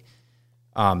handle. Like,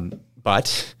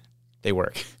 but they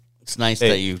work. It's nice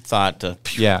that you thought to.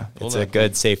 Yeah, it's a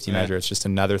good safety measure. It's just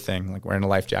another thing, like wearing a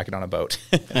life jacket on a boat.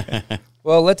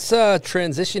 Well, let's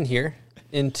transition here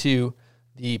into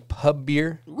the pub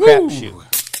beer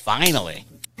crapshoot. Finally.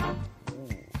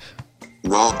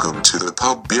 Welcome to the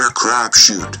Pub Beer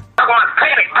Crapshoot.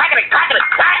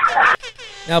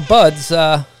 Now, Buds,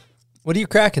 what are you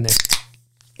cracking there?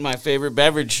 My favorite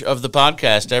beverage of the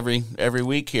podcast every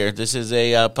week here. This is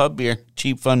a pub beer,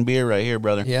 cheap, fun beer right here,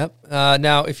 brother. Yep.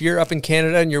 Now, if you're up in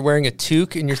Canada and you're wearing a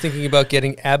toque and you're thinking about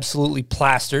getting absolutely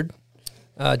plastered,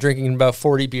 drinking about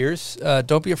 40 beers,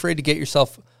 don't be afraid to get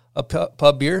yourself a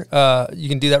pub beer. You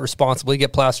can do that responsibly,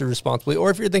 get plastered responsibly,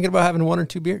 or if you're thinking about having one or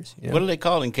two beers. You know? What do they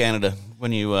call it in Canada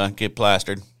when you get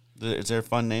plastered? Is there a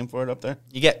fun name for it up there?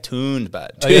 You get tuned,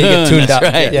 bud. Oh, yeah, you get tuned up.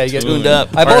 Right. Yeah, you get tuned up.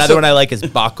 Another one I like is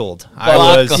buckled.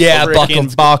 I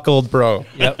was buckled, bro.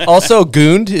 Yep. Also,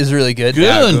 gooned is really good.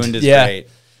 Yeah, gooned is great.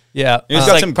 Yeah. He's It's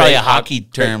got like some probably great a hockey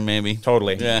term, maybe.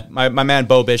 Totally. Yeah. My man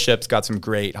Bo Bishop's got some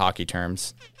great hockey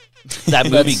terms. That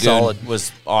movie That's solid. Goon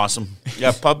was awesome.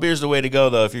 Yeah, pub beer's the way to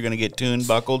go, though, if you're going to get tuned,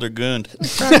 buckled, or gooned.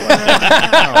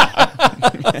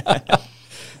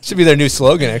 Should be their new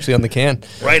slogan, actually, on the can.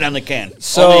 Right on the can.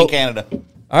 So- Only in Canada.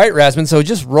 All right, Rasman. So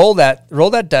just roll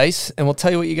that dice, and we'll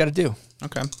tell you what you got to do.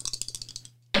 Okay.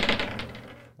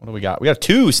 What do we got? We got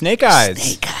two snake eyes.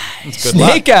 Snake eyes. That's good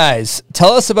Snake eyes.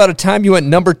 Tell us about a time you went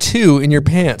number 2 in your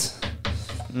pants.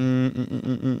 I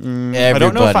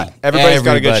don't know if everybody's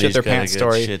got a good shit their pants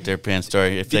story. Shit their pants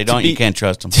story. If they To don't, be- you can't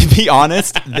trust them. To be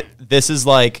honest, this is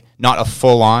like not a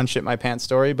full on shit my pants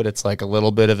story, but it's like a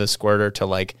little bit of a squirter to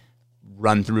like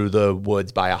run through the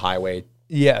woods by a highway.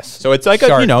 Yes. So it's like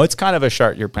Shart. it's kind of a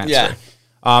shart your pants Yeah. story.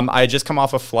 I had just come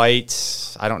off a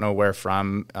flight, I don't know where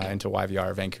from, into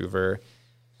YVR, Vancouver.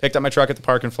 Picked up my truck at the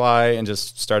Park and Fly and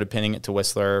just started pinning it to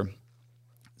Whistler.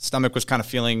 Stomach was kind of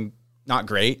feeling not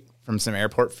great from some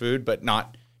airport food, but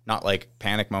not like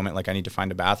panic moment, like I need to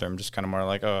find a bathroom. Just kind of more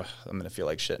like, oh, I'm going to feel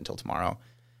like shit until tomorrow.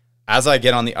 As I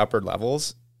get on the upper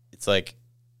levels, it's like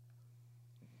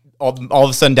all of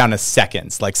a sudden down to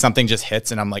seconds, like something just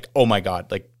hits and I'm like, oh my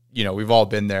God, like, we've all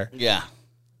been there. Yeah.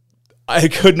 I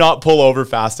could not pull over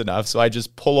fast enough, so I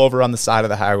just pull over on the side of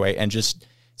the highway and just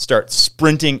start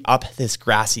sprinting up this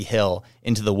grassy hill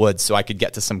into the woods so I could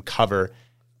get to some cover,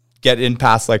 get in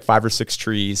past like 5 or 6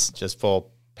 trees, just full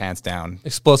pants down.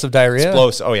 Explosive diarrhea.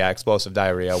 Explosive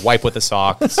diarrhea. Wipe with the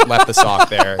sock. Left the sock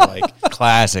there. Like,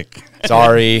 Classic.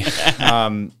 sorry.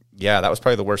 Yeah, that was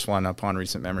probably the worst one upon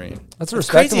recent memory. That's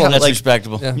respectable. That's like-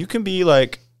 respectable. Yeah. You can be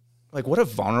like what a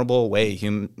vulnerable way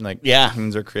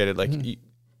humans are created. Like,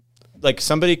 like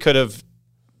somebody could have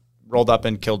rolled up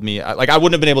and killed me. I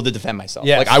wouldn't have been able to defend myself.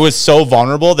 Yes. Like I was so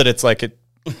vulnerable that it's like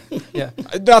Yeah.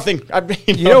 nothing. I mean,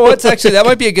 You know what's actually, that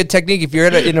might be a good technique. If you're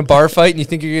in a bar fight and you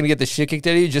think you're going to get the shit kicked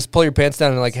out of you, just pull your pants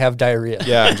down and like have diarrhea.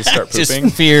 Yeah, and just start pooping.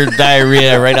 Just fear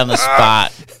diarrhea right on the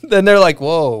spot. Then they're like,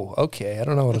 whoa, okay, I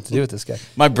don't know what to do with this guy.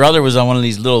 My brother was on one of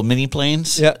these little mini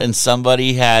planes, Yeah. and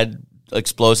somebody had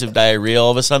explosive diarrhea.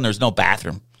 All of a sudden, there's no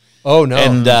bathroom. Oh no!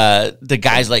 And the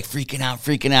guy's like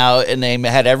freaking out, and they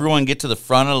had everyone get to the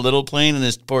front of the little plane, and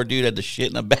this poor dude had the shit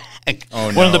in a bag,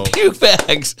 one of the puke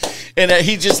bags, and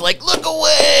he just like look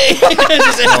away,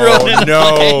 just everyone in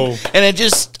the plane, and it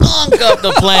just stunk up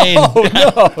the plane.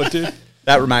 Oh no, dude!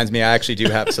 That reminds me, I actually do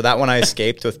have. So that one I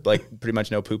escaped with like pretty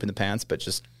much no poop in the pants, but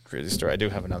just crazy story. I do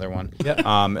have another one. Yeah,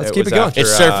 let's keep it going. After,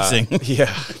 it's surfacing.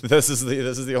 Yeah, this is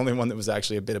the only one that was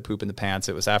actually a bit of poop in the pants.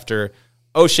 It was after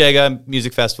Oshega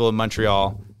Music Festival in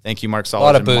Montreal. Thank you, Mark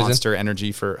Solid and Monster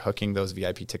Energy, for hooking those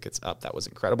VIP tickets up. That was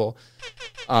incredible.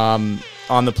 On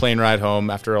the plane ride home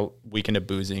after a weekend of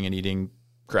boozing and eating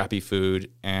crappy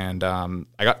food, and I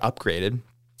got upgraded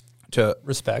to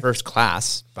first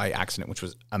class by accident, which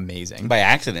was amazing. By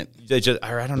accident? They just,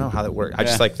 I don't know how that worked. I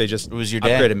just like, they just it was your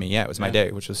upgraded day. me. Yeah, it was my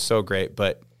day, which was so great.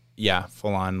 But yeah,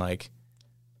 full on like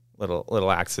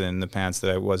little accident in the pants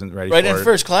that I wasn't ready for. Right in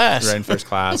first class. Right in first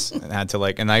class. And had to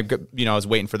like, and I was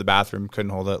waiting for the bathroom, couldn't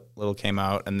hold it, little came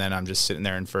out, and then I'm just sitting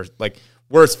there in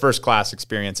worst first class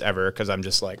experience ever, because I'm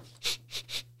just like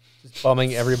just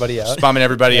bumming everybody out. Bumming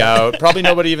everybody out. Probably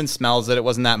nobody even smells it. It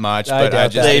wasn't that much. But I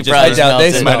just, they probably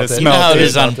smelled it. You know how it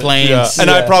is on planes. Yeah. And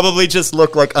I probably just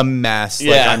look like a mess.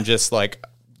 Like I'm just like,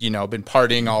 been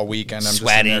partying all weekend. I'm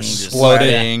sweating, just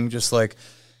sweating, just like,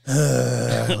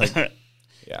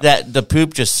 that the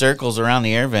poop just circles around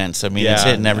the air vents. I mean, it's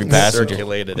hitting every passenger.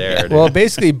 Circulated air. Well,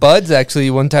 basically, Buds actually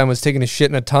one time was taking a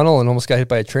shit in a tunnel and almost got hit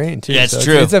by a train too. Yeah, it's so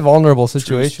true. It's a vulnerable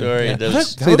situation. True story. Yeah.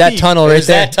 See that tunnel right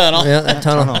there? That tunnel. Yeah, that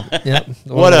tunnel. Yeah.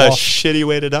 What a shitty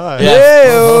way to die.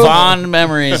 Yeah. Fond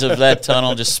memories of that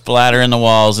tunnel just splattering the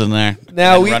walls in there.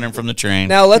 Now running from the train.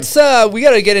 Now let's we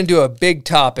got to get into a big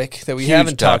topic that we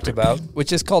haven't talked topic. about,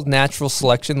 which is called natural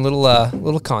selection.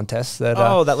 Little contest that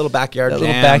that little backyard jam.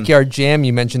 little backyard jam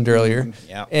you mentioned earlier.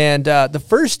 Yeah. And the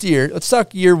first year, let's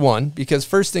talk year one, because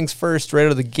first things first, right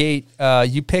out of the gate,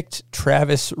 you picked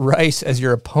Travis Rice as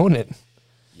your opponent.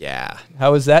 Yeah.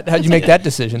 How was that? How'd you make that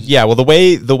decision? Yeah, well, the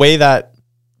way that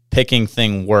picking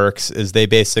thing works is they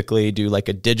basically do like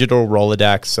a digital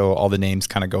Rolodex, so all the names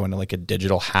kind of go into like a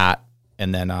digital hat,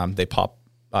 and then they pop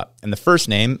up. And the first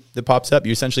name that pops up,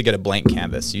 you essentially get a blank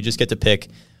canvas. You just get to pick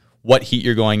what heat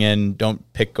you're going in.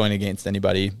 Don't pick going against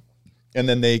anybody. And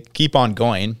then they keep on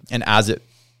going, and as it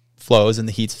flows and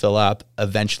the heats fill up,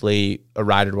 eventually a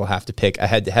rider will have to pick a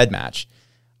head-to-head match.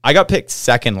 I got picked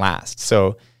second last,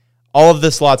 so all of the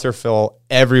slots are full.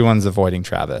 Everyone's avoiding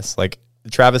Travis. Like,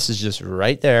 Travis is just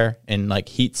right there in like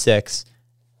heat 6,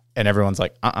 and everyone's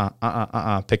like,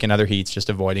 picking other heats, just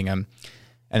avoiding him.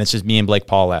 And it's just me and Blake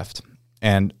Paul left.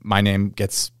 And my name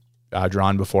gets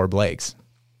drawn before Blake's.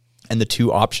 And the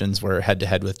two options were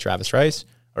head-to-head with Travis Rice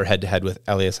or head-to-head with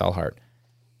Elias Elhart.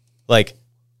 Like,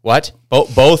 what?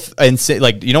 Both,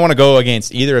 like, you don't want to go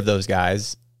against either of those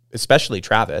guys, especially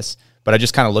Travis. But I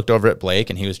just kind of looked over at Blake,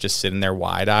 and he was just sitting there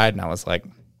wide-eyed, and I was like,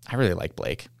 I really like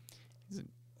Blake.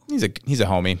 He's a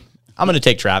homie. I'm going to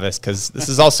take Travis because this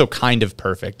is also kind of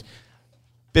perfect.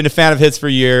 Been a fan of his for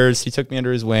years. He took me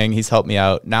under his wing. He's helped me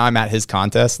out. Now I'm at his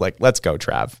contest. Like, let's go,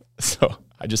 Trav. So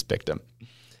I just picked him.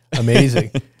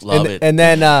 Amazing. Love it. And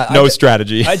then no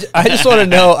strategy. I just want to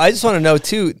know. I just want to know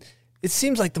too. It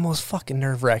seems like the most fucking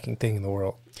nerve-wracking thing in the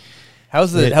world.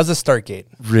 How's the start gate?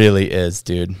 Really is,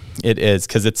 dude. It is,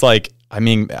 because it's like, I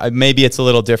mean, maybe it's a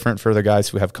little different for the guys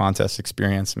who have contest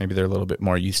experience. Maybe they're a little bit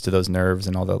more used to those nerves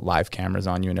and all the live cameras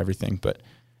on you and everything. But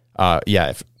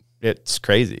it's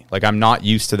crazy. Like, I'm not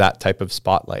used to that type of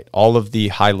spotlight. All of the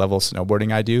high-level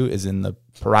snowboarding I do is in the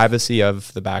privacy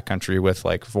of the backcountry with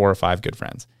like 4 or 5 good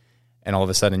friends. And all of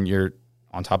a sudden you're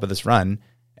on top of this run,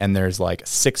 and there's like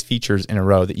 6 features in a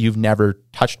row that you've never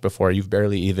touched before. You've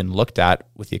barely even looked at,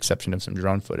 with the exception of some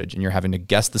drone footage. And you're having to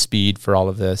guess the speed for all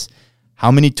of this.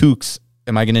 How many toques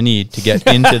am I going to need to get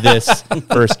into this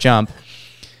first jump?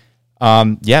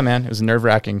 Yeah, man, it was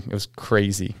nerve-wracking. It was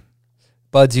crazy.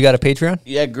 Buds, you got a Patreon?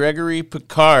 Yeah, Gregory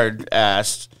Picard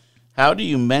asked, how do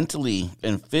you mentally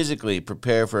and physically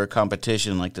prepare for a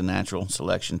competition like the Natural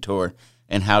Selection Tour?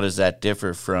 And how does that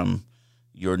differ from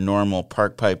your normal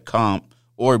park pipe comp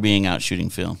or being out shooting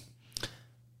film?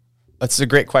 That's a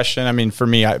great question. I mean, for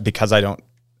me, because I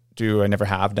never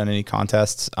have done any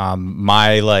contests.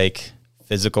 My like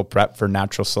physical prep for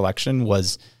natural selection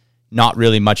was not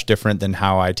really much different than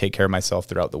how I take care of myself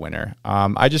throughout the winter.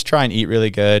 I just try and eat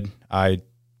really good. I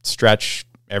stretch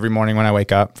every morning when I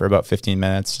wake up for about 15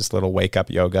 minutes, just a little wake up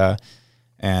yoga.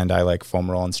 And I like foam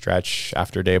roll and stretch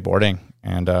after a day of boarding.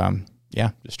 And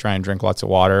just try and drink lots of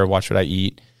water, watch what I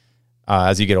eat.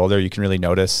 As you get older, you can really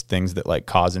notice things that like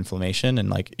cause inflammation and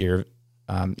like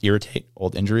irritate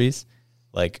old injuries.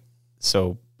 Like,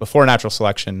 so before natural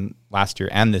selection last year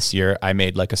and this year, I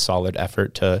made like a solid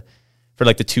effort for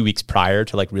like the 2 weeks prior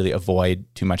to like really avoid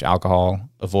too much alcohol,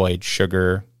 avoid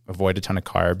sugar, avoid a ton of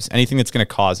carbs, anything that's going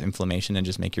to cause inflammation and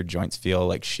just make your joints feel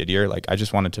like shittier. Like I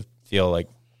just wanted to feel like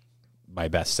my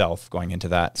best self going into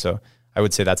that. So I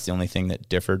would say that's the only thing that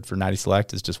differed for Natty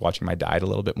Select is just watching my diet a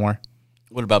little bit more.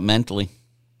 What about mentally?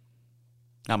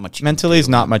 Not much. Mentally is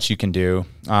not much you can do.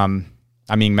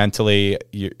 I mean, mentally,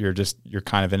 you're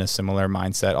kind of in a similar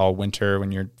mindset all winter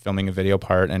when you're filming a video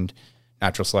part, and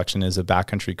natural selection is a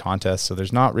backcountry contest. So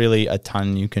there's not really a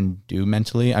ton you can do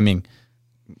mentally. I mean,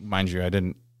 mind you, I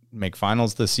didn't make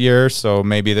finals this year, so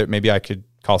maybe I could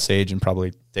call Sage and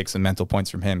probably take some mental points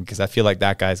from him, because I feel like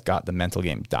that guy's got the mental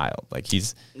game dialed. Like he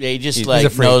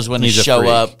knows when to show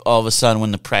up all of a sudden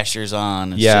when the pressure's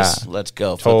on. It's just, let's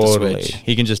go. Flip the switch.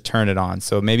 He can just turn it on.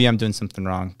 So maybe I'm doing something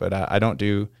wrong, but I don't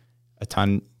do a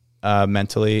ton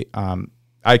mentally.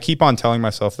 I keep on telling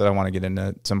myself that I want to get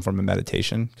into some form of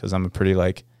meditation, because I'm a pretty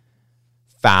like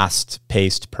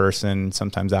fast-paced person,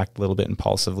 sometimes act a little bit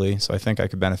impulsively. So I think I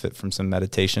could benefit from some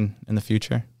meditation in the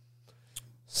future.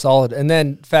 Solid. And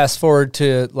then fast forward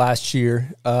to last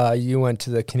year, you went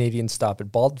to the Canadian stop at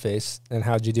Baldface, and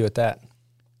how'd you do at that?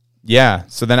 Yeah.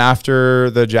 So then after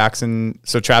the Jackson,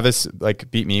 so Travis like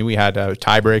beat me. We had a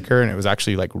tiebreaker, and it was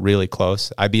actually like really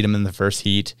close. I beat him in the first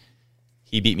heat.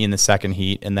 He beat me in the second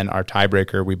heat, and then our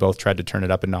tiebreaker, we both tried to turn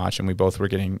it up a notch, and we both were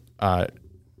getting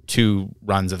 2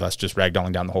 runs of us just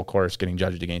ragdolling down the whole course, getting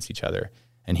judged against each other.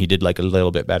 And he did like a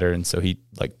little bit better, and so he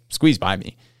like squeezed by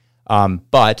me.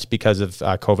 But because of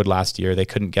COVID last year, they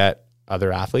couldn't get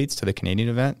other athletes to the Canadian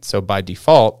event. So by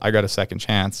default, I got a second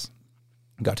chance.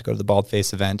 Got to go to the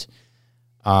Baldface event.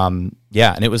 And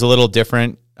it was a little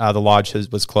different. The lodge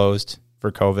was closed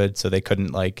for COVID, so they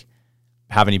couldn't like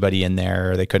have anybody in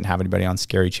there. They couldn't have anybody on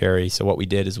Scary Cherry. So what we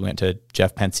did is we went to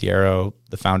Jeff Pensiero,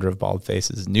 the founder of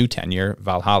Baldface's new tenure,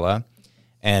 Valhalla.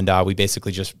 And we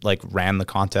basically just like ran the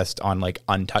contest on like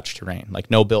untouched terrain,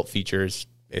 like no built features,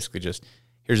 basically just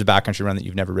here's a backcountry run that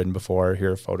you've never ridden before.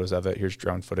 Here are photos of it. Here's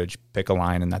drone footage. Pick a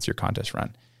line, and that's your contest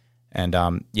run. And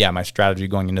my strategy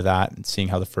going into that and seeing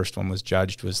how the first one was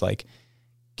judged was like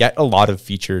get a lot of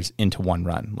features into one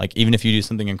run. Like even if you do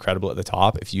something incredible at the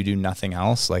top, if you do nothing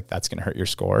else, like that's going to hurt your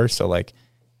score. So like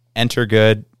enter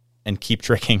good and keep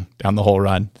tricking down the whole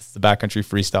run. It's the backcountry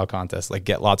freestyle contest. Like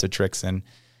get lots of tricks in.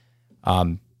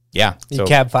 You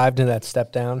cab 5 to that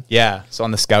step down. Yeah. So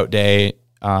on the scout day,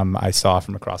 I saw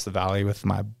from across the valley with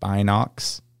my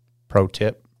binocs. Pro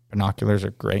tip, binoculars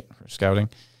are great for scouting.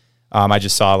 I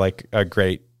just saw like a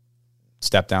great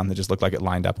step down that just looked like it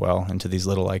lined up well into these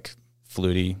little like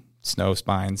fluty snow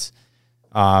spines.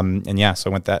 So I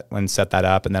went and set that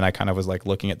up, and then I kind of was like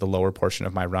looking at the lower portion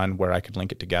of my run where I could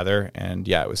link it together. And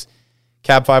it was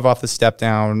cab 5 off the step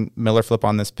down, Miller flip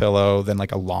on this pillow, then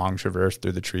like a long traverse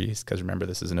through the trees. Because remember,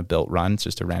 this isn't a built run; it's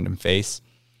just a random face.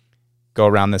 Go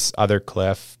around this other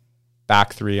cliff,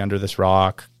 back 3 under this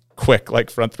rock, quick, like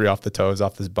front 3 off the toes,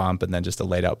 off this bump, and then just a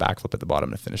laid out backflip at the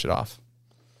bottom to finish it off.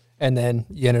 And then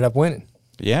you ended up winning.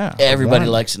 Yeah. Everybody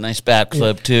likes a nice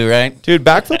backflip too, right? Dude,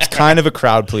 backflip's kind of a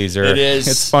crowd pleaser. It is.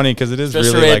 It's funny because it is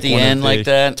especially really right like at the one end of like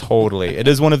that. Totally. It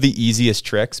is one of the easiest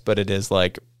tricks, but it is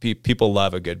like people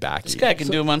love a good back. This guy can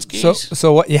do them on skis.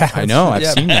 So what? Yeah, I know. I've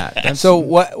seen that. So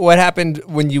what happened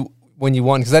when you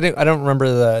won? Because I don't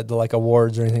remember the like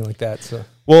awards or anything like that. So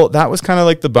well, that was kind of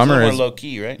like the bummer. More low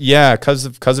key, right? Yeah, because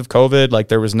of COVID, like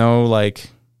there was no like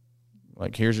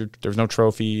there was no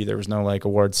trophy, there was no like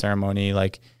award ceremony.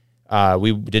 Like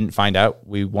we didn't find out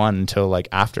we won until like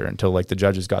the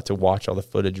judges got to watch all the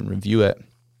footage and review it.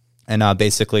 And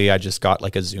basically, I just got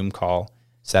like a Zoom call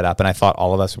set up, and I thought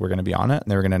all of us were going to be on it,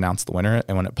 and they were going to announce the winner.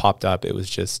 And when it popped up, it was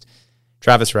just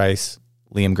Travis Rice,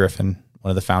 Liam Griffin, one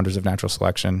of the founders of Natural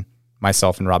Selection,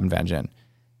 myself, and Robin Van Gyn.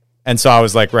 And so I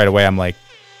was like, right away, I'm like,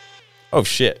 oh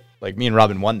shit, like me and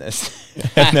Robin won this.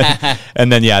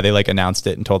 and then they like announced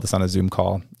it and told us on a Zoom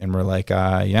call, and we're like,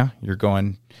 you're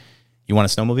going, you won a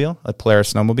snowmobile, a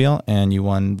Polaris snowmobile, and you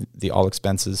won the all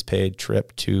expenses paid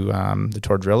trip to the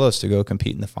Tordrillos to go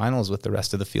compete in the finals with the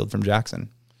rest of the field from Jackson.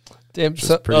 Damn,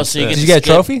 did you get a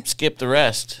trophy? Skip the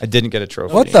rest. I didn't get a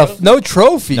trophy. What the? No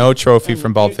trophy. No trophy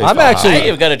from Baldface. I've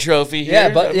got a trophy here.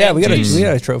 We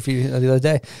got a trophy the other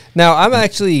day. Now I'm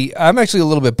actually a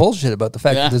little bit bullshit about the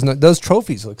fact that those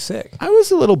trophies look sick. I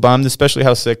was a little bummed, especially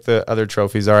how sick the other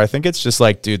trophies are. I think it's just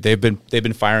like, dude, they've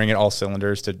been firing at all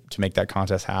cylinders to make that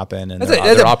contest happen, and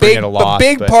they're operating at a loss.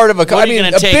 A big part of a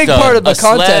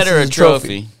contest or a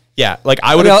trophy. Yeah, like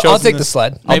I would. I'll take the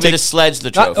sled. Maybe the sled's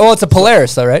the trophy. It's a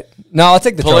Polaris, though, right? No, I'll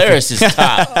take the Polaris trophy. is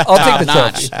top. I'll take the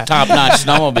notch, trophy. top notch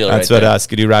snowmobile. That's right what there.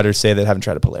 Skidoo riders say that haven't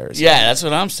tried a Polaris. Yeah, that's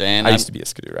what I'm saying. I used to be a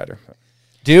Skidoo rider.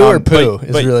 Do or poo but-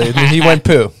 is but- really. He went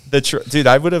poo. Dude,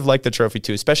 I would have liked the trophy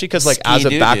too, especially because like as a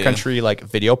Ski-doo-doo. backcountry like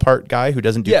video part guy who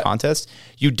doesn't do Yeah. contests,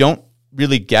 you don't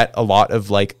really get a lot of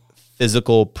like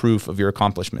physical proof of your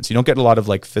accomplishments. You don't get a lot of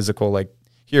like physical like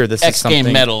here this is X something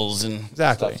Game medals and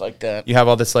exactly stuff like that. You have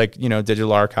all this like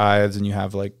digital archives and you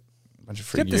have like a bunch of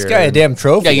free Get this gear guy a and- damn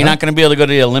trophy. Yeah, you're huh? not going to be able to go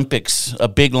to the Olympics. A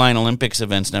big line Olympics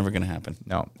event's never going to happen.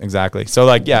 No, exactly. So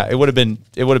like yeah, it would have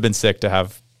been sick to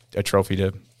have a trophy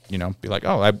to be like,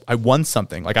 oh, I won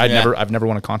something. Like I've never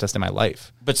won a contest in my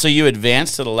life. But so you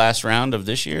advanced to the last round of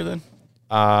this year then?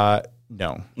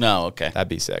 No, Okay. that'd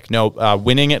be sick. No,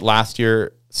 winning it last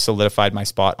year solidified my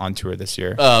spot on tour this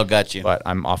year. Oh, got you. But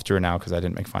I'm off tour now because I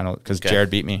didn't make final because Okay. Jared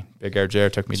beat me. Big Air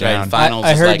Jared took me That's right, down. finals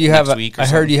I is heard like you have next a. week or I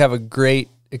heard something. you have a great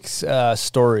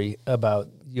story about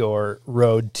your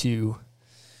road to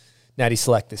Natty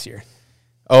Select this year.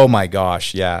 Oh my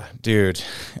gosh, yeah, dude.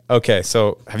 Okay,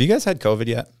 so have you guys had COVID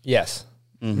yet? Yes.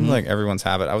 Like everyone's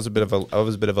have it. I was a bit of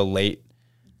a late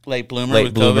bloomer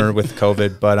with bloomer COVID. with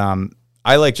COVID, but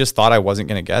I like just thought I wasn't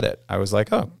gonna get it. I was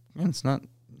like, oh, man,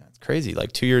 it's crazy.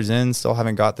 Like 2 years in, still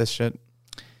haven't got this shit.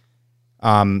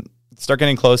 Start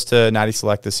getting close to Natty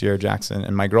Select this year, Jackson,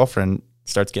 and my girlfriend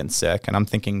starts getting sick, and I'm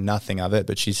thinking nothing of it,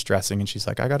 but she's stressing, and she's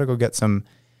like, I gotta go get some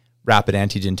rapid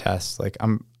antigen tests. Like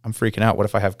I'm freaking out. What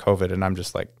if I have COVID? And I'm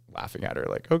just like laughing at her,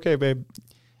 like, okay, babe.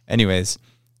 Anyways,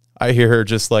 I hear her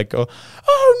just like go,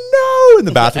 oh no, in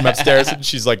the bathroom upstairs, and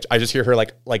she's like, I just hear her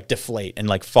like deflate and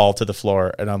like fall to the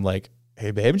floor, and I'm like,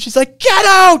 hey babe, and she's like, get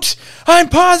out, I'm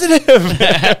positive.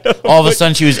 All of a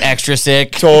sudden she was extra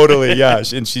sick. Totally, yeah.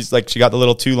 And she's like, she got the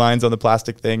little 2 lines on the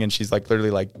plastic thing, and she's like,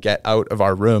 literally like, get out of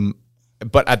our room.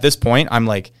 But at this point, I'm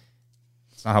like,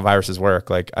 it's not how viruses work.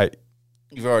 Like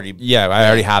You've already I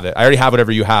already have it. I already have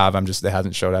whatever you have. I'm just, it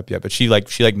hasn't showed up yet. But she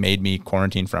made me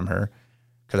quarantine from her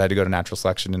because I had to go to natural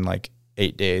selection in like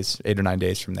 8 or 9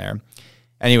 days from there.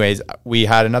 Anyways, we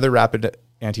had another rapid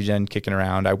antigen kicking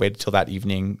around. I waited till that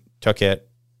evening, took it,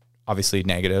 obviously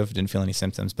negative, didn't feel any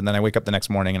symptoms. But then I wake up the next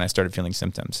morning and I started feeling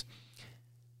symptoms.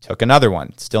 Took another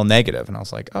one, still negative. And I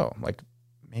was like, oh, like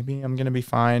maybe I'm going to be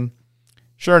fine.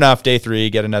 Sure enough, day 3,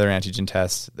 get another antigen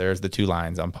test. There's the 2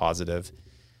 lines. I'm positive.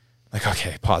 Like,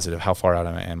 okay, positive. How far out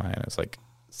am I? And it was like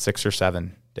 6 or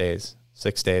 7 days,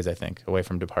 6 days, I think, away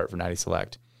from depart for Natty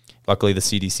Select. Luckily, the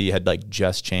CDC had like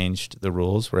just changed the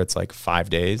rules where it's like 5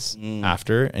 days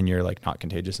after and you're like not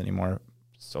contagious anymore.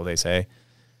 So they say.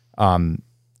 So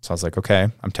I was like, okay,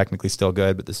 I'm technically still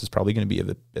good, but this is probably going to be a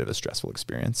bit of a stressful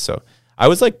experience. So I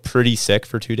was like pretty sick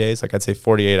for 2 days. Like I'd say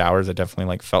 48 hours. I definitely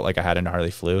like felt like I had a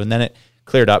gnarly flu, and then it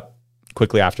cleared up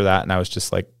quickly after that. And I was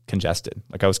just like congested.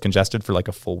 Like I was congested for like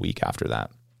a full week after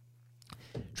that.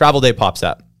 Travel day pops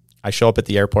up. I show up at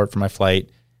the airport for my flight.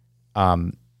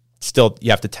 Still,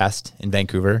 you have to test in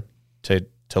Vancouver to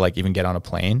like even get on a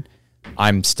plane.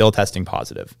 I'm still testing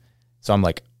positive. So I'm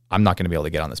like, I'm not going to be able to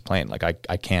get on this plane. Like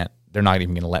I can't, they're not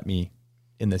even going to let me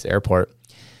in this airport.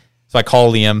 So I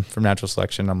call Liam from Natural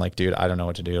Selection. I'm like, dude, I don't know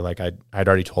what to do. Like I'd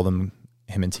already told him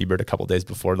and T-Bird a couple days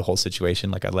before the whole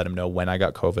situation. Like I let him know when I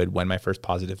got COVID, when my first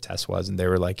positive test was. And they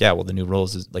were like, yeah, well, the new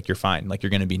rules is like, you're fine. Like you're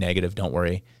going to be negative. Don't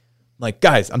worry. I'm like,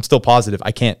 guys, I'm still positive.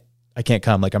 I can't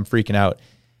come. Like I'm freaking out.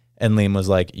 And Liam was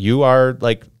like, you are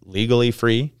like legally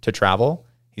free to travel.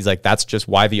 He's like, that's just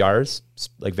YVR's,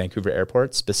 like Vancouver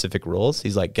Airport specific rules.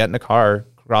 He's like, get in a car,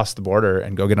 cross the border,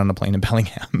 and go get on a plane in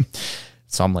Bellingham.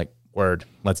 So I'm like, word,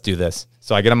 let's do this.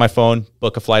 So I get on my phone,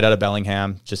 book a flight out of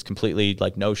Bellingham, just completely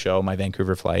like no show, my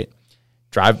Vancouver flight.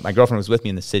 Drive, my girlfriend was with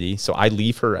me in the city. So I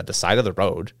leave her at the side of the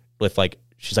road with like,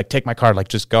 she's like, take my car, like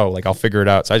just go, like I'll figure it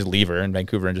out. So I just leave her in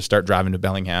Vancouver and just start driving to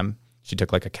Bellingham. She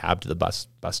took like a cab to the bus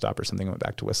stop or something and went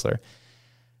back to Whistler.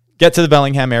 Get to the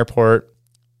Bellingham airport,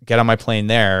 get on my plane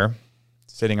there,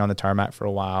 sitting on the tarmac for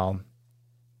a while.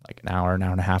 Like an hour and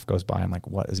a half goes by. I'm like,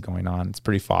 what is going on? It's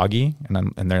pretty foggy.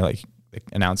 And they're like, they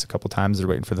announce a couple times they're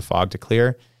waiting for the fog to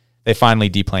clear. They finally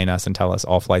deplane us and tell us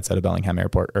all flights out of Bellingham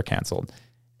airport are canceled.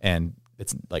 And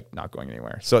it's like not going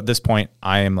anywhere. So at this point,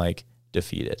 I am like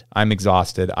defeated. I'm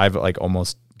exhausted. I've like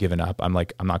almost given up. I'm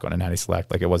like, I'm not going to Natty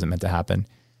Select. Like it wasn't meant to happen.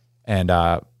 And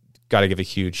got to give a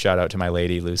huge shout out to my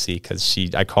lady, Lucy, because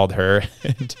I called her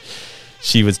and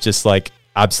she was just like,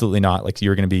 absolutely not. Like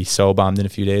you're going to be so bummed in a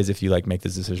few days if you like make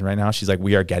this decision right now. She's like,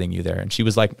 we are getting you there. And she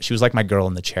was like my girl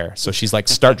in the chair. So she's like,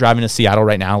 start driving to Seattle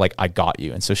right now. Like I got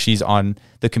you. And so she's on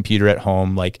the computer at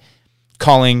home, like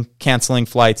calling, canceling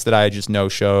flights that I just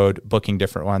no-showed, booking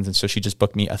different ones. And so she just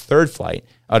booked me a 3rd flight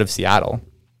out of Seattle.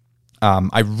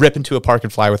 I rip into a park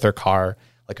and fly with her car,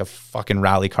 like a fucking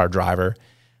rally car driver,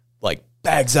 like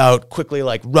bags out quickly,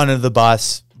 like running to the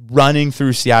bus, running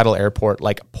through Seattle airport,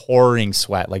 like pouring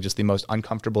sweat, like just the most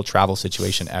uncomfortable travel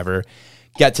situation ever.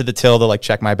 Get to the till to like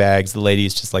check my bags. The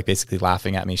lady's just like basically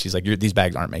laughing at me. She's like, these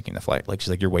bags aren't making the flight. Like, she's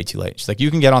like, you're way too late. She's like,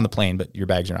 you can get on the plane, but your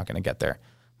bags are not going to get there.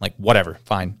 I'm like, whatever,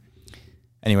 fine.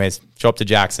 Anyways, show up to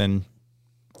Jackson.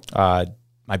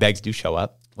 My bags do show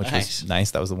up, which was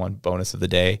nice. That was the one bonus of the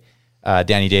day.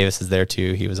 Danny Davis is there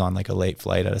too. He was on like a late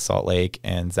flight out of Salt Lake,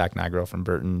 and Zach Nagro from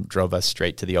Burton drove us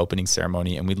straight to the opening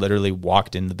ceremony. And we literally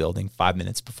walked in the building 5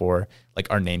 minutes before like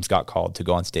our names got called to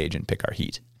go on stage and pick our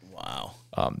heat. Wow.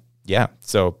 Yeah.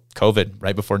 So COVID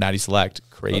right before Natty Select,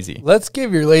 crazy. Let's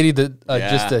give your lady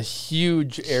just a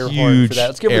huge air horn for that.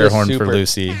 Let's give her air a horn super. for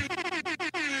Lucy.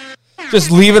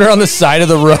 Just leaving her on the side of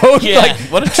the road. Yeah, like,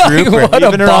 what a trooper. what a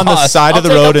Leaving her on the boss. side of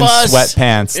the I'll road take in a bus.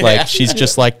 sweatpants. Yeah. Like she's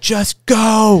just like, just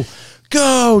go,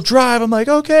 drive. I'm like,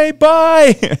 okay,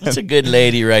 bye. That's a good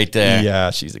lady right there.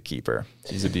 Yeah, she's a keeper.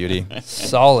 She's a beauty.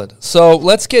 Solid. So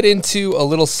let's get into a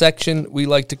little section we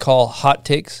like to call Hot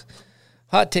Takes.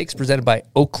 Hot Takes presented by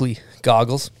Oakley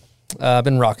Goggles. I've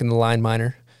been rocking the Line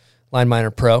Miner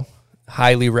Pro.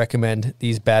 Highly recommend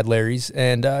these Bad Larrys.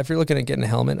 And if you're looking at getting a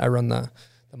helmet, I run the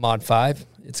Mod 5.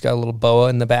 It's got a little boa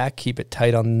in the back. Keep it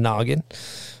tight on the noggin.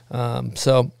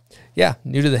 So, yeah,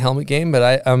 new to the helmet game,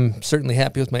 but I'm certainly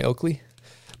happy with my Oakley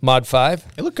Mod 5.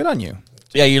 It looked good on you.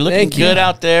 Yeah, you're looking Thank you. good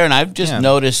out there, and I've just Yeah.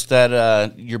 noticed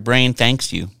that your brain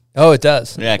thanks you. Oh, it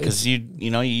does. Yeah, because you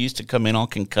used to come in all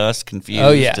concussed, confused,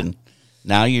 Oh, yeah. and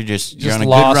now you're you're on a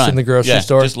lost good run in the grocery Yeah,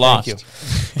 store. Just lost.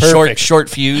 Thank you. Short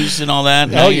fuse and all that.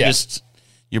 Now Oh, you're yeah.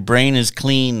 your brain is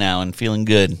clean now and feeling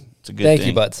good. It's a good Thank thing.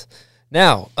 you, buds.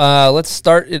 Now, let's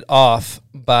start it off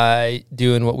by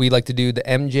doing what we like to do, the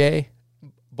MJ,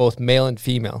 both male and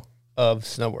female, of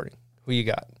snowboarding. Who you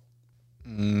got?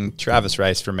 Travis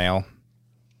Rice for male.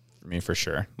 For me, for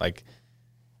sure. Like,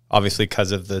 obviously,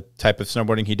 because of the type of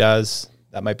snowboarding he does,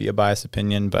 that might be a biased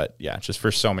opinion, but yeah, just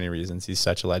for so many reasons, he's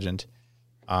such a legend.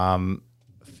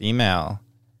 Female,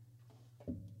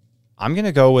 I'm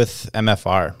gonna go with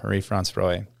MFR, Marie-France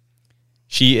Roy.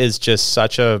 She is just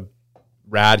such a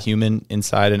rad human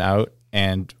inside and out,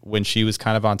 and when she was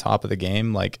kind of on top of the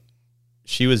game, like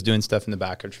she was doing stuff in the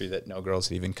backcountry that no girls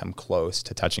had even come close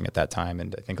to touching at that time,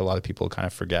 and I think a lot of people kind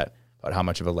of forget about how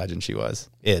much of a legend she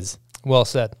is. Well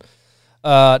said.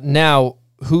 Now,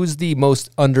 who's the most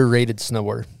underrated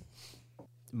snowboarder?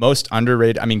 Most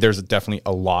underrated, I mean, there's definitely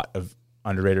a lot of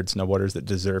underrated snowboarders that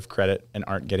deserve credit and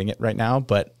aren't getting it right now,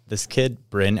 but this kid,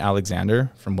 Bryn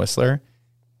Alexander from Whistler,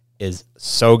 is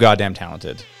so goddamn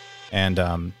talented. And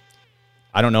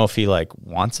I don't know if he like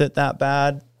wants it that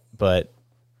bad, but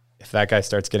if that guy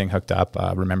starts getting hooked up,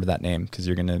 remember that name, because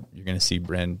you're gonna see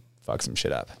Bryn fuck some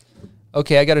shit up.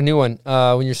 Okay, I got a new one.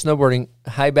 When you're snowboarding,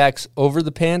 high backs over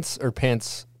the pants or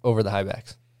pants over the high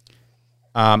backs?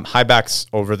 High backs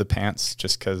over the pants,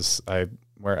 just because I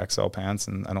wear XL pants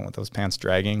and I don't want those pants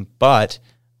dragging. But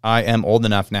I am old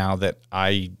enough now that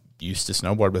I used to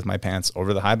snowboard with my pants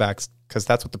over the high backs because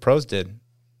that's what the pros did.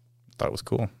 Thought it was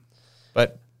cool.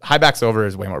 But high backs over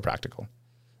is way more practical.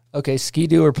 Okay,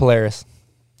 Ski-Doo or Polaris?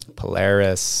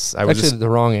 Polaris. I was Actually, just, the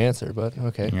wrong answer, but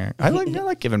okay. I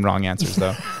like giving wrong answers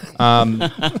though.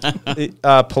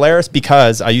 Polaris,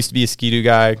 because I used to be a Ski-Doo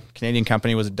guy. Canadian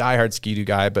company, was a diehard Ski-Doo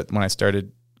guy, but when I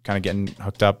started kind of getting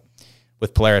hooked up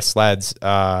with Polaris sleds,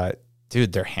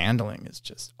 dude, their handling is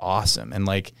just awesome. And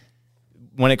like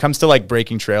when it comes to like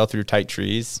breaking trail through tight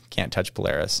trees, can't touch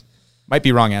Polaris. Might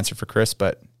be wrong answer for Chris,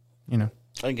 but you know.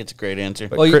 I think it's a great answer.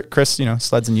 But Chris,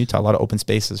 sleds in Utah, a lot of open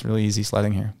spaces, really easy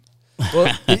sledding here. Well,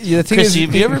 the thing Chris, is,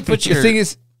 have you ever put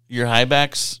your high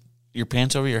backs, your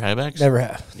pants over your high backs? never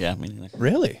have. Yeah, me neither.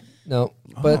 Really? No,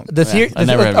 but I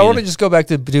never have I want to either. just go back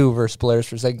to Badoo versus Polaris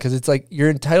for a second, because it's like you're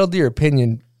entitled to your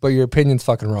opinion, but your opinion's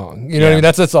fucking wrong. You know what I Yeah.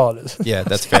 mean? That's all it is. Yeah,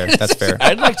 that's fair. That's fair.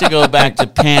 I'd like to go back to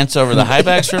pants over the high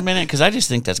backs for a minute, because I just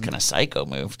think that's kind of psycho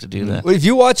move to do that. Well, if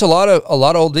you watch a lot of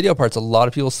old video parts, a lot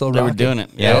of people still They were rock doing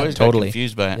it. Yeah, I always totally. got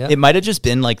confused by it. Yeah. It might have just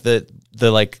been like the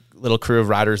like little crew of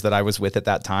riders that I was with at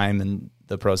that time and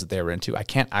the pros that they were into. I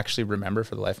can't actually remember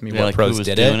for the life of me Yeah, what like pros who was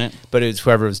did doing it, it. but it was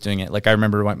whoever was doing it. Like I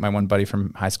remember my one buddy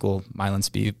from high school, Mylan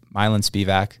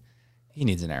Spivak. He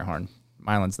needs an air horn.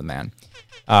 Mylan's the man.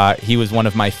 He was one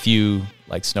of my few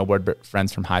like snowboard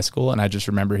friends from high school, and I just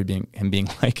remember him being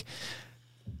like,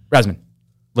 Rasman, a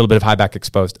little bit of high back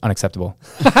exposed, unacceptable.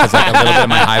 Because like a little bit of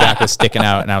my high back was sticking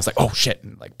out, and I was like, oh shit,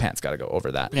 and like pants got to go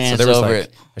over that. Pants so there was over like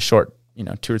it. a short,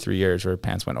 2 or 3 years where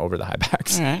pants went over the high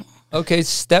backs. All right. Okay,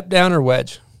 step down or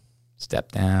wedge?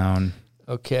 Step down.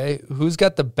 Okay, who's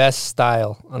got the best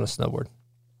style on a snowboard?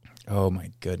 Oh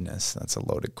my goodness, that's a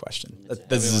loaded question.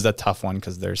 This is a tough one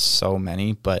because there's so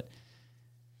many, but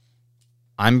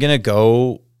I'm gonna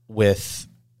go with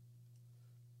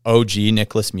OG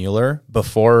Nicholas Mueller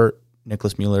before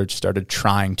Nicholas Mueller started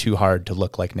trying too hard to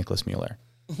look like Nicholas Mueller.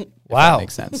 Wow,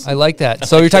 makes sense. I like that.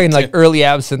 So you're talking like early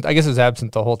absinthe. I guess it was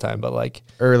absinthe the whole time, but like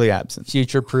Early absence.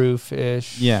 future proof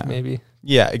ish. Yeah. maybe.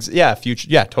 Yeah, future.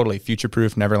 Yeah, totally. Future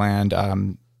proof, Neverland,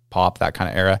 pop, that kind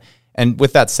of era. And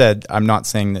with that said, I'm not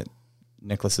saying that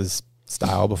Nicholas's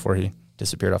style before he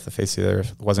disappeared off the face of the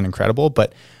earth wasn't incredible,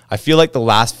 but I feel like the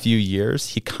last few years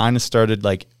he kind of started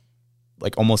like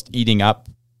almost eating up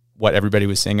what everybody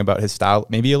was saying about his style,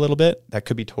 maybe a little bit. That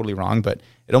could be totally wrong, but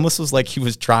it almost was like he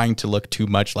was trying to look too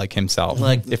much like himself,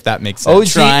 if that makes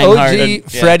sense. OG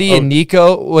Freddie and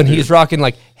Nico, when he's rocking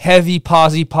like heavy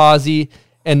posy,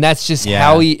 and that's just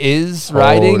how he is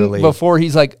riding before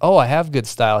he's like, oh, I have good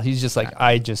style. He's just like,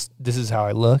 this is how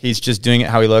I look. He's just doing it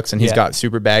how he looks, and he's got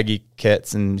super baggy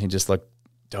kits, and he just looked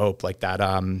dope. Like that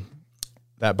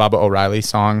Baba O'Reilly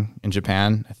song in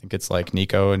Japan. I think it's like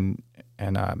Nico and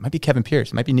it might be Kevin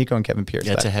Pierce. It might be Nico and Kevin Pierce.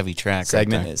 That's a heavy track.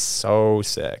 Segment is so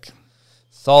sick.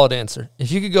 Solid answer.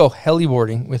 If you could go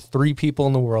heliboarding with 3 people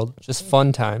in the world, just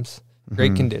fun times,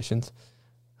 great conditions,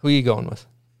 who are you going with?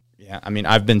 Yeah, I mean,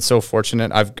 I've been so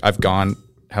fortunate. I've gone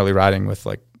heli riding with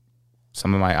like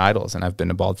some of my idols, and I've been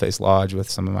to Baldface Lodge with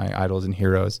some of my idols and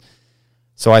heroes.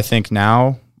 So I think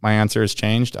now my answer has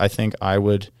changed. I think I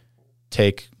would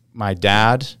take my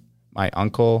dad, my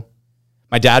uncle,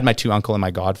 my 2 uncle, and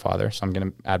my godfather. So I'm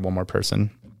going to add one more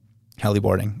person,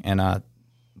 heliboarding. And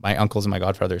my uncles and my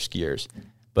godfather are skiers.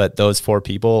 But those 4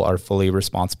 people are fully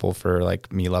responsible for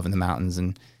like me loving the mountains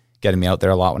and getting me out there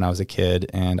a lot when I was a kid.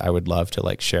 And I would love to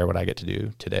like share what I get to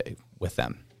do today with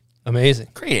them. Amazing.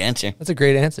 Great answer. That's a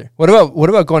great anscer. What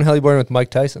about going heliboarding with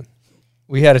Mike Tyson?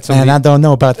 We had it. Man, I don't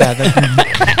know about that.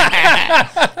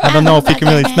 I don't know if he can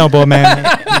really snowboard, man.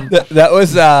 That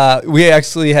was we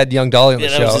actually had Young Dolly on the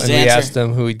show, and we answer. asked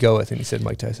him who he'd go with, and he said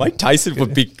Mike Tyson. Mike Tyson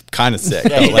would be kind of sick.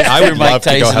 Like, I would love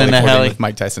to go heliboarding with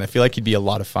Mike Tyson. I feel like he'd be a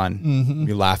lot of fun.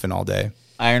 Be laughing all day.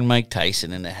 Iron Mike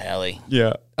Tyson in the heli.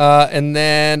 Yeah. And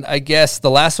then I guess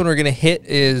the last one we're gonna hit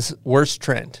is worst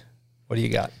trend. What do you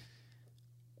got?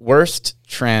 Worst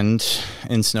trend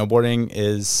in snowboarding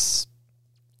is,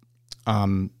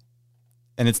 and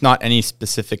it's not any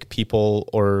specific people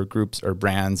or groups or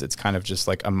brands. It's kind of just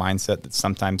like a mindset that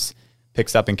sometimes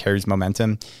picks up and carries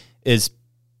momentum, is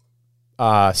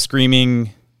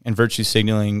screaming and virtue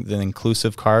signaling the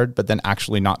inclusive card, but then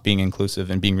actually not being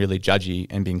inclusive and being really judgy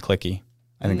and being cliquey.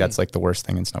 I think that's like the worst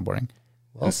thing in snowboarding.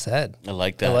 Well said. I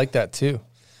like that. I like that too.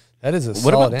 That is a What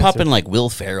solid about answer. popping like Will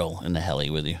Ferrell in the heli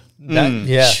with you?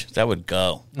 That would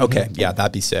go. Okay, yeah,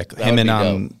 that'd be sick. That Him would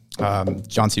and be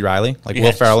John C. Reilly, like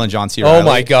Will Ferrell and John C. Reilly. Oh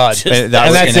my God. And that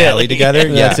And was that's in it. heli together.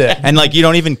 That's it. And like you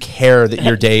don't even care that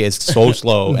your day is so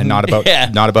slow and not about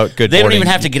good. They don't boarding. even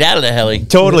have to get out of the heli.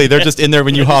 Totally, they're just in there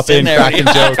when you hop in, cracking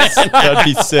jokes. That'd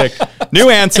be sick.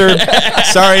 New answer.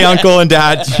 Sorry, Uncle and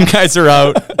Dad, you guys are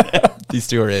out. These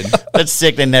 2 are in. That's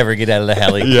sick. They never get out of the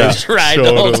heli. Yeah, They just ride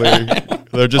the whole time.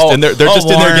 They're just in there. They're just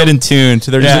in there warm. getting tuned.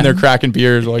 They're just in there cracking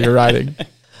beers while you're riding.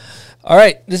 All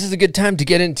right, this is a good time to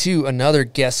get into another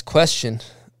guest question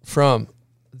from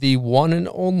the one and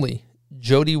only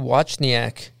Jody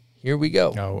Wachniak. Here we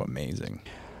go. Oh, amazing.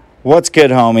 What's good,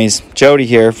 homies? Jody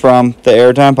here from the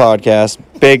Airtime Podcast.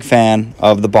 Big fan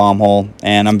of the Bomb Hole,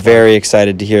 and I'm very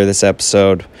excited to hear this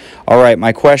episode. All right,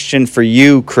 my question for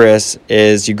you, Chris,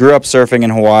 is you grew up surfing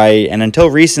in Hawaii, and until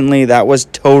recently, that was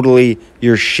totally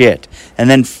your shit. And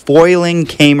then foiling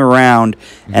came around,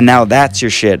 and now that's your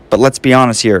shit. But let's be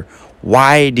honest here.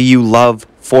 Why do you love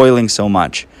foiling so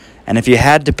much? And if you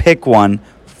had to pick one,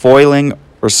 foiling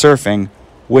or surfing,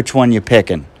 which one you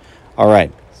picking? All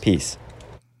right, peace.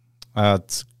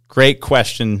 It's a great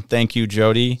question. Thank you,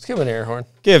 Jody. Let's give an air horn.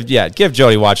 Give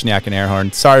Jody Wachniak an air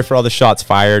horn. Sorry for all the shots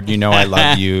fired. You know I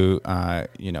love you.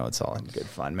 You know it's all in good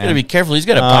fun, man. Gotta be careful. He's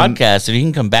got a podcast, and he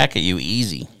can come back at you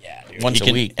easy. Yeah, dude. Once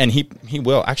a week. And he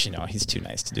will. Actually, no, he's too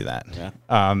nice to do that.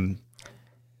 Yeah.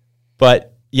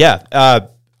 But yeah,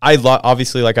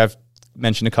 obviously, like I've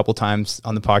mentioned a couple times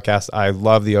on the podcast, I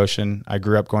love the ocean. I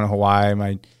grew up going to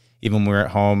Hawaii. Even when we were at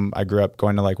home, I grew up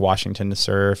going to like Washington to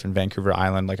surf and Vancouver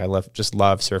Island. Like I love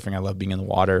surfing. I love being in the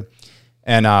water.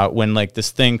 And when like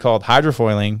this thing called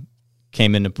hydrofoiling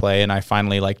came into play and I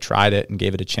finally like tried it and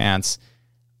gave it a chance,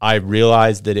 I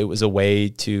realized that it was a way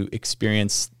to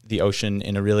experience the ocean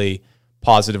in a really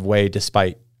positive way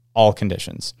despite all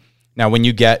conditions. Now, when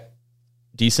you get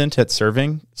decent at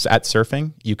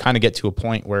surfing, you kind of get to a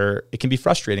point where it can be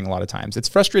frustrating a lot of times. It's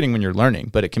frustrating when you're learning,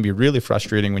 but it can be really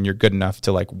frustrating when you're good enough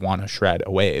to like want to shred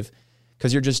a wave,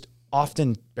 because you're just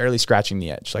often barely scratching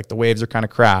the edge. Like the waves are kind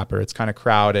of crap, or it's kind of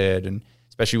crowded. And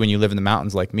especially when you live in the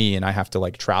mountains like me and I have to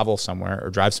like travel somewhere or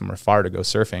drive somewhere far to go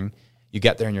surfing, you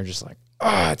get there and you're just like,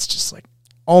 it's just like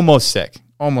almost sick.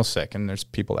 And there's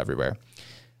people everywhere.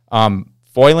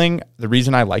 Foiling, the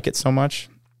reason I like it so much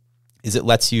is it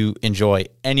lets you enjoy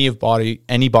any body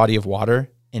of water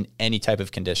in any type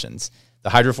of conditions. The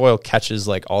hydrofoil catches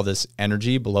like all this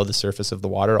energy below the surface of the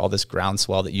water, all this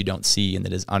groundswell that you don't see and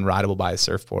that is unrideable by a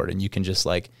surfboard, and you can just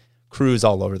like cruise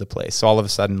all over the place. So all of a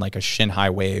sudden, like a shin high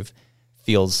wave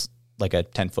feels like a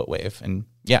 10-foot wave, and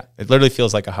yeah, it literally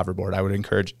feels like a hoverboard. I would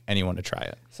encourage anyone to try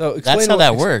it. So that's how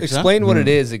that works. Explain what it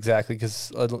is exactly,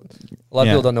 because a lot of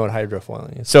people don't know what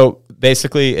hydrofoiling is. So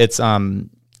basically, it's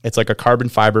like a carbon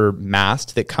fiber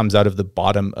mast that comes out of the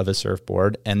bottom of a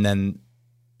surfboard, and then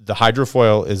the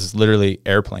hydrofoil is literally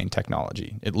airplane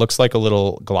technology. It looks like a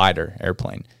little glider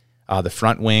airplane. The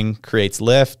front wing creates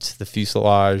lift, the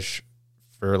fuselage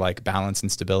for like balance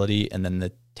and stability, and then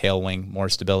the tail wing more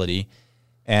stability.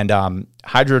 And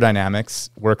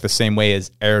hydrodynamics work the same way as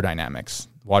aerodynamics.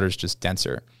 Water's just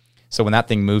denser. So when that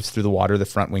thing moves through the water, the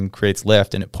front wing creates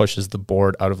lift and it pushes the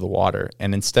board out of the water.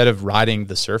 And instead of riding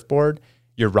the surfboard,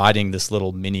 you're riding this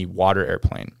little mini water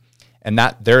airplane. And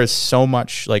that there is so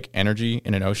much like energy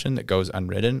in an ocean that goes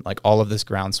unridden, like all of this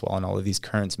groundswell and all of these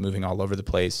currents moving all over the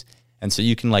place. And so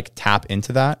you can like tap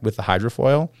into that with the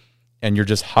hydrofoil, and you're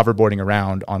just hoverboarding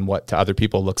around on what to other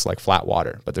people looks like flat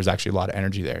water, but there's actually a lot of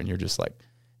energy there, and you're just like,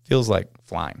 feels like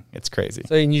flying. It's crazy.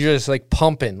 So you're just like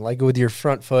pumping like with your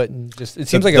front foot, and just it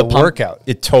seems like a workout.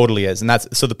 It totally is. And that's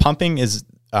so the pumping is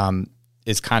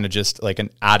kind of just like an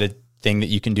added thing that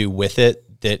you can do with it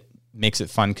that makes it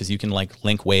fun, because you can like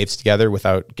link waves together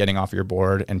without getting off your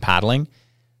board and paddling.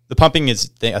 The pumping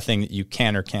is a thing that you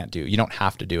can or can't do. You don't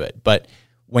have to do it. But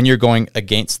when you're going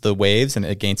against the waves and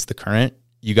against the current,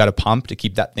 you got to pump to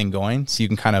keep that thing going. So you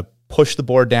can kind of push the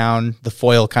board down. The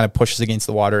foil kind of pushes against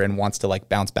the water and wants to like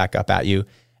bounce back up at you.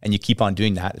 And you keep on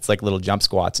doing that. It's like little jump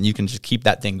squats, and you can just keep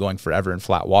that thing going forever in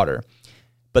flat water.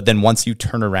 But then once you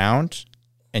turn around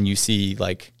and you see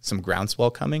like some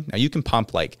groundswell coming, now you can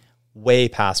pump like way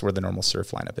past where the normal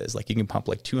surf lineup is. Like you can pump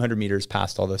like 200 meters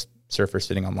past all the surfers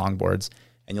sitting on longboards,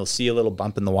 and you'll see a little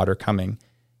bump in the water coming.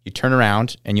 You turn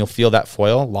around and you'll feel that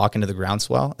foil lock into the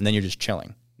groundswell, and then you're just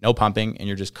chilling, no pumping, and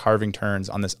you're just carving turns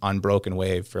on this unbroken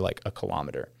wave for like a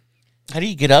kilometer. How do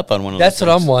you get up on one of those? That's what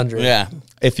I'm wondering. Yeah.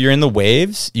 If you're in the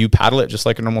waves, you paddle it just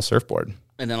like a normal surfboard.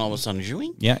 And then all of a sudden,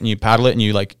 zoing? Yeah, and you paddle it, and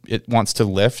you like, it wants to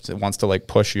lift. It wants to like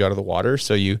push you out of the water.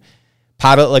 So you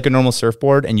paddle it like a normal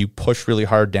surfboard, and you push really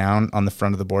hard down on the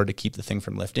front of the board to keep the thing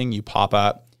from lifting. You pop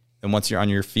up, and once you're on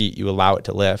your feet, you allow it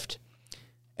to lift.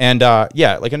 And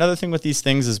yeah, like another thing with these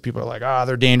things is people are like,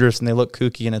 they're dangerous and they look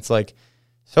kooky. And it's like,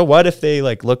 so what if they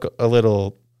like look a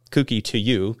little kooky to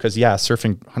you? Because yeah,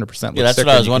 surfing 100% looks Yeah, that's what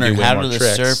I was wondering. How do the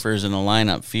surfers in the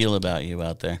lineup feel about you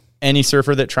out there? Any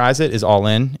surfer that tries it is all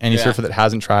in. Any surfer that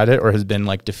hasn't tried it or has been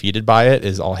like defeated by it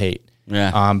is all hate.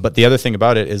 Yeah. But the other thing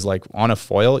about it is like on a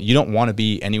foil, you don't want to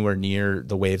be anywhere near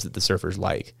the waves that the surfers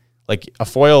like. Like a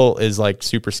foil is like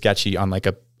super sketchy on like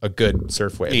a good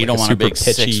surf wave. Yeah, you like don't want a big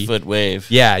pitchy 6-foot wave.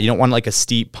 Yeah, you don't want like a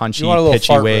steep, punchy,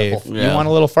 pitchy wave. Ripple. You want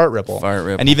a little fart ripple. Fart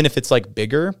ripple. And even if it's like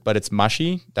bigger, but it's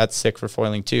mushy, that's sick for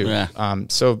foiling too. Yeah.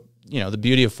 So, you know, the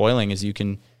beauty of foiling is you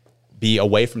can be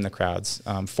away from the crowds.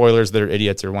 Foilers that are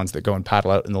idiots are ones that go and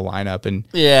paddle out in the lineup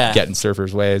and get in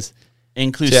surfers' ways.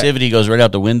 Inclusivity goes right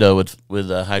out the window with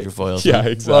hydrofoils. Yeah,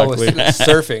 exactly. Well, with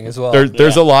surfing as well.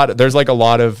 There's a lot. There's like a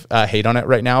lot of hate on it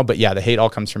right now, but yeah, the hate all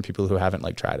comes from people who haven't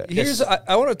like tried it.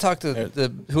 I want to talk to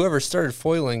the whoever started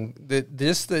foiling.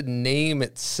 The name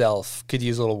itself could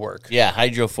use a little work. Yeah,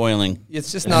 hydrofoiling.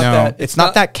 It's just not that. It's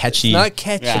not that catchy. It's not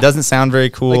catchy. It doesn't sound very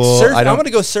cool. Like I'm going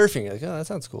to go surfing. You're like, oh, that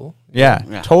sounds cool.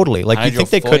 Yeah, totally. Like you think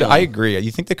they could? I Hydrofoiling. agree.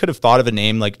 You think they could have thought of a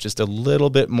name like just a little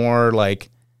bit more like.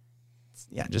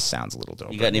 Yeah, it just sounds a little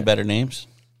dope. You got any better names?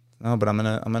 No, but I'm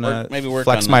gonna maybe work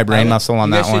flex on my that. brain muscle on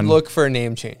You that guys should one. look for a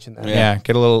name change in that. Yeah,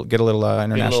 get a little Get a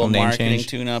international little name marketing change.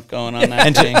 tune-up going on that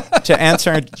And thing. to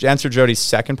answer Jody's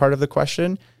second part of the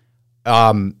question,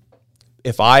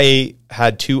 if I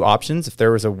had two options, if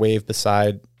there was a wave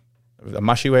beside a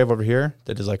mushy wave over here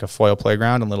that is like a foil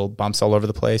playground and little bumps all over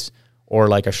the place, or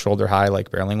like a shoulder high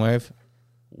like barreling wave,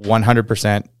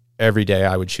 100% every day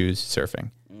I would choose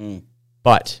surfing.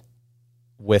 But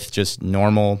with just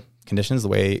normal conditions, the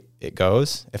way it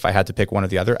goes, if I had to pick one or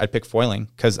the other, I'd pick foiling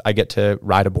because I get to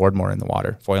ride a board more in the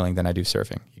water, foiling, than I do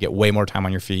surfing. You get way more time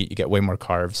on your feet. You get way more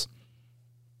carves.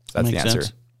 So that's the Makes answer.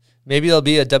 sense. Maybe there'll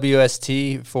be a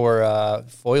WST for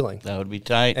foiling. That would be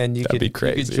tight. And you That'd be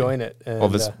could crazy. join it. And, Well,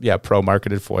 this pro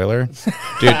marketed foiler,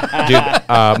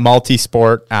 dude,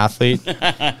 multi-sport athlete.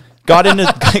 Got into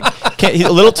he's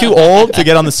a little too old to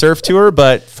get on the surf tour,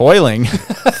 but foiling.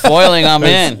 Foiling, I'm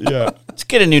in. Yeah, Let's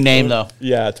get a new name, though.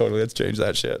 yeah, totally. Let's change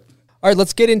that shit. All right,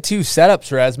 let's get into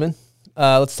setups, Rasman.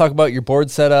 Let's talk about your board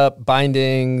setup,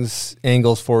 bindings,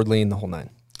 angles, forward lean, the whole nine.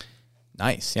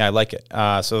 Nice. Yeah, I like it.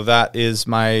 So that is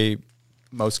my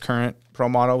most current pro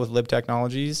model with Lib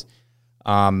Technologies, the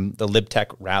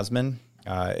LibTech Rasman.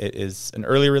 It is an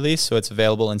early release, so it's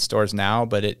available in stores now,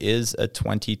 but it is a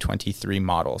 2023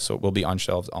 model, so it will be on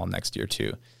shelves all next year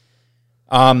too.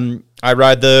 I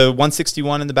ride the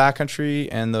 161 in the backcountry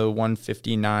and the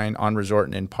 159 on resort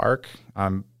and in park.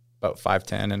 I'm about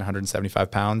 5'10" and 175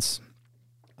 pounds.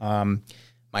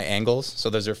 My angles, so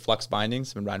those are Flux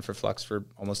bindings. I've been riding for Flux for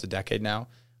almost a decade now.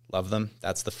 Love them.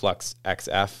 That's the Flux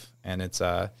XF, and it's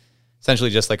essentially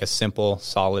just like a simple,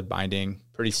 solid binding,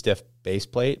 pretty stiff base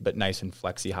plate, but nice and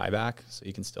flexy high back, so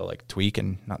you can still like tweak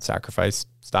and not sacrifice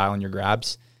style in your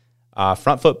grabs.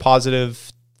 Front foot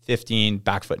positive 15,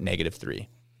 back foot negative 3,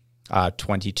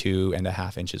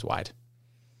 22.5 inches wide.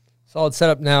 Solid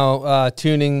setup now.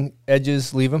 Tuning,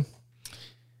 edges, leave them.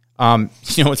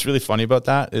 You know what's really funny about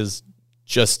that is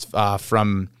just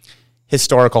from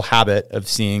historical habit of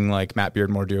seeing like Matt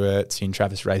Beardmore do it, seeing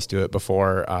Travis Rice do it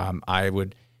before. I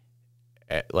would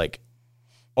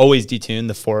always detune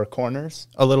the four corners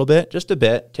a little bit, just a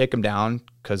bit, take them down,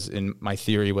 because in my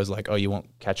theory was like, oh, you won't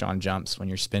catch on jumps when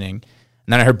you're spinning.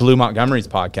 And then I heard Blue Montgomery's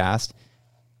podcast.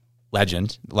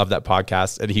 Legend, love that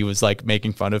podcast, and he was like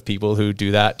making fun of people who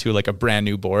do that to like a brand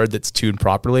new board that's tuned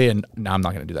properly, and now I'm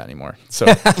not going to do that anymore. So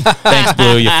thanks,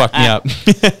 Blue, you fucked me up.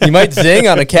 You might zing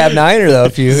on a Cab 9er though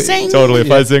if you Totally.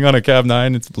 If I zing on a Cab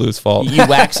 9, it's Blue's fault. You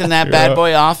waxing that bad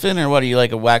boy often, or what? Are you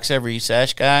like a wax every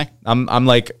sesh guy? I'm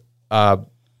like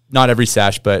not every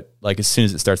sesh, but like as soon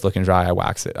as it starts looking dry, I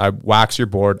wax it. I wax your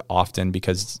board often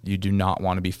because you do not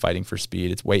want to be fighting for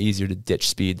speed. It's way easier to ditch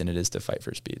speed than it is to fight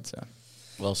for speed. So.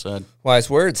 Well said. Wise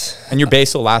words. And your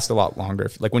base will last a lot longer.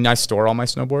 Like when I store all my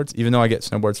snowboards, even though I get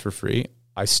snowboards for free,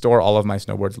 I store all of my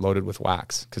snowboards loaded with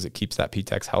wax because it keeps that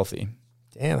PTEX healthy.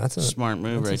 Damn, that's a Smart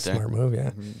move right there. Smart move,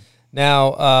 yeah.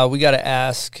 Now, we got to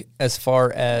ask as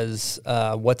far as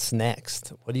what's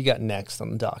next. What do you got next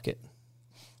on the docket?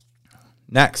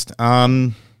 Next, I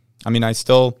mean,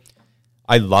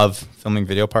 I love filming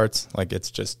video parts. Like it's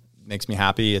just makes me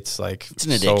happy. It's like it's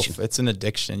an addiction. It's an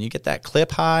addiction. You get that clip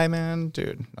high, man,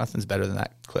 dude. Nothing's better than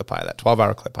that clip high. That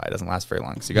 12-hour clip high doesn't last very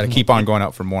long, so you got to keep on going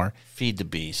out for more. Feed the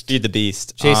beast. Feed the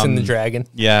beast. Chasing the dragon.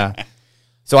 Yeah.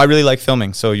 So I really like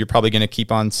filming. So you're probably going to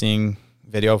keep on seeing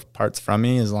video parts from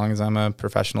me as long as I'm a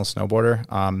professional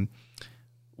snowboarder.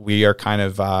 We are kind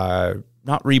of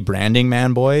not rebranding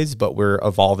Man Boys, but we're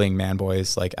evolving Man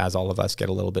Boys. Like as all of us get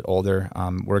a little bit older,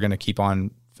 we're going to keep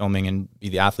on filming and be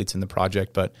the athletes in the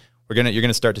project, but you're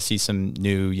gonna start to see some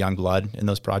new young blood in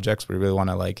those projects. We really want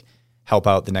to like help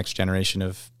out the next generation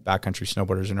of backcountry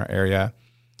snowboarders in our area,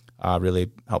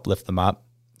 really help lift them up.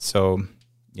 So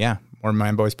yeah, more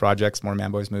Man Boys projects, more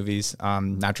Man Boys movies,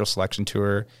 natural selection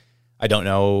tour. I don't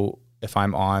know if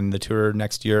I'm on the tour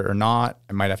next year or not.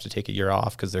 I might have to take a year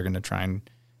off because they're going to try and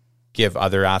give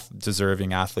other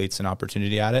deserving athletes an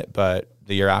opportunity at it. But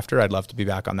the year after, I'd love to be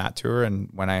back on that tour. And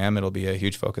when I am, it'll be a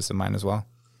huge focus of mine as well.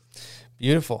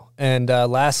 Beautiful. And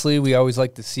lastly, we always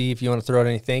like to see if you want to throw out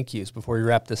any thank yous before we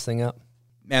wrap this thing up.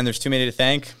 Man, there's too many to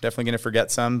thank. Definitely going to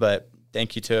forget some, but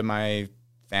thank you to my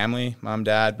family, mom,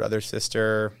 dad, brother,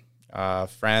 sister,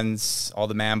 friends, all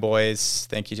the Man Boys.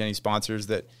 Thank you to any sponsors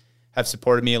that have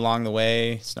supported me along the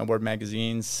way, snowboard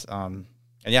magazines. And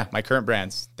yeah, my current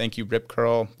brands. Thank you, Rip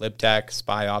Curl, LibTech,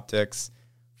 Spy Optics,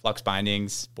 Flux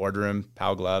Bindings, Boardroom,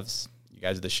 Pow Gloves. You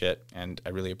guys are the shit, and I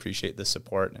really appreciate the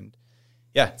support. And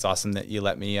yeah, it's awesome that you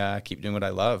let me keep doing what I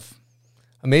love.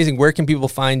 Amazing. Where can people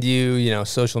find you,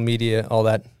 social media, all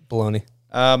that baloney?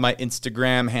 My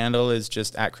Instagram handle is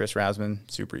just at Chris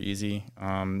Rasman, super easy.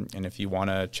 And if you want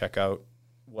to check out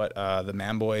what the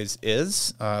Man Boys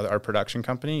is, our production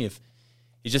company, if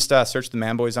you just search the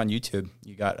Man Boys on YouTube,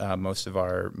 you got most of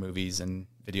our movies and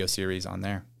video series on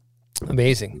there.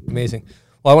 Amazing.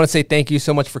 Well, I want to say thank you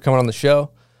so much for coming on the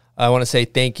show. I want to say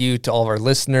thank you to all of our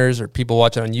listeners or people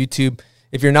watching on YouTube.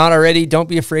 If you're not already, don't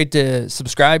be afraid to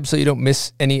subscribe so you don't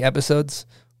miss any episodes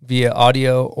via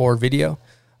audio or video.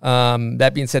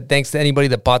 That being said, thanks to anybody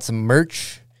that bought some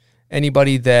merch,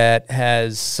 anybody that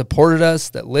has supported us,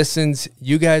 that listens.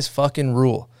 You guys fucking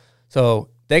rule. So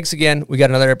thanks again. We got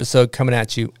another episode coming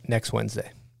at you next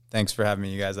Wednesday. Thanks for having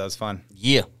me, you guys. That was fun.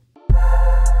 Yeah.